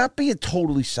 so you're not being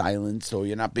totally silenced, or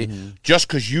you're not being just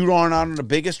because you aren't on the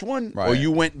biggest one, or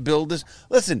you went and build this.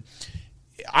 Listen,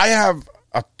 I have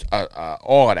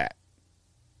all of that,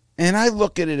 and I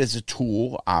look at it as a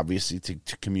tool, obviously,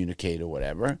 to communicate or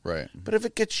whatever. Right. But if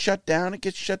it gets shut down, it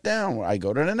gets shut down. I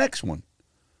go to the next one,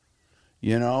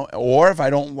 Or if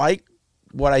I don't like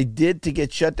what I did to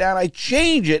get shut down, I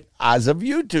change it as of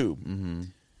YouTube. Mm-hmm.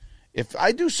 If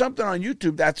I do something on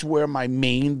YouTube, that's where my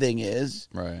main thing is.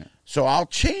 Right. So I'll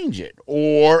change it.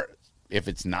 Or if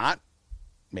it's not,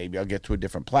 maybe I'll get to a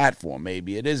different platform.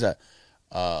 Maybe it is a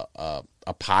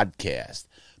podcast.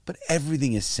 But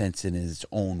everything is censored in its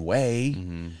own way.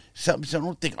 Mm-hmm. So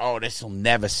don't think, this will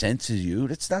never censor you.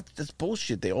 That's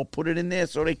bullshit. They all put it in there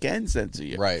so they can censor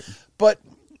you. Right. But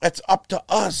that's up to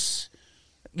us.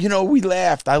 We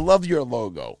laughed. I love your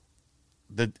logo.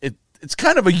 It's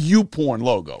kind of a YouPorn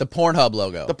logo. The Pornhub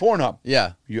logo. The Pornhub.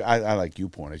 Yeah. I like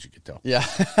YouPorn, as you can tell. Yeah.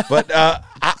 But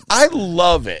I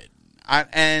love it.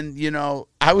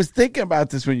 I was thinking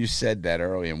about this when you said that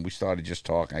earlier, and we started just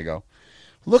talking. I go,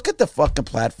 look at the fucking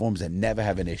platforms that never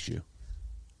have an issue.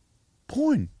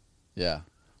 Porn. Yeah.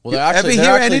 Well,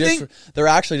 they're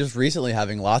actually just recently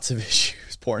having lots of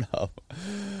issues, Pornhub.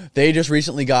 They just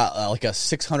recently got like a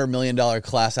 $600 million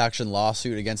class action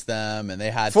lawsuit against them, and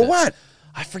they had For what?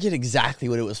 I forget exactly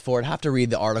what it was for. I'd have to read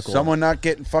the article. Someone not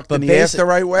getting fucked in the ass the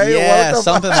right way? Yeah,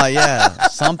 something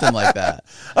like that.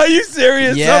 Are you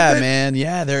serious? Yeah, man.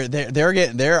 Yeah,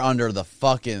 they're under the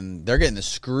fucking. They're getting the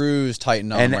screws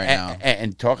tightened on right now.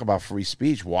 And talk about free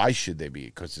speech. Why should they be?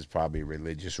 Because it's probably a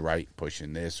religious right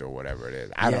pushing this or whatever it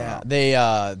is. I don't know.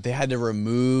 They had to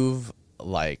remove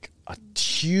like a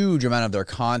huge amount of their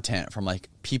content from like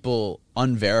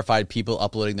unverified people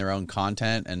uploading their own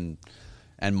content and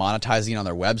monetizing it on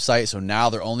their website. So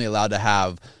now they're only allowed to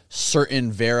have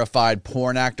certain verified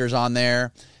porn actors on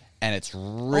there, and it's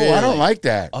really... Oh, I don't like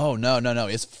that. Oh, no.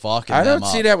 It's fucking I them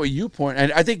don't see up. that with YouPorn.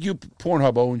 And I think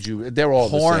Pornhub owns you. They're all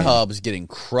Pornhub's getting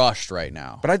crushed right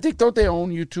now. But I think, don't they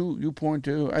own YouPorn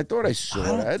too? I thought I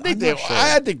saw that. I think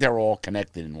they're all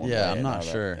connected in one way. Yeah, I'm not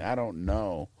sure. I don't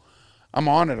know. I'm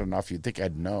on it enough. You'd think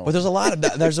I'd know. But there's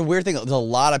a weird thing. There's a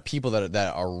lot of people that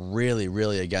are really,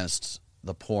 really against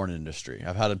the porn industry.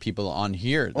 I've had people on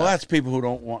here. Well, that's people who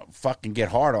don't want fucking get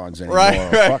hard-ons anymore.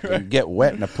 Right. Get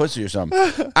wet in a pussy or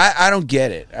something. I don't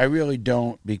get it. I really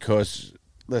don't, because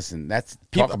listen, that's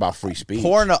talk about free speech.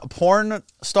 Porn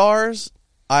stars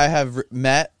I have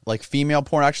met, like female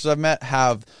porn actors I've met,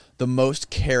 have the most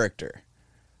character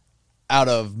out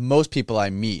of most people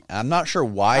I meet. I'm not sure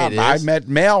why it is. I met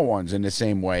male ones in the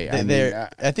same way. I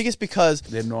think it's because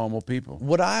they're normal people.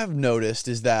 What I've noticed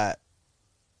is that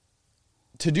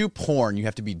to do porn, you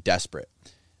have to be desperate,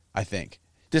 I think.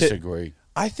 Disagree.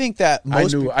 I think that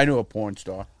most I knew a porn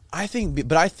star.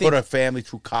 Put a family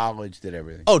through college, did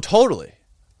everything. Oh, totally.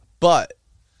 But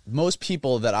most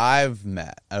people that I've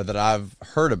met or that I've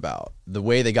heard about, the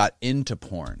way they got into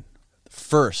porn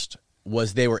first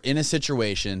was they were in a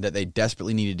situation that they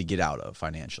desperately needed to get out of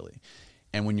financially.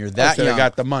 And when you're that young, they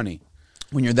got the money.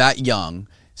 When you're that young,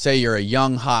 say you're a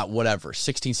young, hot, whatever,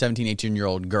 16, 17,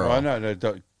 18-year-old girl. Oh, no,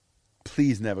 don't.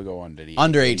 Please never go under the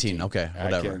under 18. Okay,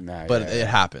 whatever. But it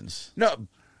happens. No,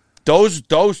 those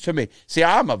to me. See,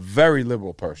 I'm a very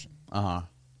liberal person. Uh-huh.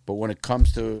 But when it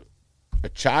comes to a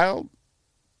child,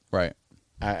 right,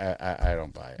 I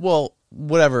don't buy it. Well,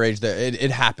 whatever age it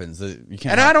happens. You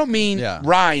can't. And I don't mean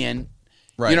Ryan.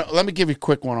 Right. Let me give you a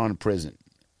quick one on prison.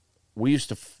 We used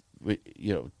to,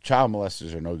 child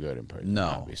molesters are no good in prison. No,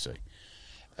 obviously.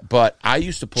 But I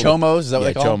used to pull chomos. Is that what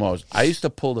they call chomos? I used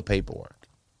to pull the paperwork.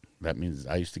 That means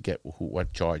I used to get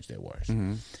what charge there was.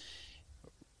 Mm-hmm.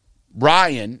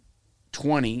 Ryan,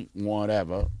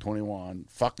 21,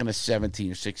 fucking a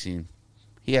 17 or 16,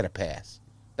 he had a pass.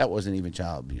 That wasn't even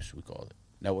child abuse, we called it.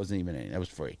 That wasn't even anything. That was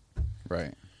free.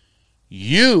 Right.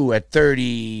 You at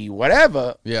 30,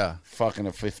 whatever, yeah, fucking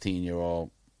a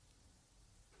 15-year-old,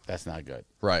 that's not good.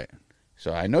 Right.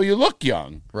 So I know you look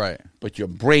young. Right. But your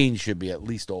brain should be at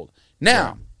least old.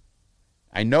 Now,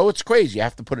 I know it's crazy. You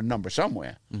have to put a number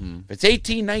somewhere. Mm-hmm. If it's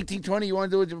 18, 19, 20, you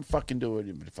want to do it, you fucking do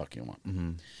it. The fuck you want.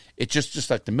 Mm-hmm. It's just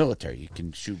like the military. You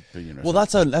can shoot. Well,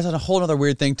 that's a whole other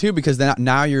weird thing too, because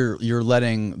now you're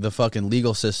letting the fucking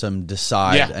legal system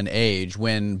decide an age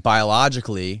when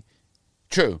biologically.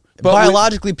 True. But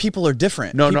biologically, people are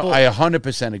different. No, I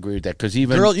 100% agree with that, because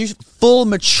even full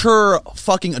mature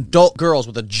fucking adult girls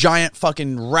with a giant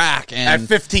fucking rack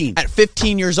and at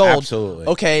 15 years old. Absolutely.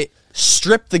 Okay.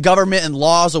 Strip the government and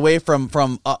laws away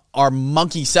from our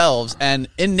monkey selves, and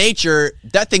in nature,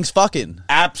 that thing's fucking.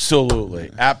 Absolutely.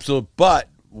 But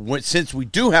since we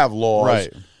do have laws,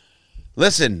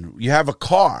 Listen, you have a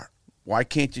car. Why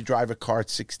can't you drive a car at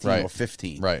 16 Right. or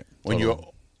 15? Right. When Totally.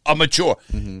 you're a mature.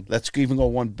 Let's even go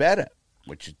one better,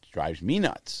 which drives me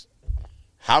nuts.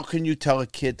 How can you tell a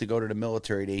kid to go to the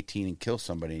military at 18 and kill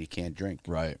somebody and he can't drink?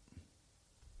 Right.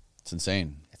 It's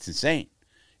insane. It's insane.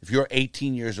 If you're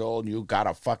 18 years old and you got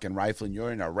a fucking rifle and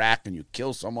you're in Iraq and you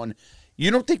kill someone,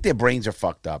 you don't think their brains are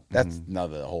fucked up. That's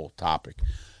another whole topic.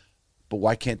 But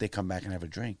why can't they come back and have a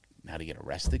drink? Now they get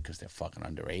arrested because they're fucking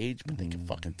underage, but they can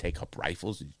fucking take up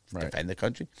rifles and defend the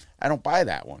country. I don't buy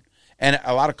that one. And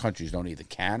a lot of countries don't either.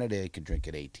 Canada, they can drink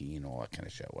at 18, all that kind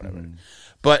of shit, whatever.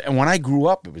 But and when I grew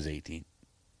up, it was 18.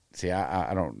 See,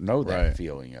 I don't know that Right.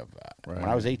 feeling of Right. when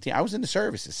I was 18. I was in the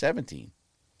service at 17.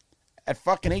 At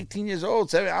fucking 18 years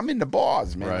old, I'm in the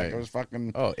bars, man. Right. Like I was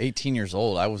fucking. Oh, 18 years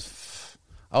old. I was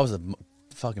the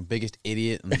fucking biggest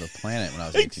idiot on the planet when I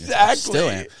was 18. I still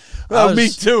am. Well, me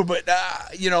too, but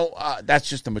that's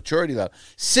just the maturity level.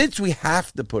 Since we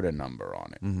have to put a number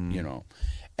on it,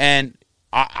 and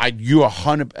you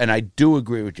 100, and I do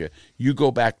agree with you. You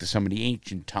go back to some of the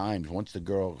ancient times. Once the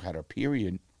girl had her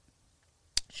period,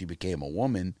 she became a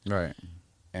woman, Right.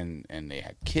 and they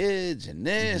had kids and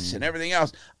this and everything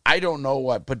else. I don't know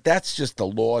what, but that's just the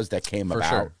laws that came For about.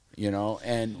 sure.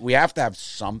 And we have to have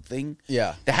something.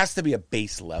 Yeah. There has to be a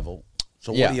base level.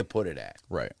 So Yeah. what do you put it at?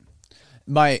 Right.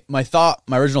 My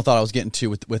original thought I was getting to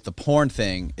with the porn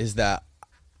thing is that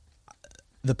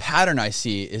the pattern I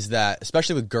see is that,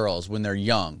 especially with girls when they're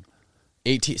young,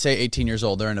 18 years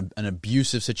old, they're in an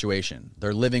abusive situation.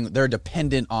 They're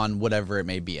dependent on whatever it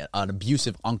may be, an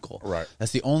abusive uncle. Right.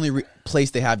 That's the only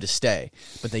place they have to stay.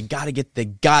 But they gotta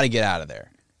get out of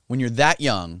there. When you're that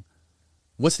young,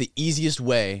 what's the easiest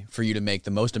way for you to make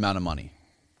the most amount of money?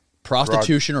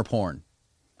 Prostitution or porn?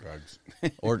 Drugs.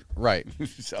 Or right.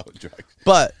 Sell drugs.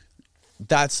 But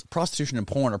that's prostitution and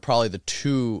porn are probably the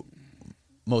two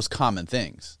most common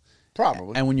things.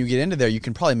 Probably. And when you get into there, you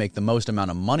can probably make the most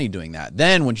amount of money doing that.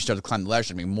 Then when you start to climb the ladder,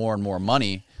 you make more and more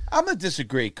money. I'm going to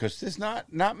disagree because there's not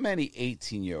many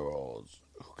 18-year-olds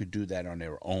who could do that on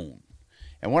their own.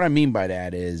 And what I mean by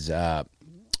that is,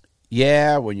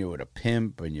 when you're with a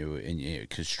pimp and you're in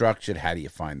construction, how do you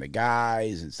find the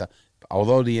guys and stuff?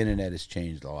 Although the internet has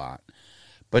changed a lot.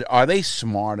 But are they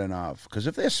smart enough? Because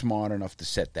if they're smart enough to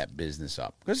set that business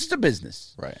up, because it's a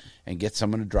business, Right. and get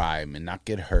someone to drive and not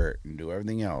get hurt and do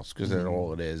everything else, because that's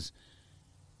all it is,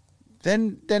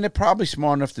 then they're probably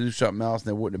smart enough to do something else, and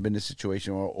they wouldn't have been in this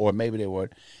situation, or maybe they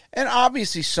would. And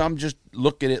obviously, some just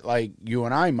look at it like you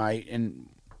and I might, and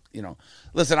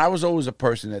listen. I was always a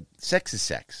person that sex is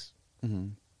sex.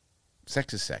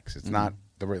 Sex is sex. It's not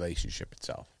the relationship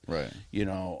itself. Right.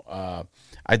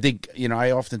 I think,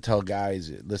 I often tell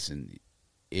guys, listen,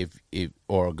 if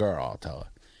or a girl, I'll tell her,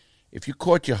 if you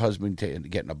caught your husband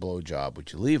getting a blowjob,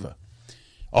 would you leave her?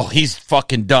 Oh, he's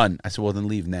fucking done. I said, well, then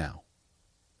leave now.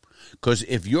 Because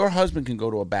if your husband can go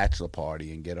to a bachelor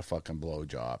party and get a fucking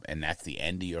blowjob, and that's the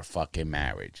end of your fucking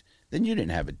marriage, then you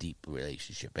didn't have a deep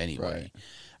relationship anyway. Right.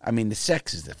 I mean, the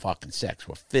sex is the fucking sex.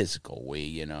 We're physical.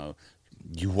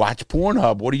 You watch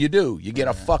Pornhub. What do? You get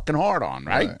a fucking hard on,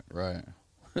 right? Right.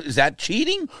 Is that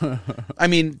cheating? I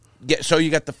mean, so you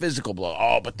got the physical blow.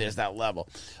 Oh, but there's that level.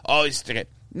 Oh, you stick it.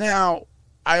 Now,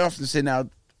 I often say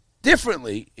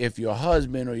differently, if your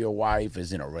husband or your wife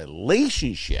is in a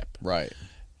relationship, Right.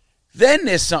 then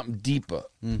there's something deeper.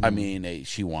 I mean,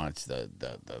 she wants the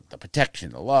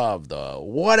protection, the love, the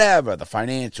whatever, the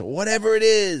financial, whatever it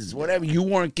is, whatever you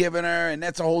weren't giving her, and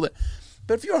that's a whole.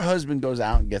 But if your husband goes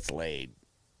out and gets laid,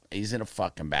 he's in a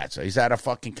fucking bachelor, he's at a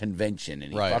fucking convention,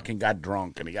 and he Right. fucking got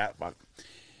drunk, and he got fucking.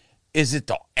 Is it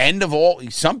the end of all?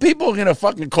 Some people are gonna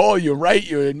fucking call you, write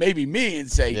you, and maybe me,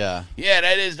 and say, Yeah.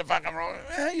 that is the fucking wrong.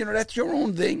 That's your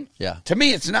own thing. Yeah. To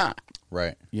me, it's not.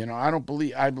 Right. I don't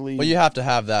believe. I believe. Well, you have to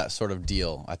have that sort of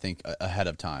deal, I think, ahead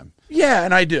of time. Yeah,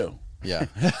 and I do. Yeah.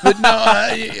 But no,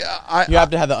 You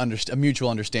have to have a mutual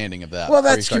understanding of that. well,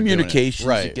 before you that's start doing it. communication.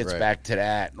 Right. It gets right. back to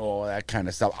that and all that kind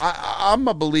of stuff. I'm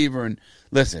a believer in.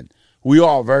 Listen, we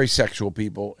all are very sexual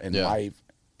people in Yeah. life,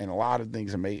 and a lot of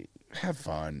things are made. Have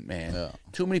fun, man. Yeah.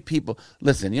 Too many people.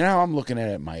 Listen, you know how I'm looking at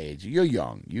it at my age. You're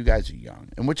young. You guys are young,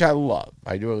 and which I love.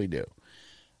 I really do.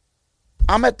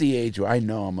 I'm at the age where I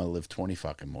know I'm gonna live 20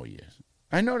 fucking more years.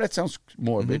 I know that sounds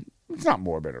morbid. It's not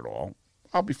morbid at all.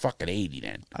 I'll be fucking 80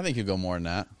 then. I think you'll go more than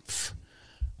that.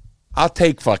 I'll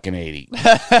take fucking 80.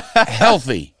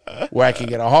 Healthy. Where I can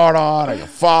get a hard on, I can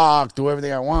fuck, do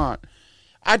everything I want.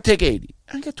 I'd take 80.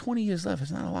 I got 20 years left.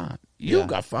 It's not a lot. You Yeah.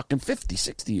 got fucking 50,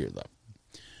 60 years left.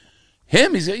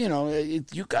 Him, he's,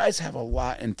 you guys have a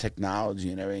lot in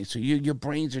technology and everything, so your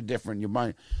brains are different, your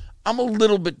mind. I'm a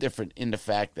little bit different in the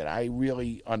fact that I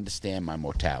really understand my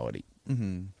mortality.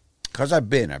 Because I've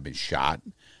been shot.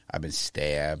 I've been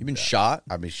stabbed. You've been shot?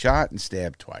 I've been shot and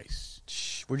stabbed twice.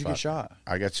 Where'd you get shot?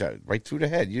 I got shot right through the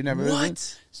head. You never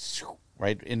What?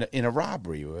 Right in a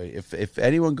robbery. If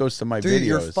anyone goes to my Dude, videos,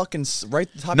 you're fucking right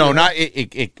at the top. no, of your not head?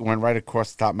 it went right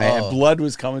across the top of my head. Blood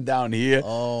was coming down here.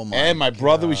 Oh my! And my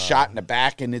brother was shot in the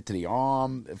back and into the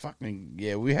arm. Fucking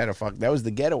yeah, we had that was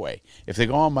the getaway. If they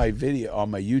go on my video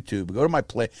on my YouTube, go to my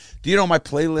play. Do you know my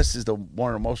playlist is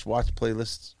one of the most watched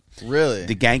playlists? Really?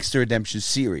 The Gangster Redemption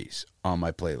series on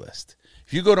my playlist.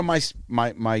 If you go to my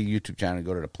YouTube channel and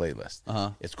go to the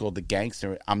playlist, it's called The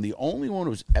Gangster. I'm the only one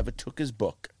who's ever took his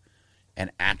book and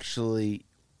actually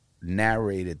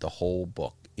narrated the whole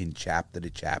book in chapter to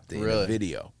chapter in a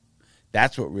video.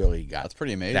 That's what really got. That's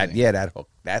pretty amazing. That hook.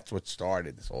 That's what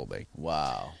started this whole thing.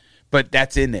 Wow. But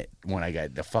that's in it. When I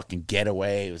got the fucking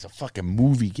getaway, it was a fucking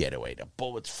movie getaway. The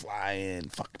bullets flying,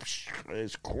 fucking,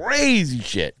 it's crazy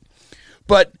shit.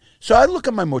 But so I look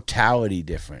at my mortality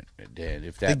different, Dan,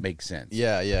 if that makes sense.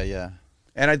 Yeah.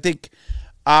 And I think,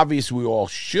 obviously, we all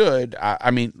should.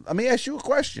 I mean, let me ask you a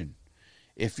question.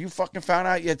 If you fucking found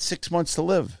out you had 6 months to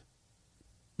live,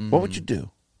 what would you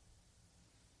do?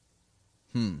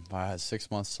 If I had 6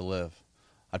 months to live,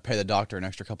 I'd pay the doctor an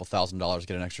extra couple $1,000 to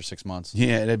get an extra 6 months.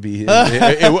 Yeah, that'd be.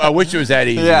 I wish it was that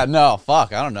easy. Yeah, no,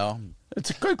 fuck, I don't know. It's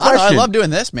a good question. I love doing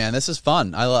this, man. This is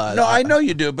fun. I know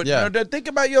you do, but yeah. Think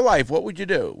about your life. What would you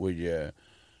do? Would you?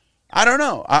 I don't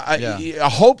know. I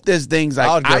hope there's things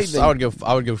like I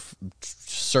would go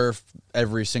surf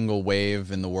every single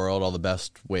wave in the world, all the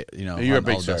best You're a big all the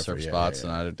best surfer, surf spots.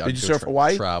 yeah. And Did you surf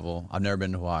Hawaii? Travel. I've never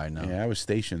been to Hawaii. No. Yeah, I was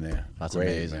stationed there. That's great,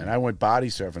 amazing. man. I went body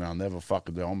surfing. I'll never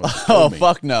fucking do. Oh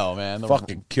fuck no, man! The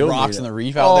fucking kill me. Rocks in the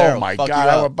reef out there. Oh my god!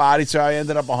 I went body surfing. I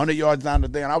ended up 100 yards down the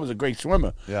thing, and I was a great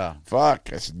swimmer. Yeah. Fuck,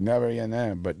 it's never again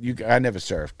there. But I never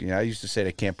surfed. I used to say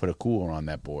they can't put a cooler on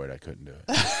that board. I couldn't do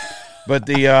it. But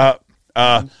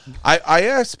I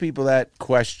ask people that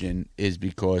question is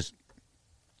because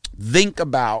think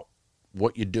about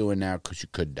what you're doing now because you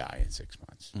could die in 6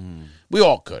 months. We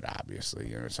all could,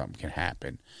 obviously, something can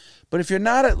happen. But if you're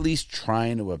not at least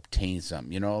trying to obtain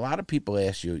something, a lot of people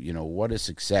ask you, what is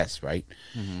success, right?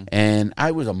 And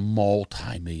I was a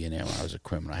multi-millionaire when I was a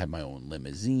criminal. I had my own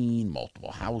limousine,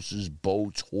 multiple houses,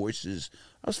 boats, horses.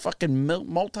 I was fucking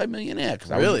multi-millionaire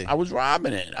because I was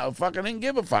robbing it. I fucking didn't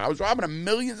give a fuck. I was robbing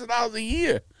millions of dollars a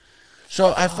year.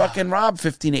 So I fucking robbed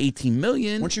 15 to 18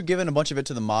 million. Weren't you giving a bunch of it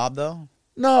to the mob, though?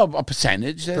 No, a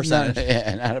percentage. Not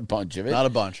a bunch of it. Not a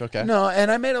bunch, okay. No, and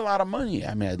I made a lot of money.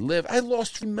 I mean, I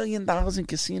lost $3 million in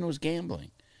casinos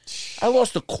gambling. I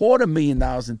lost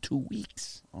 $250,000 in 2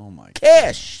 weeks. Oh, my God.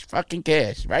 Cash. Fucking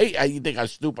cash, right? You think how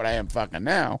stupid I am fucking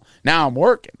now. Now I'm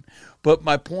working. But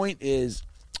my point is,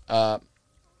 I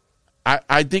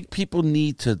think people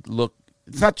need to look.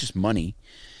 It's not just money,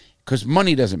 because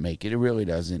money doesn't make it. It really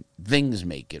doesn't. Things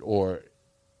make it, or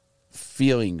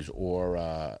feelings,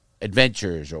 or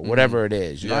adventures, or whatever it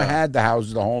is. I had the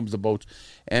houses, the homes, the boats,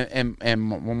 and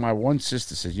when my one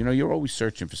sister says, you're always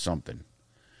searching for something,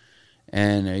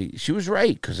 and she was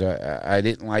right, because I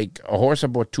didn't like a horse. I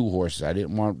bought 2 horses. I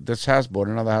didn't want this house. Bought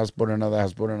another house. Bought another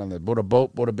house. Bought another. Bought a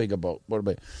boat. Bought a bigger boat. Bought a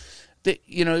big.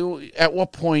 At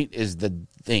what point is the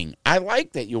thing? I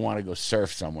like that you want to go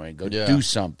surf somewhere and go do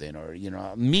something, or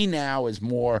me now is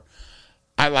more.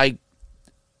 I like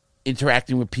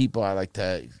interacting with people. I like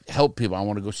to help people. I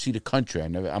want to go see the country.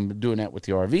 I'm doing that with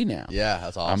the RV now. Yeah,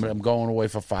 that's awesome. I'm going away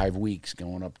for 5 weeks,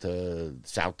 going up to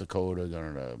South Dakota,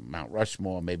 going to Mount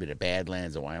Rushmore, maybe the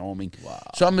Badlands of Wyoming. Wow.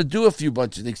 So I'm going to do a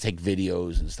bunch of things, take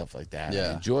videos and stuff like that. Yeah.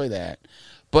 I enjoy that.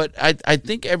 But I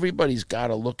think everybody's got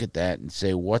to look at that and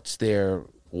say, what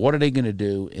are they going to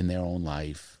do in their own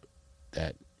life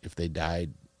that if they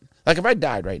died, like if I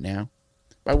died right now,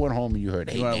 if I went home and you heard,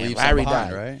 hey, man, Larry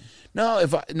died, right?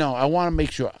 No, I want to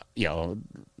make sure,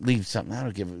 leave something. I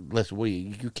don't give a listen.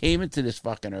 You came into this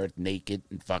fucking earth naked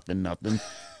and fucking nothing.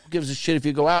 Who gives a shit if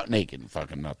you go out naked and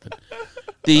fucking nothing?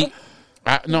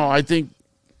 I think,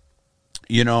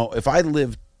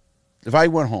 if I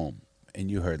went home and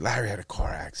you heard Larry had a car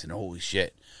accident, holy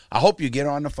shit. I hope you get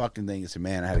on the fucking thing and say,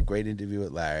 man, I had a great interview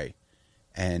with Larry,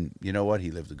 and you know what?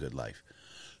 He lived a good life.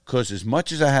 Because as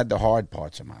much as I had the hard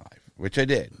parts of my life, which I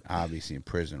did, obviously in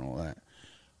prison, all that,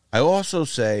 I also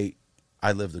say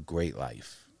I lived a great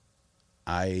life.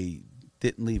 I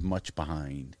didn't leave much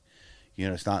behind.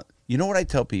 It's not. You know what I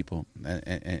tell people,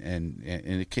 and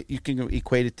you can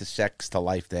equate it to sex, to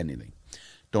life, to anything.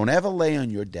 Don't ever lay on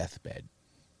your deathbed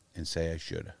and say I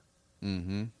shoulda.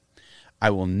 Mm-hmm. I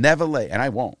will never lay, and I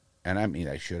won't. And I mean,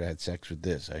 I should have had sex with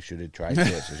this. I should have tried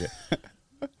this.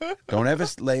 Don't ever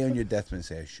lay on your deathbed and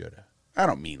say I shoulda. I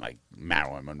don't mean like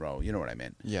Marilyn Monroe. You know what I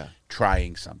mean? Yeah.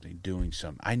 Trying something, doing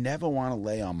something. I never want to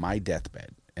lay on my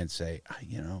deathbed and say, I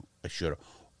should have.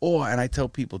 And I tell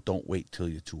people, don't wait till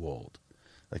you're too old.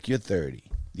 Like you're 30,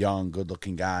 young,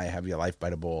 good-looking guy, have your life by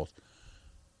the balls.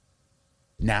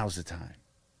 Now's the time.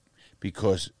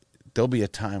 Because there'll be a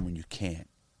time when you can't.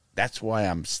 That's why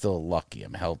I'm still lucky.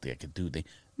 I'm healthy. I can do things.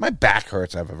 My back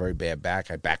hurts. I have a very bad back.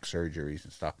 I have back surgeries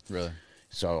and stuff. Really?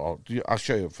 So I'll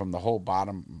show you from the whole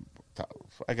bottom.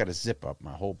 I got to zip up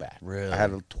my whole back. Really? I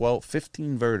had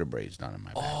 15 vertebrae done in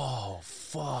my back. Oh,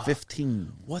 fuck.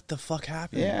 15. What the fuck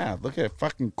happened? Yeah, look at it.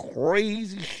 Fucking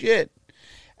crazy shit.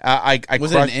 I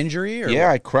Was it an injury? Or yeah,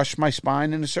 what? I crushed my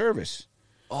spine in the service.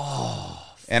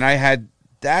 Oh. And I had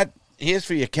that. Here's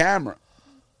for your camera.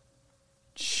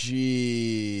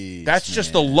 Jeez. That's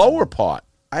just the lower part.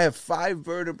 I have 5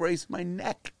 vertebrae in my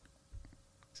neck.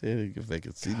 See if they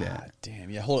can see that. God damn.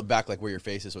 Yeah, hold it back like where your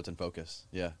face is so it's in focus.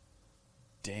 Yeah.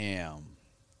 Damn.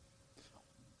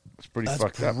 It's pretty That's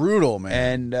fucked up. brutal,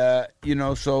 man. And,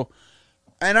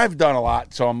 and I've done a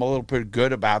lot, so I'm a little pretty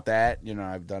good about that.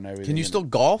 I've done everything. Can you still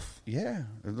golf? Yeah.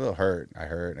 A little hurt.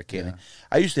 I can't. Yeah.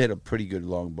 I used to hit a pretty good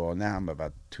long ball. Now I'm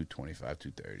about 225,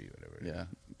 230, whatever. Yeah.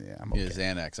 Yeah, I'm okay. Yeah,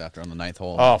 Xanax after on the 9th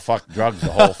hole. Oh, fuck drugs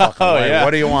the whole fucking way. Yeah. What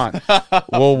do you want?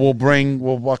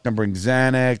 we'll fucking bring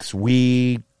Xanax,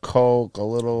 weed, Coke, a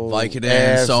little Vicodin,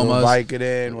 ass, Somas.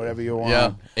 Vicodin, whatever you want.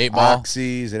 Yeah, 8-ball.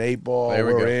 Oxys, an 8-ball. There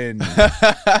we We're go. in.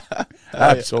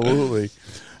 Absolutely.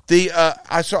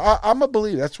 I'm a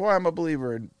believer. That's why I'm a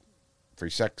believer in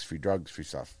free sex, free drugs, free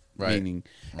stuff. Right. Meaning,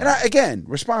 and again,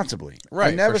 responsibly.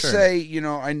 Right, I never for sure. say,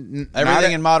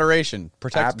 Everything in moderation.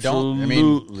 Protect.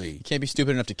 Absolutely. Don't. You can't be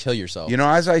stupid enough to kill yourself.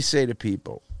 As I say to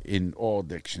people in all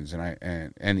addictions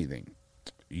and anything,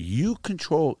 you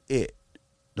control it.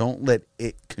 Don't let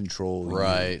it control you.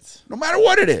 Right. No matter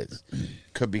what it is.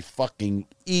 Could be fucking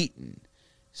eating,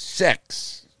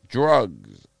 sex,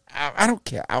 drugs. I don't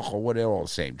care. Alcohol, what they're all the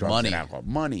same. Drugs Money. and alcohol.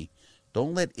 Money.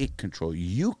 Don't let it control you.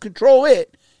 You control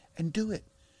it and do it.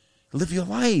 Live your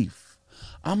life.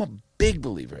 I'm a big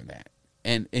believer in that.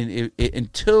 And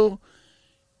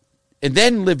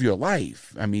then live your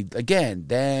life. I mean, again,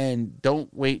 then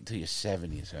don't wait till you're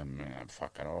 70 and say, man,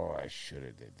 fucking, I should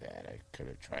have did that. I could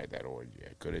have tried that orgy.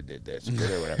 I could have did this. Could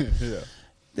have whatever. Yeah.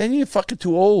 Then you're fucking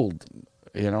too old.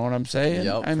 You know what I'm saying?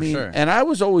 Yep, I mean, sure. and I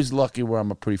was always lucky where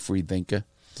I'm a pretty free thinker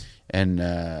and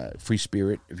free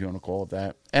spirit, if you want to call it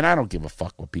that. And I don't give a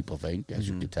fuck what people think, as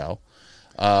you can tell.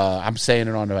 I'm saying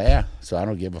it on the air, so I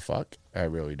don't give a fuck. I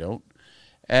really don't.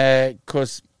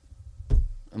 Because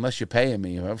unless you're paying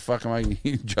me, how the fuck am I going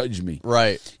to judge me?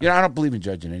 Right. I don't believe in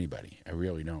judging anybody. I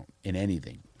really don't. In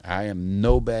anything. I am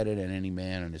no better than any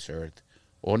man on this earth,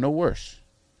 or no worse.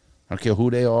 I don't care who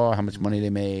they are, how much money they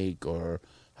make, or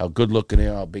how good looking they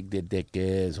are, how big their dick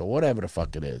is, or whatever the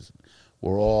fuck it is.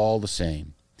 We're all the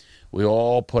same. We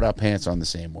all put our pants on the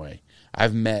same way.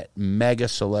 I've met mega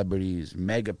celebrities,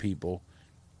 mega people.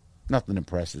 Nothing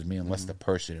impresses me unless the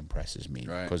person impresses me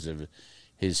because of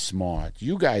his smarts.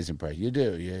 You guys impress. You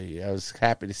do. Yeah, I was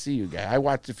happy to see you guys. I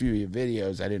watched a few of your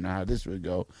videos. I didn't know how this would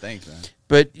go. Thanks, man.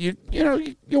 But you're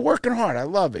working hard. I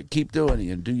love it. Keep doing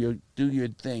it and do your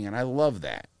thing. And I love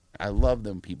that. I love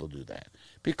them people do that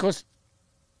because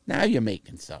now you're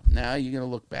making stuff. Now you're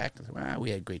gonna look back and say, "Wow,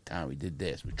 we had a great time. We did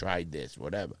this. We tried this.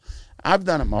 Whatever." I've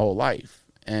done it my whole life,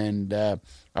 and I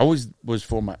always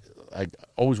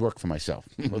always worked for myself,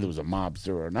 whether it was a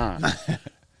mobster or not.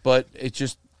 But it's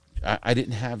just I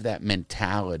didn't have that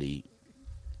mentality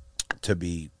to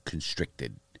be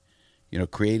constricted.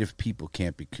 Creative people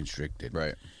can't be constricted.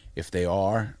 Right. If they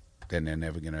are, then they're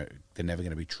never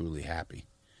gonna be truly happy.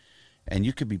 And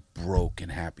you could be broke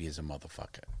and happy as a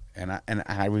motherfucker. And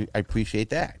I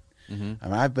appreciate that. Mm-hmm.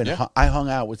 I mean, I hung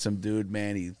out with some dude,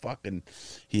 man.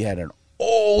 He had an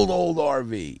old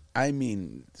RV. I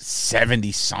mean,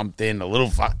 70-something,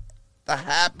 the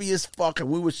happiest fucking.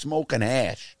 We were smoking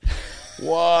hash.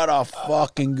 What a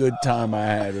fucking good time I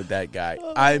had with that guy.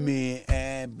 I mean,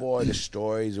 and boy, the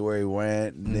stories where he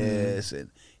went and this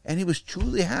and he was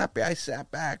truly happy. I sat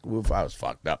back. I was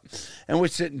fucked up, and we're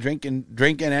sitting drinking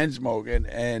and smoking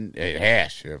and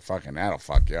hash. Fucking that'll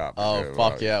fuck you up. Oh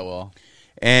fuck yeah, well.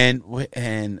 And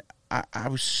I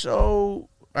was so.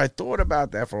 I thought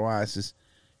about that for a while. I says,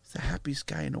 he's the happiest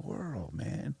guy in the world,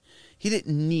 man. He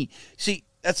didn't need. See,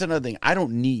 that's another thing. I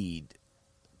don't need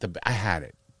I had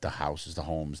it. The houses, the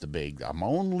homes, the big. My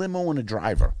own limo and a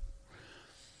driver.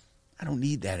 I don't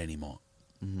need that anymore.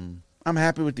 Mm-hmm. I'm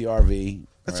happy with the RV.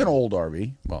 It's an old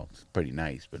RV. Well, it's pretty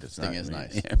nice, but it's Thing not. is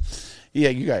nice. Yeah,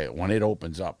 you got it. When it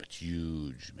opens up, it's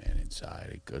huge, man. Inside,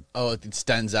 it could. Oh, it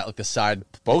extends out like the side.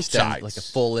 Both extends, sides. like a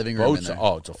full living room. In there.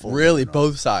 Oh, it's a full. Really, living room.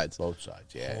 both sides. Both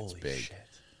sides. Yeah, Holy it's big. shit.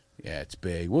 Yeah, it's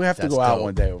big. We'll have to That's go out dope.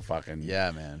 one day. We'll fucking.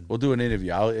 Yeah, man. We'll do an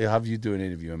interview. I'll have you do an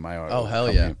interview in my RV. Oh, hell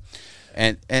Come yeah. in.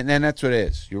 And then that's what it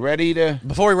is. You ready to?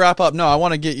 Before we wrap up, no, I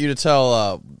want to get you to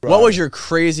tell what was your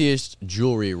craziest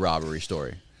jewelry robbery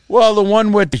story? Well, the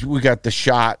one with we got the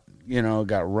shot.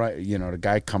 Got right. The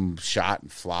guy come shot and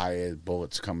fly.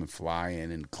 Bullets come and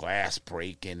flying and glass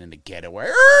breaking and the getaway.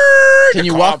 Can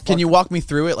you walk me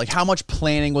through it? Like, how much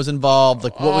planning was involved?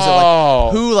 Like, what was it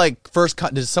like? Who first?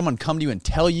 Did someone come to you and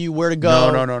tell you where to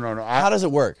go? No. How does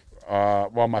it work?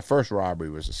 Well, my first robbery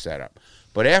was a setup.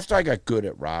 But after I got good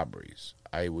at robberies,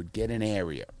 I would get an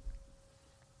area,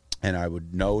 and I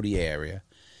would know the area,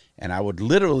 and I would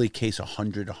literally case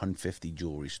 100, 150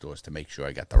 jewelry stores to make sure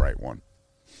I got the right one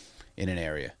in an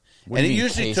area. What do you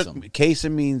mean,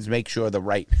 casing means make sure the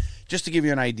right. Just to give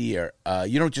you an idea,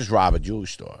 you don't just rob a jewelry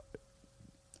store.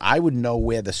 I would know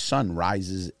where the sun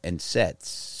rises and sets,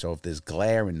 so if there's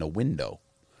glare in the window,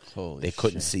 they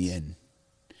couldn't see in,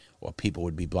 or people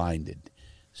would be blinded.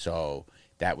 So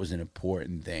that was an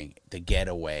important thing. The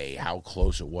getaway, how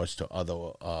close it was to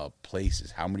other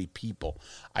places, how many people.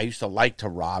 I used to like to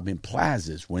rob in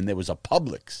plazas when there was a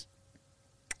Publix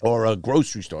or a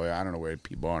grocery store. I don't know where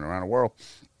people are around the world.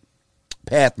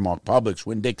 Pathmark, Publix,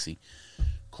 Winn-Dixie.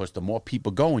 Because the more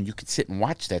people going, you could sit and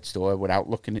watch that store without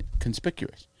looking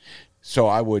conspicuous. So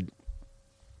I would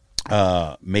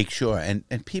make sure.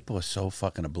 And people are so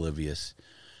fucking oblivious.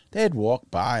 They'd walk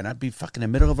by, and I'd be fucking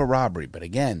in the middle of a robbery. But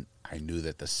again, I knew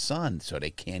that the sun, so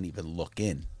they can't even look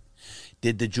in.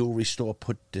 Did the jewelry store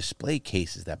put display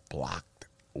cases that blocked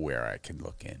where I can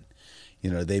look in?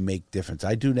 They make difference.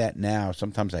 I do that now.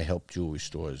 Sometimes I help jewelry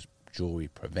stores, jewelry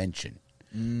prevention,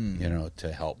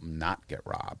 to help them not get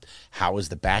robbed. How is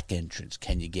the back entrance?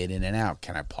 Can you get in and out?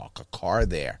 Can I park a car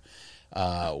there?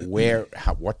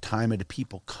 What time are the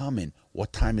people coming?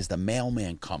 What time is the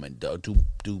mailman coming?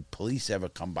 Do police ever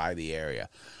come by the area?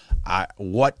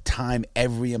 What time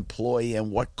every employee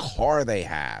and what car they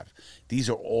have. These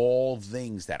are all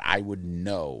things that I would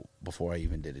know before I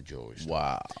even did a jewelry store.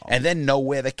 Wow. And then know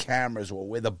where the cameras were,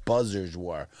 where the buzzers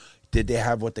were. Did they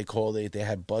have what they call, they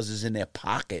had buzzers in their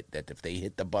pocket that if they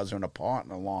hit the buzzer an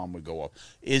apartment alarm would go off.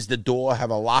 Is the door have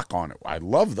a lock on it? I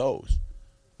love those.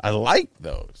 I like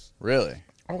those. Really?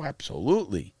 Oh,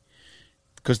 absolutely.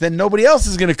 Because then nobody else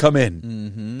is going to come in.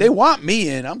 Mm-hmm. They want me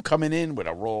in. I'm coming in with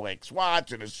a Rolex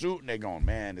watch and a suit, and they're going,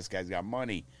 man, this guy's got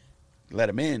money. Let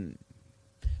him in.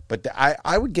 But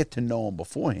I would get to know him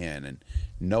beforehand and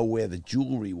know where the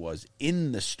jewelry was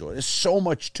in the store. There's so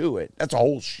much to it. That's a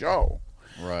whole show.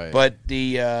 Right. But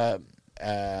the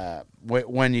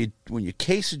when you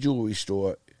case a jewelry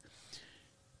store,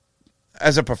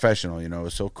 as a professional,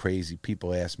 it's so crazy.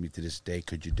 People ask me to this day,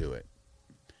 could you do it?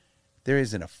 There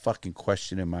isn't a fucking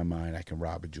question in my mind I can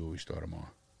rob a jewelry store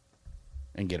tomorrow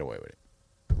and get away with it.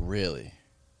 Really?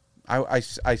 I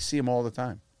see them all the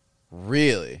time.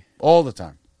 Really? All the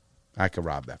time. I could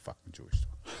rob that fucking jewelry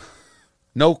store.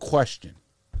 No question.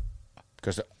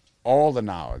 Because all the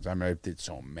knowledge. I mean, I did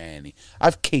so many.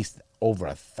 I've cased over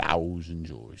 1,000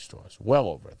 jewelry stores. Well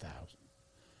over 1,000.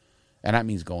 And that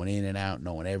means going in and out,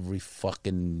 knowing every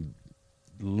fucking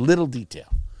little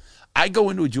detail. I go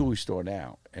into a jewelry store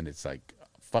now, and it's like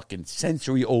fucking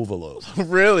sensory overload.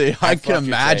 Really? I can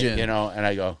imagine. Say, and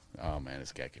I go, oh, man,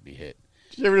 this guy could be hit.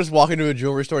 Did you ever just walk into a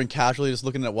jewelry store and casually just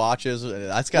looking at watches?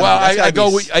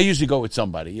 I usually go with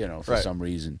somebody, for right. some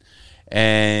reason.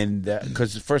 And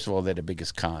because, first of all, they're the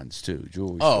biggest cons, too.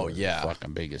 Jewelry stores are the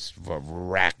fucking biggest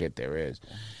racket there is.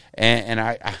 And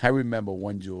I remember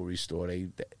one jewelry store,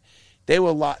 they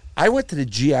were a lot. I went to the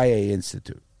GIA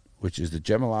Institute, which is the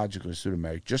Gemological Institute of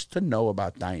America, just to know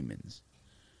about diamonds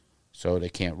so they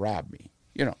can't rob me.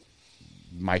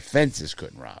 My fences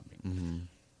couldn't rob me. Mm-hmm.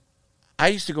 I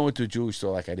used to go into a jewelry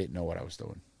store like I didn't know what I was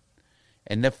doing.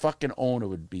 And the fucking owner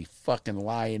would be fucking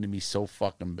lying to me so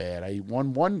fucking bad.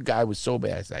 One guy was so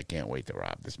bad, I said, I can't wait to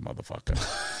rob this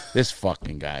motherfucker. This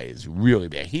fucking guy is really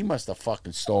bad. He must have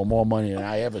fucking stole more money than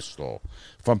I ever stole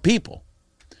from people.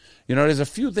 There's a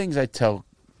few things I tell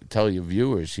your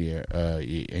viewers here,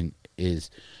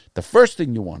 is the first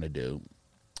thing you want to do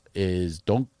is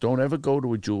don't ever go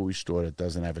to a jewelry store that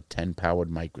doesn't have a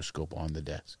 10-powered microscope on the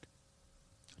desk.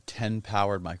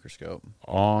 10-powered microscope.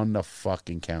 On the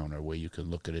fucking counter where you can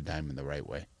look at a diamond the right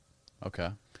way. Okay.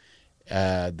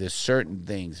 There's certain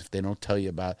things, if they don't tell you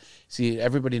about... See,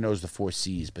 everybody knows the 4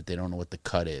 C's, but they don't know what the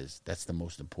cut is. That's the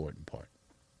most important part.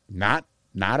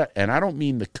 And I don't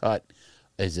mean the cut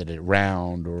is it a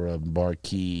round or a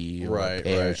marquee or a Right,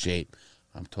 pear right. shape?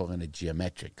 I'm talking the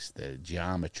geometrics, the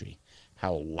geometry,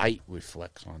 how light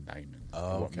reflects on diamonds,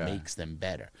 what okay. makes them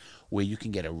better. Where you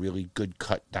can get a really good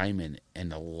cut diamond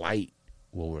and the light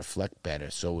will reflect better,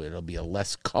 so it'll be a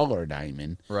less color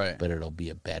diamond, Right. but it'll be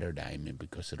a better diamond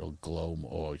because it'll glow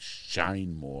more, or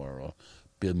shine more, or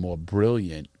be more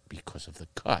brilliant because of the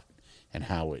cut and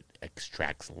how it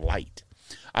extracts light.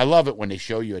 I love it when they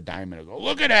show you a diamond and go,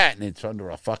 look at that, and it's under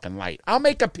a fucking light. I'll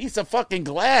make a piece of fucking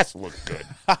glass look good.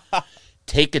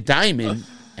 Take a diamond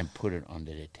and put it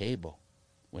under the table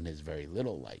when there's very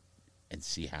little light and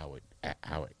see how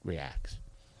it reacts.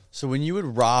 So when you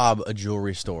would rob a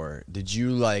jewelry store,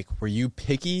 were you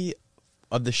picky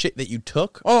of the shit that you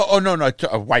took? Oh no,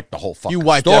 I wiped the whole fucking You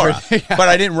wiped store everything. out. But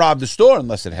I didn't rob the store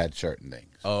unless it had certain things.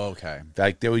 Oh, okay.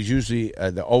 Like there was usually,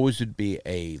 there always would be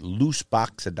a loose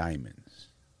box of diamonds.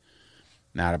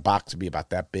 Now the box would be about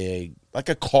that big, like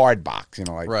a card box,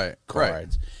 like Right,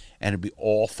 cards. And it'd be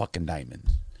all fucking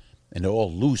diamonds. And they're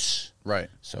all loose. Right.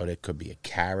 So there could be a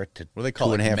carat to What do they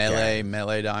call it? 2.5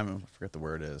 Melee carats. diamond? I forget the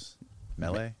word is.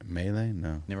 Melee? Melee?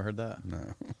 No. Never heard that? No.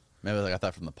 Maybe I got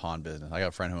that from the pawn business. I got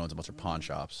a friend who owns a bunch of pawn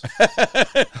shops.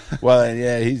 Well,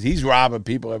 yeah, he's robbing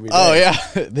people every day. Oh, yeah.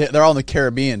 They're all in the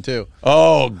Caribbean, too.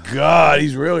 Oh, God,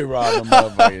 he's really robbing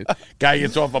motherfuckers. Guy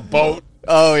gets off a boat.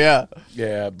 Oh, yeah.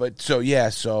 Yeah, but so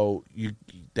you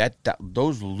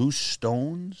those loose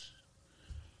stones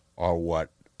are what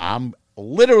I'm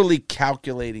literally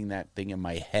calculating that thing in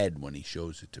my head when he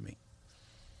shows it to me.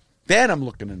 Then I'm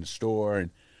looking in the store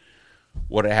and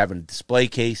what I have in display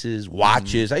cases,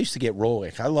 watches. I used to get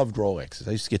Rolex. I loved Rolexes.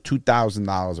 I used to get $2,000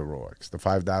 of Rolex, the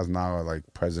 $5,000 like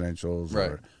presidentials,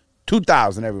 Right. or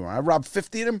 $2,000 everyone. I robbed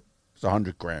 50 of them. It's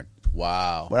 $100,000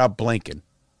 Wow. without blinking.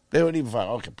 They wouldn't even find.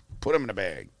 Okay, put them in a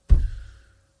bag.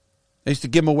 I used to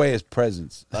give them away as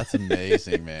presents. That's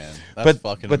amazing, man. That's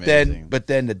fucking amazing. But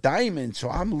then the diamond. So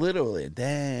I'm literally.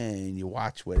 Then you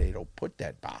watch where they don't put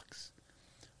that box.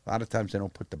 A lot of times they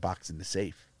don't put the box in the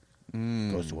safe.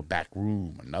 It goes to a back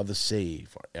room, another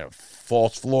safe, or a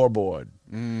false floorboard.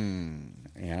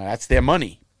 That's their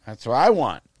money. That's what I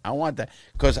want. I want that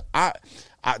because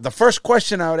the first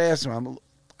question I would ask them,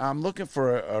 I'm looking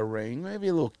for a ring, maybe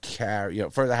a little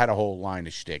carat. First I had a whole line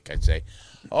of shtick. I'd say,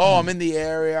 "Oh, I'm in the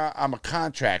area. I'm a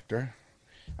contractor.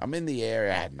 I'm in the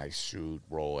area. I had a nice suit,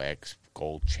 Rolex,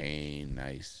 gold chain,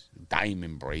 nice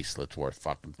diamond bracelets worth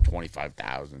fucking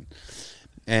 $25,000."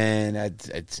 And I'd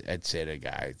say to the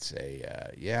guy, I'd say,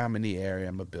 yeah, I'm in the area.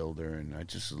 I'm a builder, and I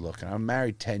just looking. I'm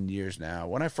married 10 years now.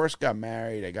 When I first got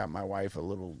married, I got my wife a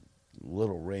little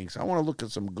ring. So I want to look at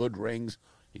some good rings.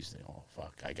 He's saying, oh,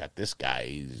 fuck, I got this guy.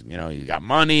 He's got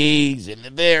money. He's in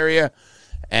the area.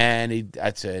 And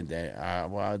I said,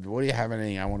 well, what do you have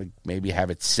anything? I want to maybe have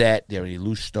it set. Do you have any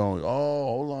loose stones? Oh,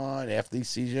 hold on. After he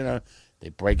sees, they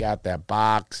break out that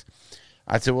box.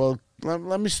 I said, well,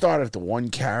 let me start at the 1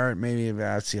 carat. Maybe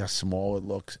I'll see how small it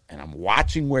looks. And I'm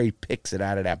watching where he picks it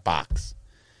out of that box.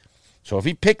 So if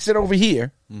he picks it over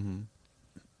here,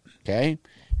 okay,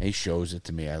 and he shows it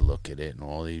to me, I look at it and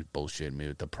all he bullshit me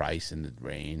with the price and the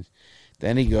range.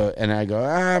 Then I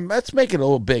go, let's make it a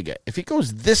little bigger. If he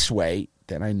goes this way,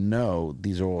 then I know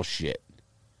these are all shit.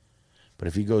 But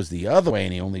if he goes the other way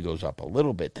and he only goes up a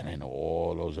little bit, then I know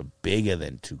all those are bigger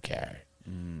than 2 carat.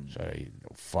 So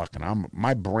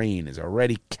my brain is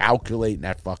already calculating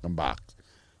that fucking box.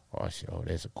 Oh,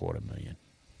 there's $250,000.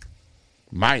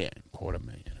 My end,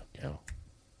 $250,000. Okay,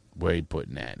 where are you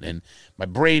putting that? And my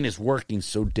brain is working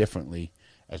so differently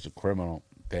as a criminal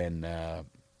than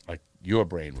like your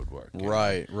brain would work.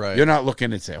 Right. You're not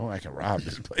looking and say, "Oh, I can rob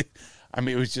this place." I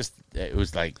mean, it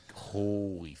was like,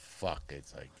 holy fuck!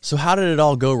 It's like. So how did it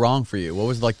all go wrong for you? What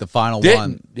was like the final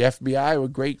one? The FBI were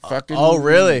great fucking. Oh,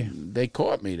 really? They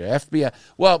caught me. The FBI.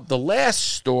 Well, the last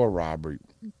store robbery,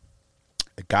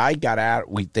 a guy got out.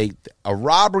 A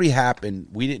robbery happened.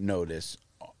 We didn't know this.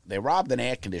 They robbed an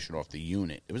air conditioner off the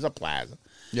unit. It was a plaza.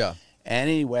 Yeah.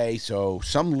 Anyway, so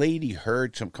some lady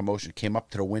heard some commotion, came up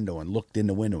to the window and looked in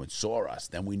the window and saw us.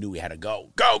 Then we knew we had to go.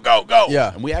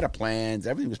 Yeah. And we had our plans.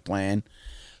 Everything was planned.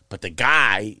 But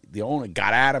the owner,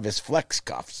 got out of his flex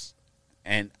cuffs.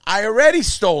 And I already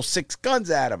stole 6 guns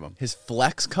out of him. His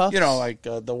flex cuffs? Like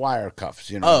the wire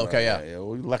cuffs. Oh, okay, yeah.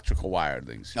 Electrical wire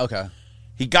things. Okay.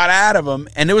 He got out of them,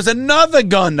 and there was another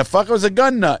gun. The fucker was a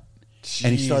gun nut. Jesus.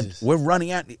 And he started, we're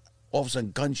running out. All of a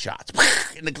sudden, gunshots.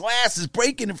 And the glass is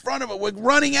breaking in front of it. We're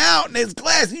running out, and there's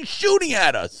glass. He's shooting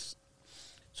at us.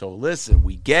 So listen,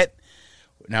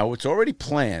 now it's already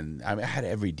planned. I had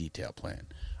every detail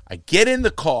planned. I get in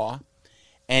the car,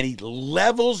 and he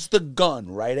levels the gun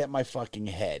right at my fucking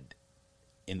head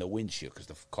in the windshield because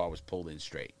the car was pulled in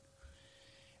straight.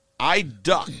 I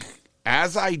duck.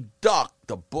 As I duck,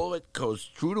 the bullet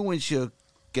goes through the windshield,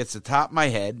 gets the top of my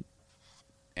head,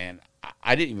 and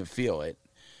I didn't even feel it.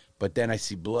 But then I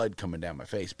see blood coming down my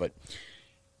face. But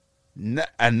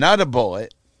another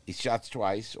bullet, he shots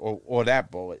twice, or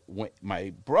that bullet,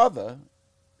 my brother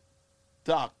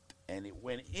ducked, and it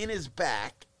went in his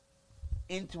back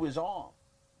into his arm.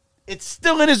 It's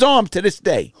still in his arm to this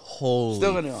day. Holy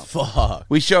still in his arm. fuck.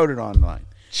 We showed it online.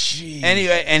 Jeez.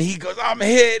 Anyway, and he goes, I'm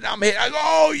hit. I go,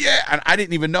 oh, yeah. And I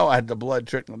didn't even know I had the blood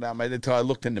trickling down my head until I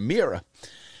looked in the mirror.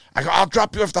 I go, I'll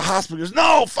drop you off to the hospital. He goes,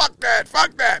 no, fuck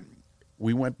that.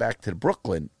 We went back to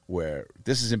Brooklyn, where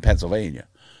this is in Pennsylvania.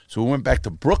 So we went back to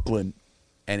Brooklyn,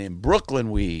 and in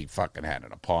Brooklyn, we fucking had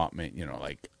an apartment,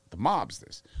 like the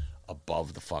mobsters,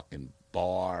 above the fucking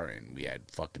bar, and we had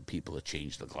fucking people to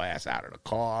change the glass out of the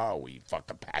car. We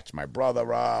fucking patched my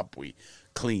brother up. We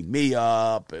cleaned me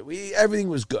up. Everything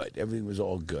was good. Everything was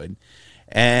all good.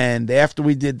 And after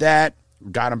we did that,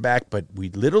 got him back. But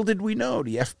little did we know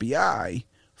the FBI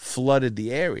flooded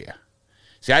the area.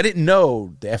 See, I didn't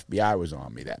know the FBI was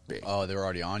on me that big. Oh, they were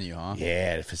already on you, huh?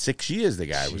 Yeah, for 6 years the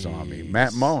guy was on me.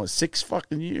 Matt Mullins, 6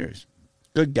 fucking years.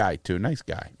 Good guy too, nice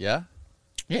guy. Yeah?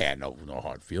 Yeah, no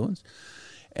hard feelings.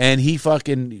 And they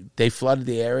flooded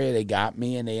the area, they got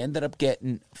me, and they ended up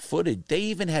getting footage. They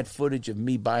even had footage of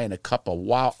me buying a cup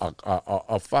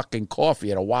of fucking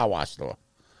coffee at a Wawa store.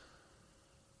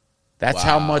 That's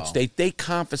how much they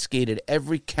confiscated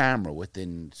every camera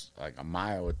within like a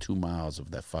mile or 2 miles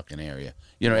of that fucking area.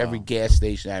 Every gas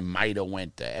station I might have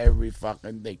went to, every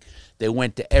fucking thing. They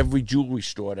went to every jewelry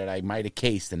store that I might have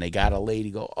cased, and they got a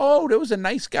lady go, oh, there was a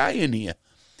nice guy in here.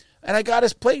 And I got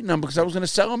his plate number because I was going to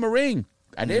sell him a ring.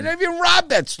 I didn't even rob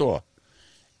that store.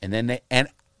 And then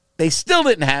they still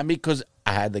didn't have me because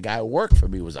I had the guy who worked for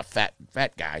me who was a fat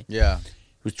guy. Yeah.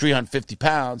 He was 350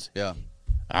 pounds. Yeah.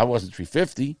 I wasn't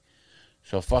 350.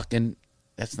 So fucking,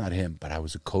 that's not him, but I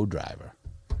was a co-driver.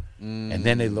 And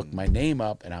then they looked my name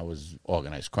up, and I was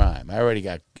organized crime. I already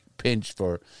got pinched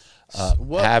for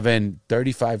having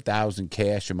 35,000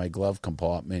 cash in my glove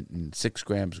compartment and 6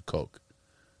 grams of coke.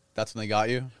 That's when they got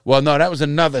you? Well, no, that was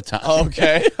another time.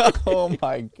 Okay. Oh,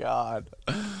 my God.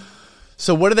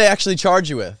 So what do they actually charge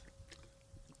you with?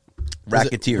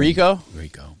 Racketeering. RICO?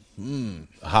 RICO.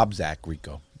 Hobbs Act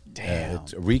RICO. Damn.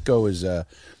 RICO is,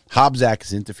 Hobbs Act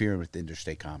is interfering with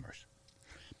interstate commerce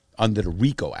under the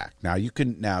RICO Act. Now, you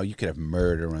could have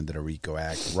murder under the RICO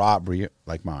Act, robbery,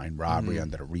 like mine, robbery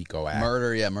under the RICO Act.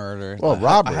 Murder. Well,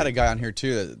 robbery. I had a guy on here,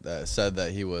 too, that said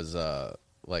that he was...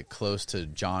 like close to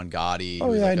John Gotti. Oh,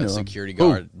 he was yeah, like I knew a him. security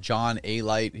guard. John A.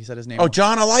 Light, he said his name. Oh,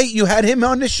 John Alight, you had him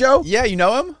on the show? Yeah, you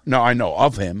know him? No, I know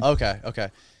of him. Okay.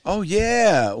 Oh,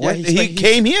 yeah. What, he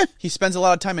came here? He spends a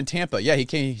lot of time in Tampa. Yeah,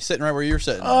 he's sitting right where you're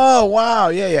sitting. Oh, wow.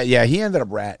 Yeah. He ended up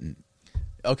ratting.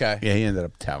 Okay. Yeah, he ended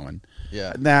up telling.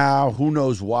 Yeah. Now, who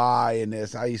knows why in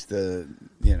this? I used to,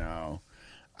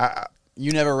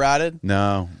 You never ratted?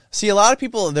 No. See, a lot of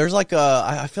people, there's like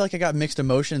I feel like I got mixed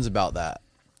emotions about that.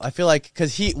 I feel like,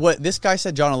 because what this guy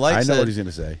said, John Alike said. I know what he's going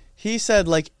to say. He said,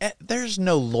 like, there's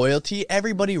no loyalty.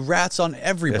 Everybody rats on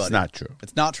everybody. That's not true.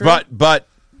 It's not true? But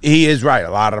he is right. A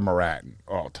lot of them are ratting.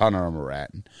 Oh, a ton of them are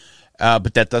ratting.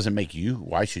 But that doesn't make you.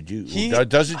 Why should you?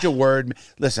 Doesn't your word?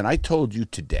 Listen, I told you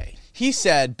today. He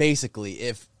said, basically,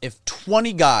 if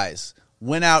 20 guys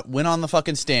went on the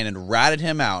fucking stand and ratted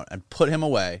him out and put him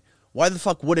away, why the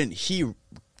fuck wouldn't he?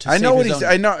 I know what he's.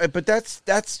 I know, but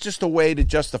that's just a way to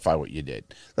justify what you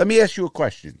did. Let me ask you a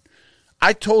question.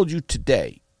 I told you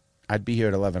today I'd be here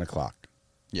at 11 o'clock.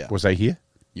 Yeah. Was I here?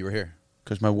 You were here.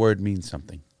 Because my word means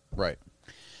something. Right.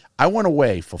 I went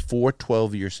away for 4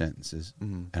 12-year sentences,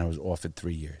 and I was offered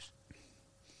 3 years.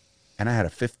 And I had a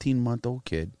 15-month-old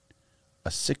kid, a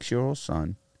 6-year-old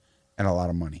son, and a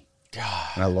lot of money. God.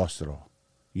 And I lost it all.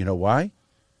 You know why?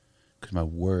 Because my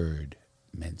word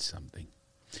meant something.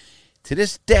 To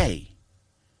this day,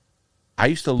 I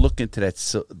used to look into that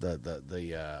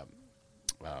the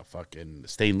fucking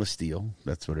stainless steel.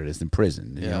 That's what it is in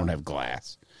prison. You don't have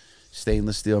glass.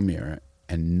 Stainless steel mirror,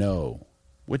 and know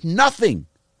with nothing.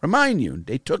 Remind you,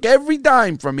 they took every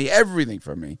dime from me, everything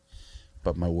from me,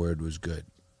 but my word was good.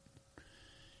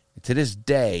 To this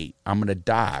day, I'm going to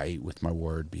die with my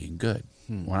word being good.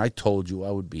 When I told you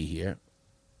I would be here,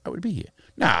 I would be here.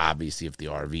 Now, obviously, if the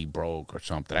RV broke or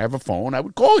something, I have a phone, I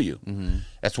would call you. Mm-hmm.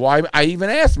 That's why I even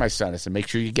asked my son, I said, make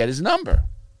sure you get his number.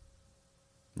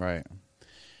 Right.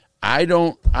 I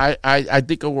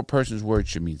think a person's word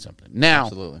should mean something. Now,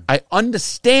 Absolutely. I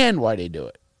understand why they do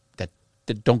it,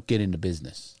 that don't get into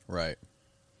business. Right.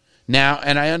 Now,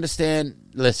 and I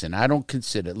understand, listen,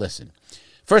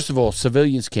 First of all,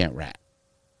 civilians can't rat.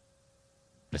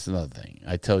 That's another thing.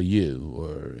 I tell you,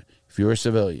 or if you're a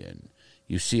civilian,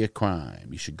 you see a crime,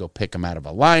 you should go pick them out of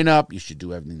a lineup. You should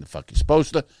do everything the fuck you're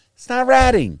supposed to. It's not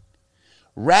ratting.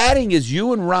 Ratting is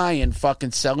you and Ryan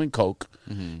fucking selling coke.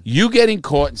 Mm-hmm. You getting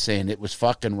caught and saying it was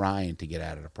fucking Ryan to get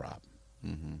out of the problem.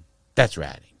 Mm-hmm. That's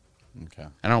ratting. Okay.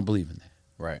 I don't believe in that.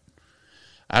 Right.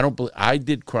 I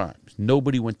did crimes.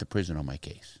 Nobody went to prison on my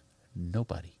case.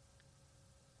 Nobody.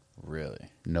 Really?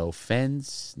 No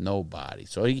fence, nobody.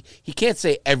 So he can't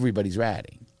say everybody's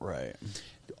ratting. Right.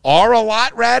 Are a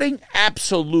lot ratting?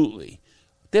 Absolutely.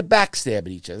 They're backstabbing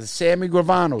each other. Sammy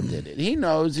Gravano did it. He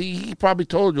knows. He probably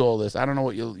told you all this. I don't know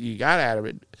what you got out of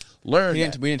it. Learn. We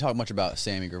didn't talk much about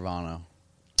Sammy Gravano.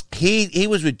 He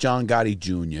was with John Gotti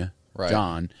Jr., Right.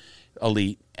 John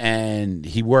Elite, and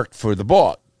he worked for the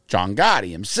boss, John Gotti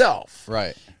himself.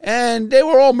 Right. And they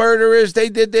were all murderers. They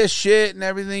did their shit and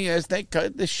everything. As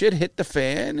the shit hit the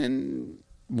fan, and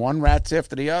one rats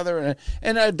after the other.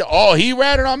 And he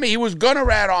ratted on me. He was gonna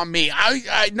rat on me.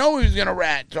 I know he was gonna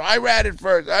rat, so I ratted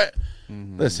first.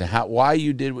 Listen, why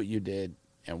you did what you did,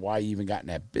 and why you even got in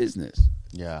that business.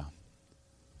 Yeah.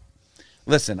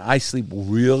 Listen, I sleep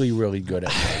really, really good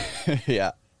at night.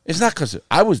 Yeah. It's not because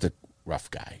I was the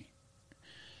rough guy.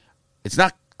 It's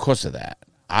not because of that.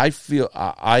 I feel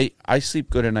I sleep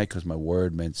good at night because my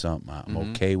word meant something. I'm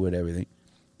okay with everything.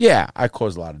 Yeah, I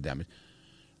caused a lot of damage.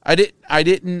 I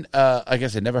didn't. I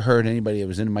guess I never hurt anybody that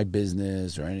was in my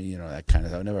business or any, that kind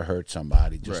of stuff. I never hurt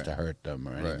somebody just to hurt them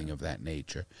or anything of that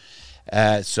nature.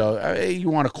 So you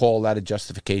want to call that a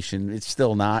justification? It's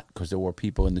still not, because there were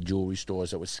people in the jewelry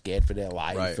stores that were scared for their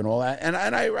life and all that. And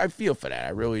I feel for that.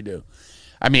 I really do.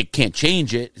 I mean, it can't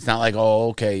change it. It's not like,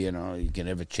 okay, you can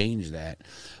never change that.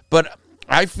 But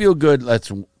I feel good.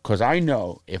 Because I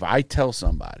know if I tell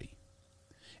somebody,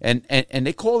 and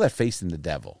they call that facing the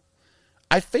devil.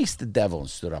 I faced the devil and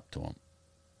stood up to him,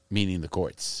 meaning the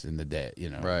courts and the dead.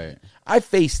 Right. I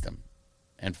faced him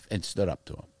and stood up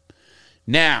to him.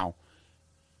 Now,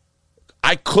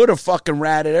 I could have fucking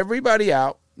ratted everybody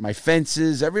out, my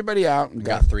fences, everybody out, and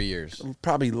Got 3 years.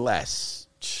 Probably less,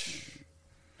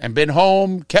 and been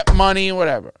home, kept money,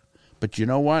 whatever. But you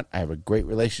know what? I have a great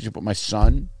relationship with my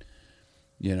son,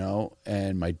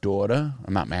 and my daughter.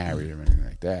 I'm not married or anything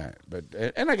like that, but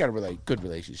I got a good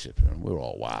relationship. We're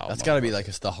all wild. That's got to be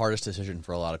it's the hardest decision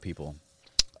for a lot of people.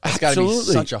 It's got to be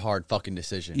such a hard fucking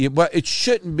decision. Yeah, but it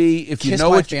shouldn't be if you Kiss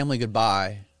know my it. family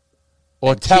goodbye,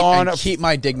 Or keep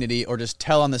my dignity, or just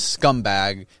tell on this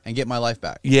scumbag and get my life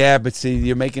back. Yeah, but see,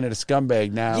 you're making it a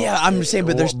scumbag now. Yeah, I'm saying,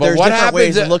 but there's what different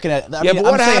ways of looking at it. But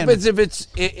what happens if it's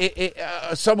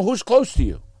someone who's close to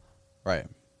you? Right.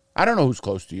 I don't know who's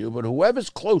close to you, but whoever's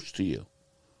close to you,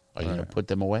 are you going to put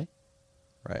them away?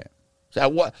 Right. So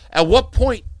at what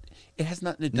point? It has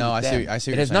nothing to do with them. I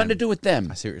see what it has nothing to do with them.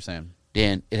 I see what you're saying.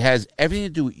 Dan, it has everything to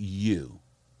do with you.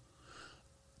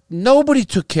 Nobody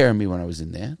took care of me when I was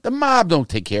in there. The mob don't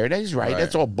take care of that. He's right.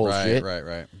 That's all bullshit.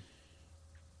 Right.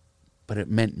 But it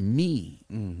meant me.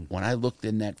 When I looked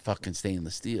in that fucking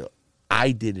stainless steel,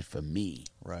 I did it for me.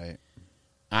 Right.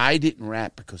 I didn't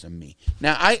rap because of me.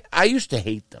 Now, I used to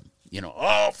hate them.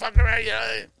 Fuck around.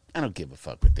 I don't give a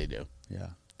fuck what they do. Yeah.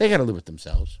 They got to live with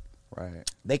themselves. Right.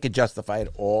 They could justify it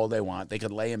all they want. They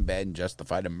could lay in bed and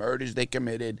justify the murders they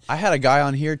committed. I had a guy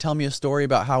on here tell me a story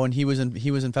about how when he was in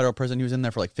federal prison, he was in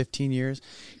there for like 15 years.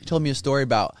 He told me a story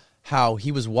about how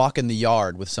he was walking the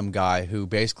yard with some guy who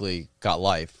basically got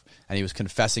life, and he was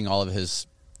confessing all of his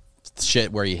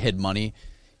shit where he hid money.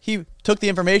 He took the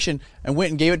information and went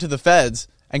and gave it to the feds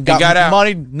and got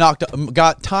money knocked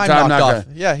knocked off.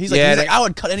 Yeah, he's like, I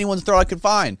would cut anyone's throat I could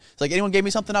find. It's like, anyone gave me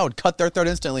something, I would cut their throat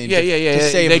instantly. And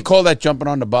They call that jumping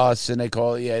on the bus, and they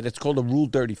call it, it's called a Rule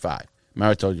 35.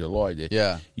 Remember I told you the lawyer did.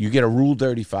 Yeah. You get a Rule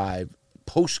 35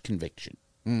 post-conviction.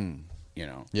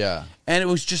 Yeah. And it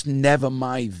was just never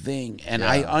my thing. And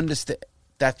I understand.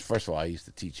 That's, first of all, I used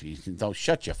to teach you, don't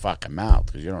shut your fucking mouth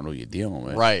because you don't know what you're dealing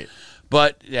with. Right.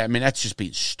 But, I mean, that's just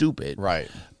being stupid. Right.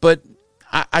 But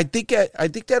I think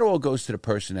that all goes to the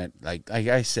person that, like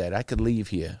I said, I could leave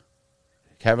here,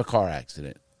 have a car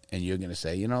accident, and you're going to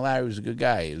say, Larry was a good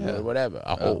guy, whatever.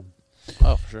 I hope.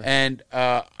 Oh, for sure. And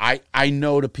I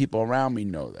know the people around me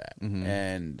know that. Mm-hmm.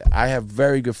 And I have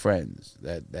very good friends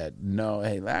that know,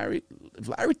 hey, Larry, if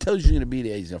Larry tells you he's going to be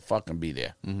there, he's going to fucking be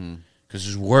there. Mm-hmm. Because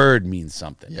his word means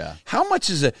something. Yeah. How much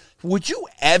would you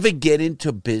ever get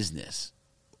into business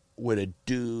with a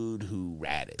dude who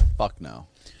ratted? Fuck no.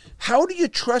 How do you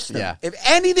trust him? Yeah. If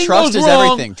anything Trust goes is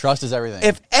wrong, everything. Trust is everything.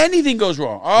 If anything goes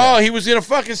wrong, he was gonna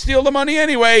fucking steal the money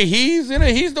anyway. He's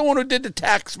the one who did the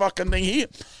tax fucking thing.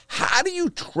 How do you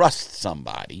trust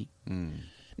somebody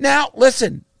Now,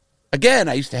 listen, again,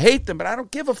 I used to hate them, but I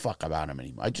don't give a fuck about them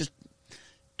anymore. I just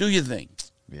do your thing.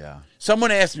 Yeah.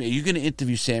 Someone asked me, are you going to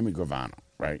interview Sammy Gravano,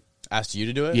 right? Asked you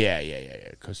to do it? Yeah.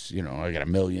 Because, I got $1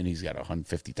 million. He's got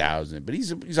 150,000. But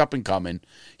he's up and coming.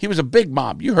 He was a big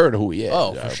mob. You heard who he is.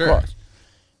 Oh, for sure. Course.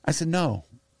 I said, no.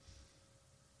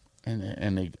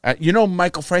 And they,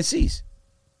 Michael Francis.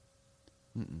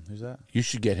 Who's that? You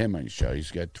should get him on your show.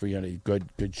 He's got 300.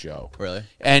 Good show. Really?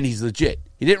 And he's legit.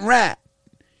 He didn't rat.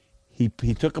 He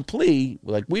took a plea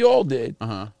like we all did,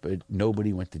 but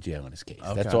nobody went to jail in his case.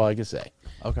 Okay. That's all I can say.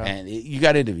 Okay. And you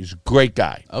got to interview. He's a great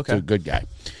guy. Okay. He's a good guy.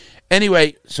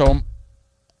 Anyway, so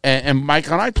and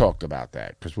Michael and I talked about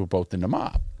that because we're both in the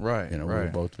mob. Right. We were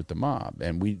both with the mob,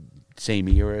 and we same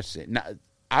era.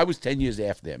 I was 10 years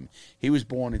after him. He was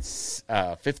born in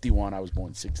 51. I was born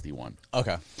in 61.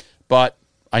 Okay. But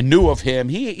I knew of him.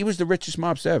 He was the richest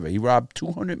mobster ever. He robbed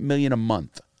 $200 million a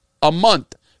month,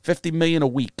 $50 million a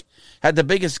week. Had the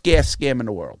biggest gas scam in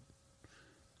the world.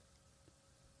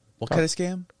 What kind of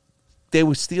scam? They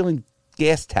were stealing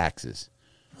gas taxes.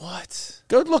 What?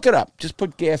 Go look it up. Just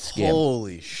put gas scam.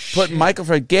 Holy shit. Put Michael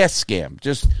for gas scam.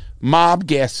 Just mob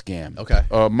gas scam. Okay.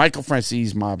 Or Michael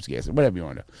Francis mob's gas. Whatever you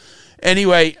want to do.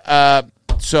 Anyway,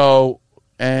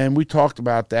 and we talked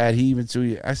about that.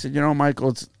 I said,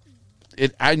 Michael,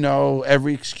 I know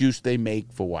every excuse they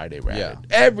make for why they ratted. Yeah.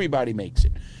 Everybody makes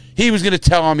it. He was going to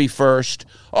tell on me first.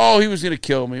 Oh, he was going to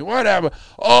kill me. Whatever.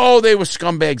 Oh, they were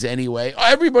scumbags anyway.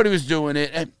 Everybody was doing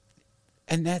it.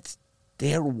 And that's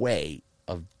their way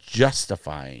of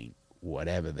justifying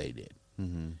whatever they did.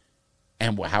 Mm-hmm.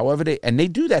 And however they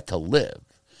do that to live.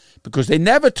 Because they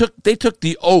took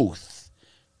the oath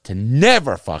to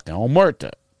never fucking,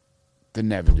 omerta, to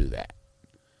never do that.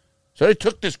 So they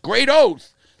took this great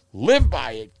oath, lived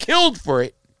by it, killed for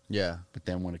it. Yeah. But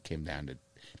then when it came down to,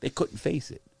 they couldn't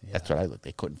face it. Yeah. That's what I looked.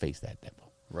 They couldn't face that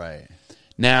devil. Right.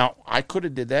 Now, I could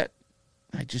have did that.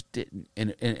 I just didn't.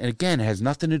 And again, it has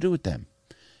nothing to do with them.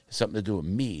 It's something to do with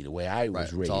me, the way I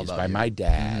was raised by my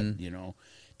dad. Mm-hmm.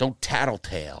 Don't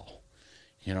tattletale.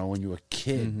 When you're a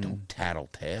kid, don't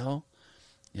tattletale.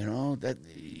 That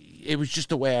it was just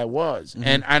the way I was.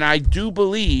 Mm-hmm. And I do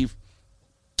believe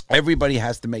everybody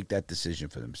has to make that decision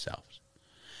for themselves.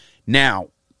 Now,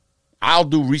 I'll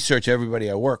do research everybody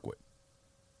I work with.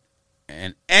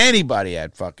 And anybody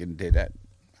that fucking did that,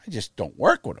 I just don't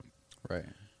work with them. Right.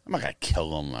 I'm not going to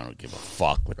kill them. I don't give a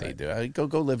fuck what they do.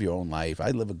 Go live your own life.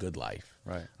 I live a good life.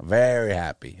 Right. I'm very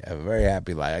happy. I have a very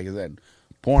happy life. Like I said,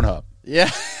 Pornhub.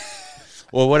 Yeah.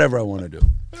 Or whatever I want to do.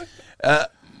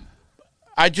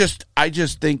 I just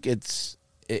think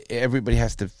everybody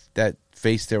has to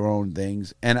face their own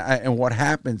things. And what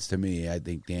happens to me, I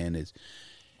think, Dan, is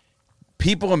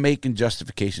people are making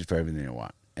justifications for everything they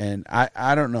want. And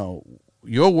I don't know.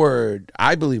 Your word,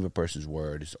 I believe a person's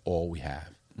word is all we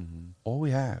have. Mm-hmm. All we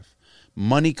have.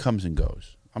 Money comes and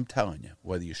goes. I'm telling you.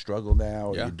 Whether you struggle now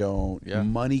or you don't,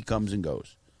 money comes and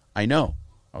goes. I know.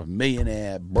 I'm a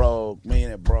millionaire, broke.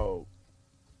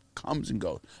 Comes and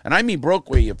goes. And I mean broke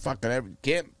where you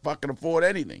can't fucking afford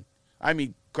anything. I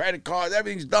mean credit cards,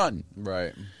 everything's done.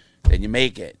 Right. Then you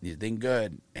make it. You think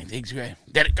good. And things great.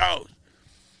 Then it goes.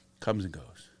 Comes and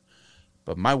goes.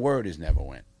 But my word has never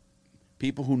went.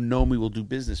 People who know me will do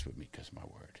business with me because of my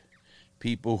word.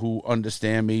 People who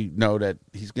understand me know that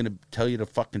he's going to tell you the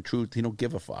fucking truth. He don't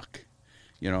give a fuck.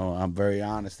 I'm very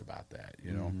honest about that.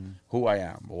 Who I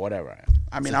am or whatever I am.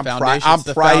 I mean, I'm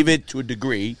private to a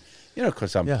degree.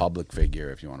 Because I'm a public figure,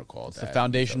 if you want to call it that. It's the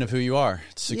foundation of who you are.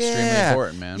 It's extremely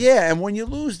important, man. Yeah, and when you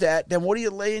lose that, then what are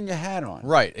you laying your hat on?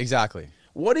 Right, exactly.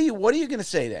 What are you going to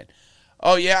say then?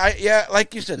 Oh, yeah,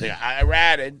 like you said, I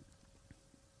ratted.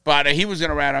 But he was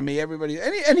going to rat on me, everybody.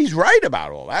 And he's right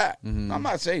about all that. Mm-hmm. I'm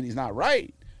not saying he's not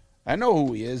right. I know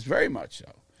who he is, very much so.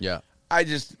 Yeah.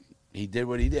 He did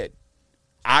what he did.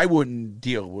 I wouldn't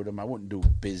deal with him. I wouldn't do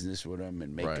business with him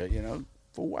and make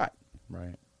for what?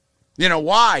 Right.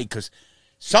 Why? Because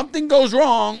something goes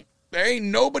wrong. There ain't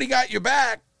nobody got your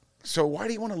back. So why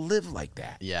do you want to live like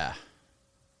that? Yeah.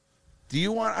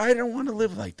 I don't want to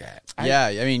live like that.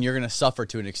 I mean, you're going to suffer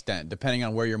to an extent. Depending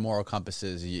on where your moral compass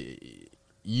is,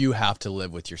 you have to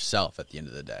live with yourself at the end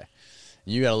of the day.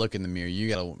 You got to look in the mirror. You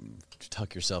got to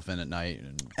tuck yourself in at night.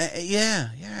 Yeah.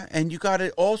 And you got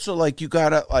to also,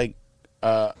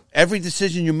 every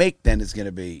decision you make then is going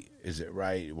to be, is it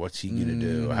right? What's he going to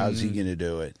do? How's he going to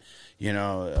do it?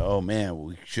 Oh, man,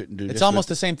 we shouldn't do this. It's almost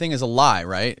the same thing as a lie,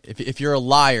 right? If you're a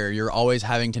liar, you're always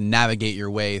having to navigate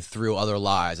your way through other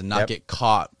lies and not get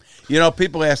caught.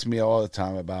 People ask me all the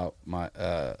time about my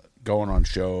going on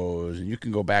shows, and you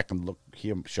can go back and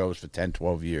hear shows for 10,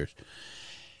 12 years.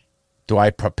 Do I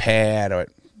prepare?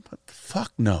 But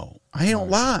fuck no. I don't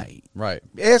lie. Right.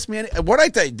 Ask me what I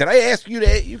tell you. Did I ask you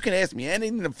to? You can ask me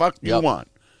anything the fuck you want.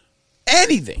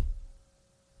 Anything.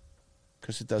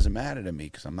 Because it doesn't matter to me.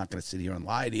 Because I'm not going to sit here and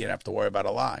lie to you and have to worry about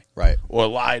a lie. Right. Or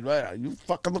lie. You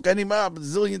fucking look anybody up a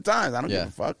zillion times. I don't give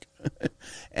a fuck.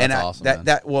 And that's awesome, man.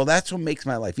 that's what makes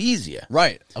my life easier.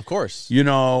 Right. Of course. You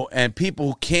know, and people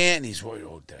who can't, he's worried,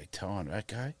 oh, did I tell on that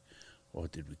guy? Or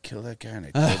did we kill that guy and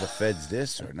I told the feds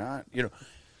this or not? You know.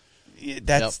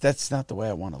 That's not the way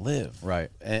I want to live,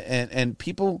 right? And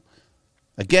people,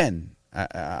 again,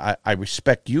 I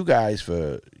respect you guys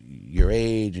for your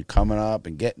age and coming up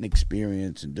and getting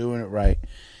experience and doing it right.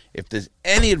 If there's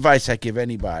any advice I give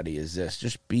anybody is this: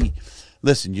 just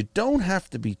listen. You don't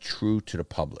have to be true to the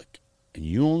public, and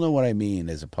you'll know what I mean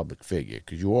as a public figure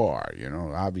because you are, you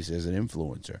know, obviously as an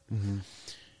influencer. Mm-hmm.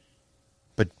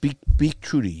 But be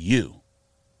true to you.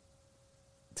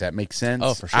 Does that make sense?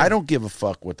 Oh, for sure. I don't give a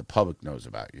fuck what the public knows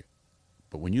about you.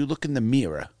 But when you look in the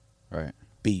mirror, right,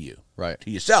 be you. Right.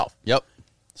 To yourself. Yep.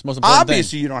 It's the most important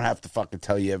Obviously, thing. you don't have to fucking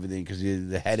tell you everything because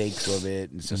the headaches of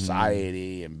it and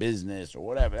society and business or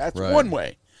whatever. That's one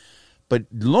way. But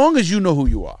as long as you know who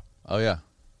you are. Oh, yeah.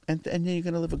 And then you're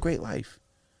going to live a great life.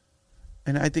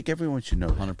 And I think everyone should know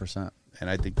that. 100%. And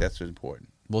I think that's what's important.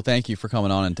 Well, thank you for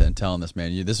coming on and telling this,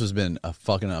 man. This has been a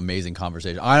fucking amazing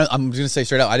conversation. I'm going to say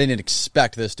straight out, I didn't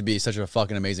expect this to be such a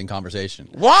fucking amazing conversation.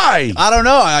 Why? I don't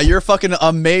know. You're a fucking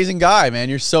amazing guy, man.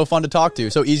 You're so fun to talk to.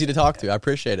 So easy to talk to. I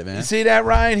appreciate it, man. You see that,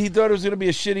 Ryan? He thought it was going to be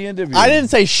a shitty interview. I didn't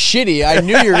say shitty. I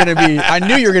knew you were going to be. I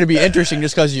knew you were going to be interesting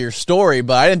just because of your story,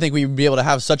 but I didn't think we'd be able to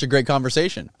have such a great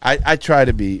conversation. I try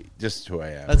to be just who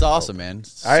I am. That's awesome, man.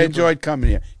 I enjoyed coming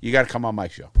here. You got to come on my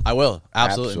show. I will.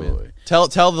 Absolutely. Man. Absolutely.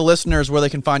 Tell the listeners where they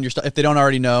can find your stuff if they don't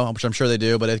already know, which I'm sure they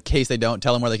do, but in case they don't,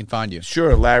 tell them where they can find you.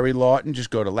 Sure, Larry Lawton. Just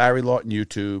go to Larry Lawton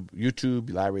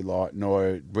YouTube, Larry Lawton,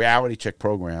 or Reality Check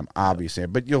Program, obviously.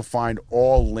 But you'll find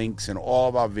all links and all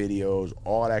of our videos,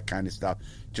 all that kind of stuff.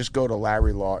 Just go to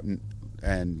Larry Lawton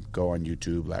and go on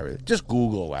YouTube, Larry. Just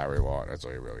Google Larry Lawton. That's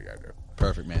all you really got to do.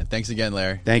 Perfect, man. Thanks again,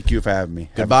 Larry. Thank you for having me.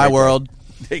 Goodbye, world.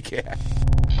 Take care.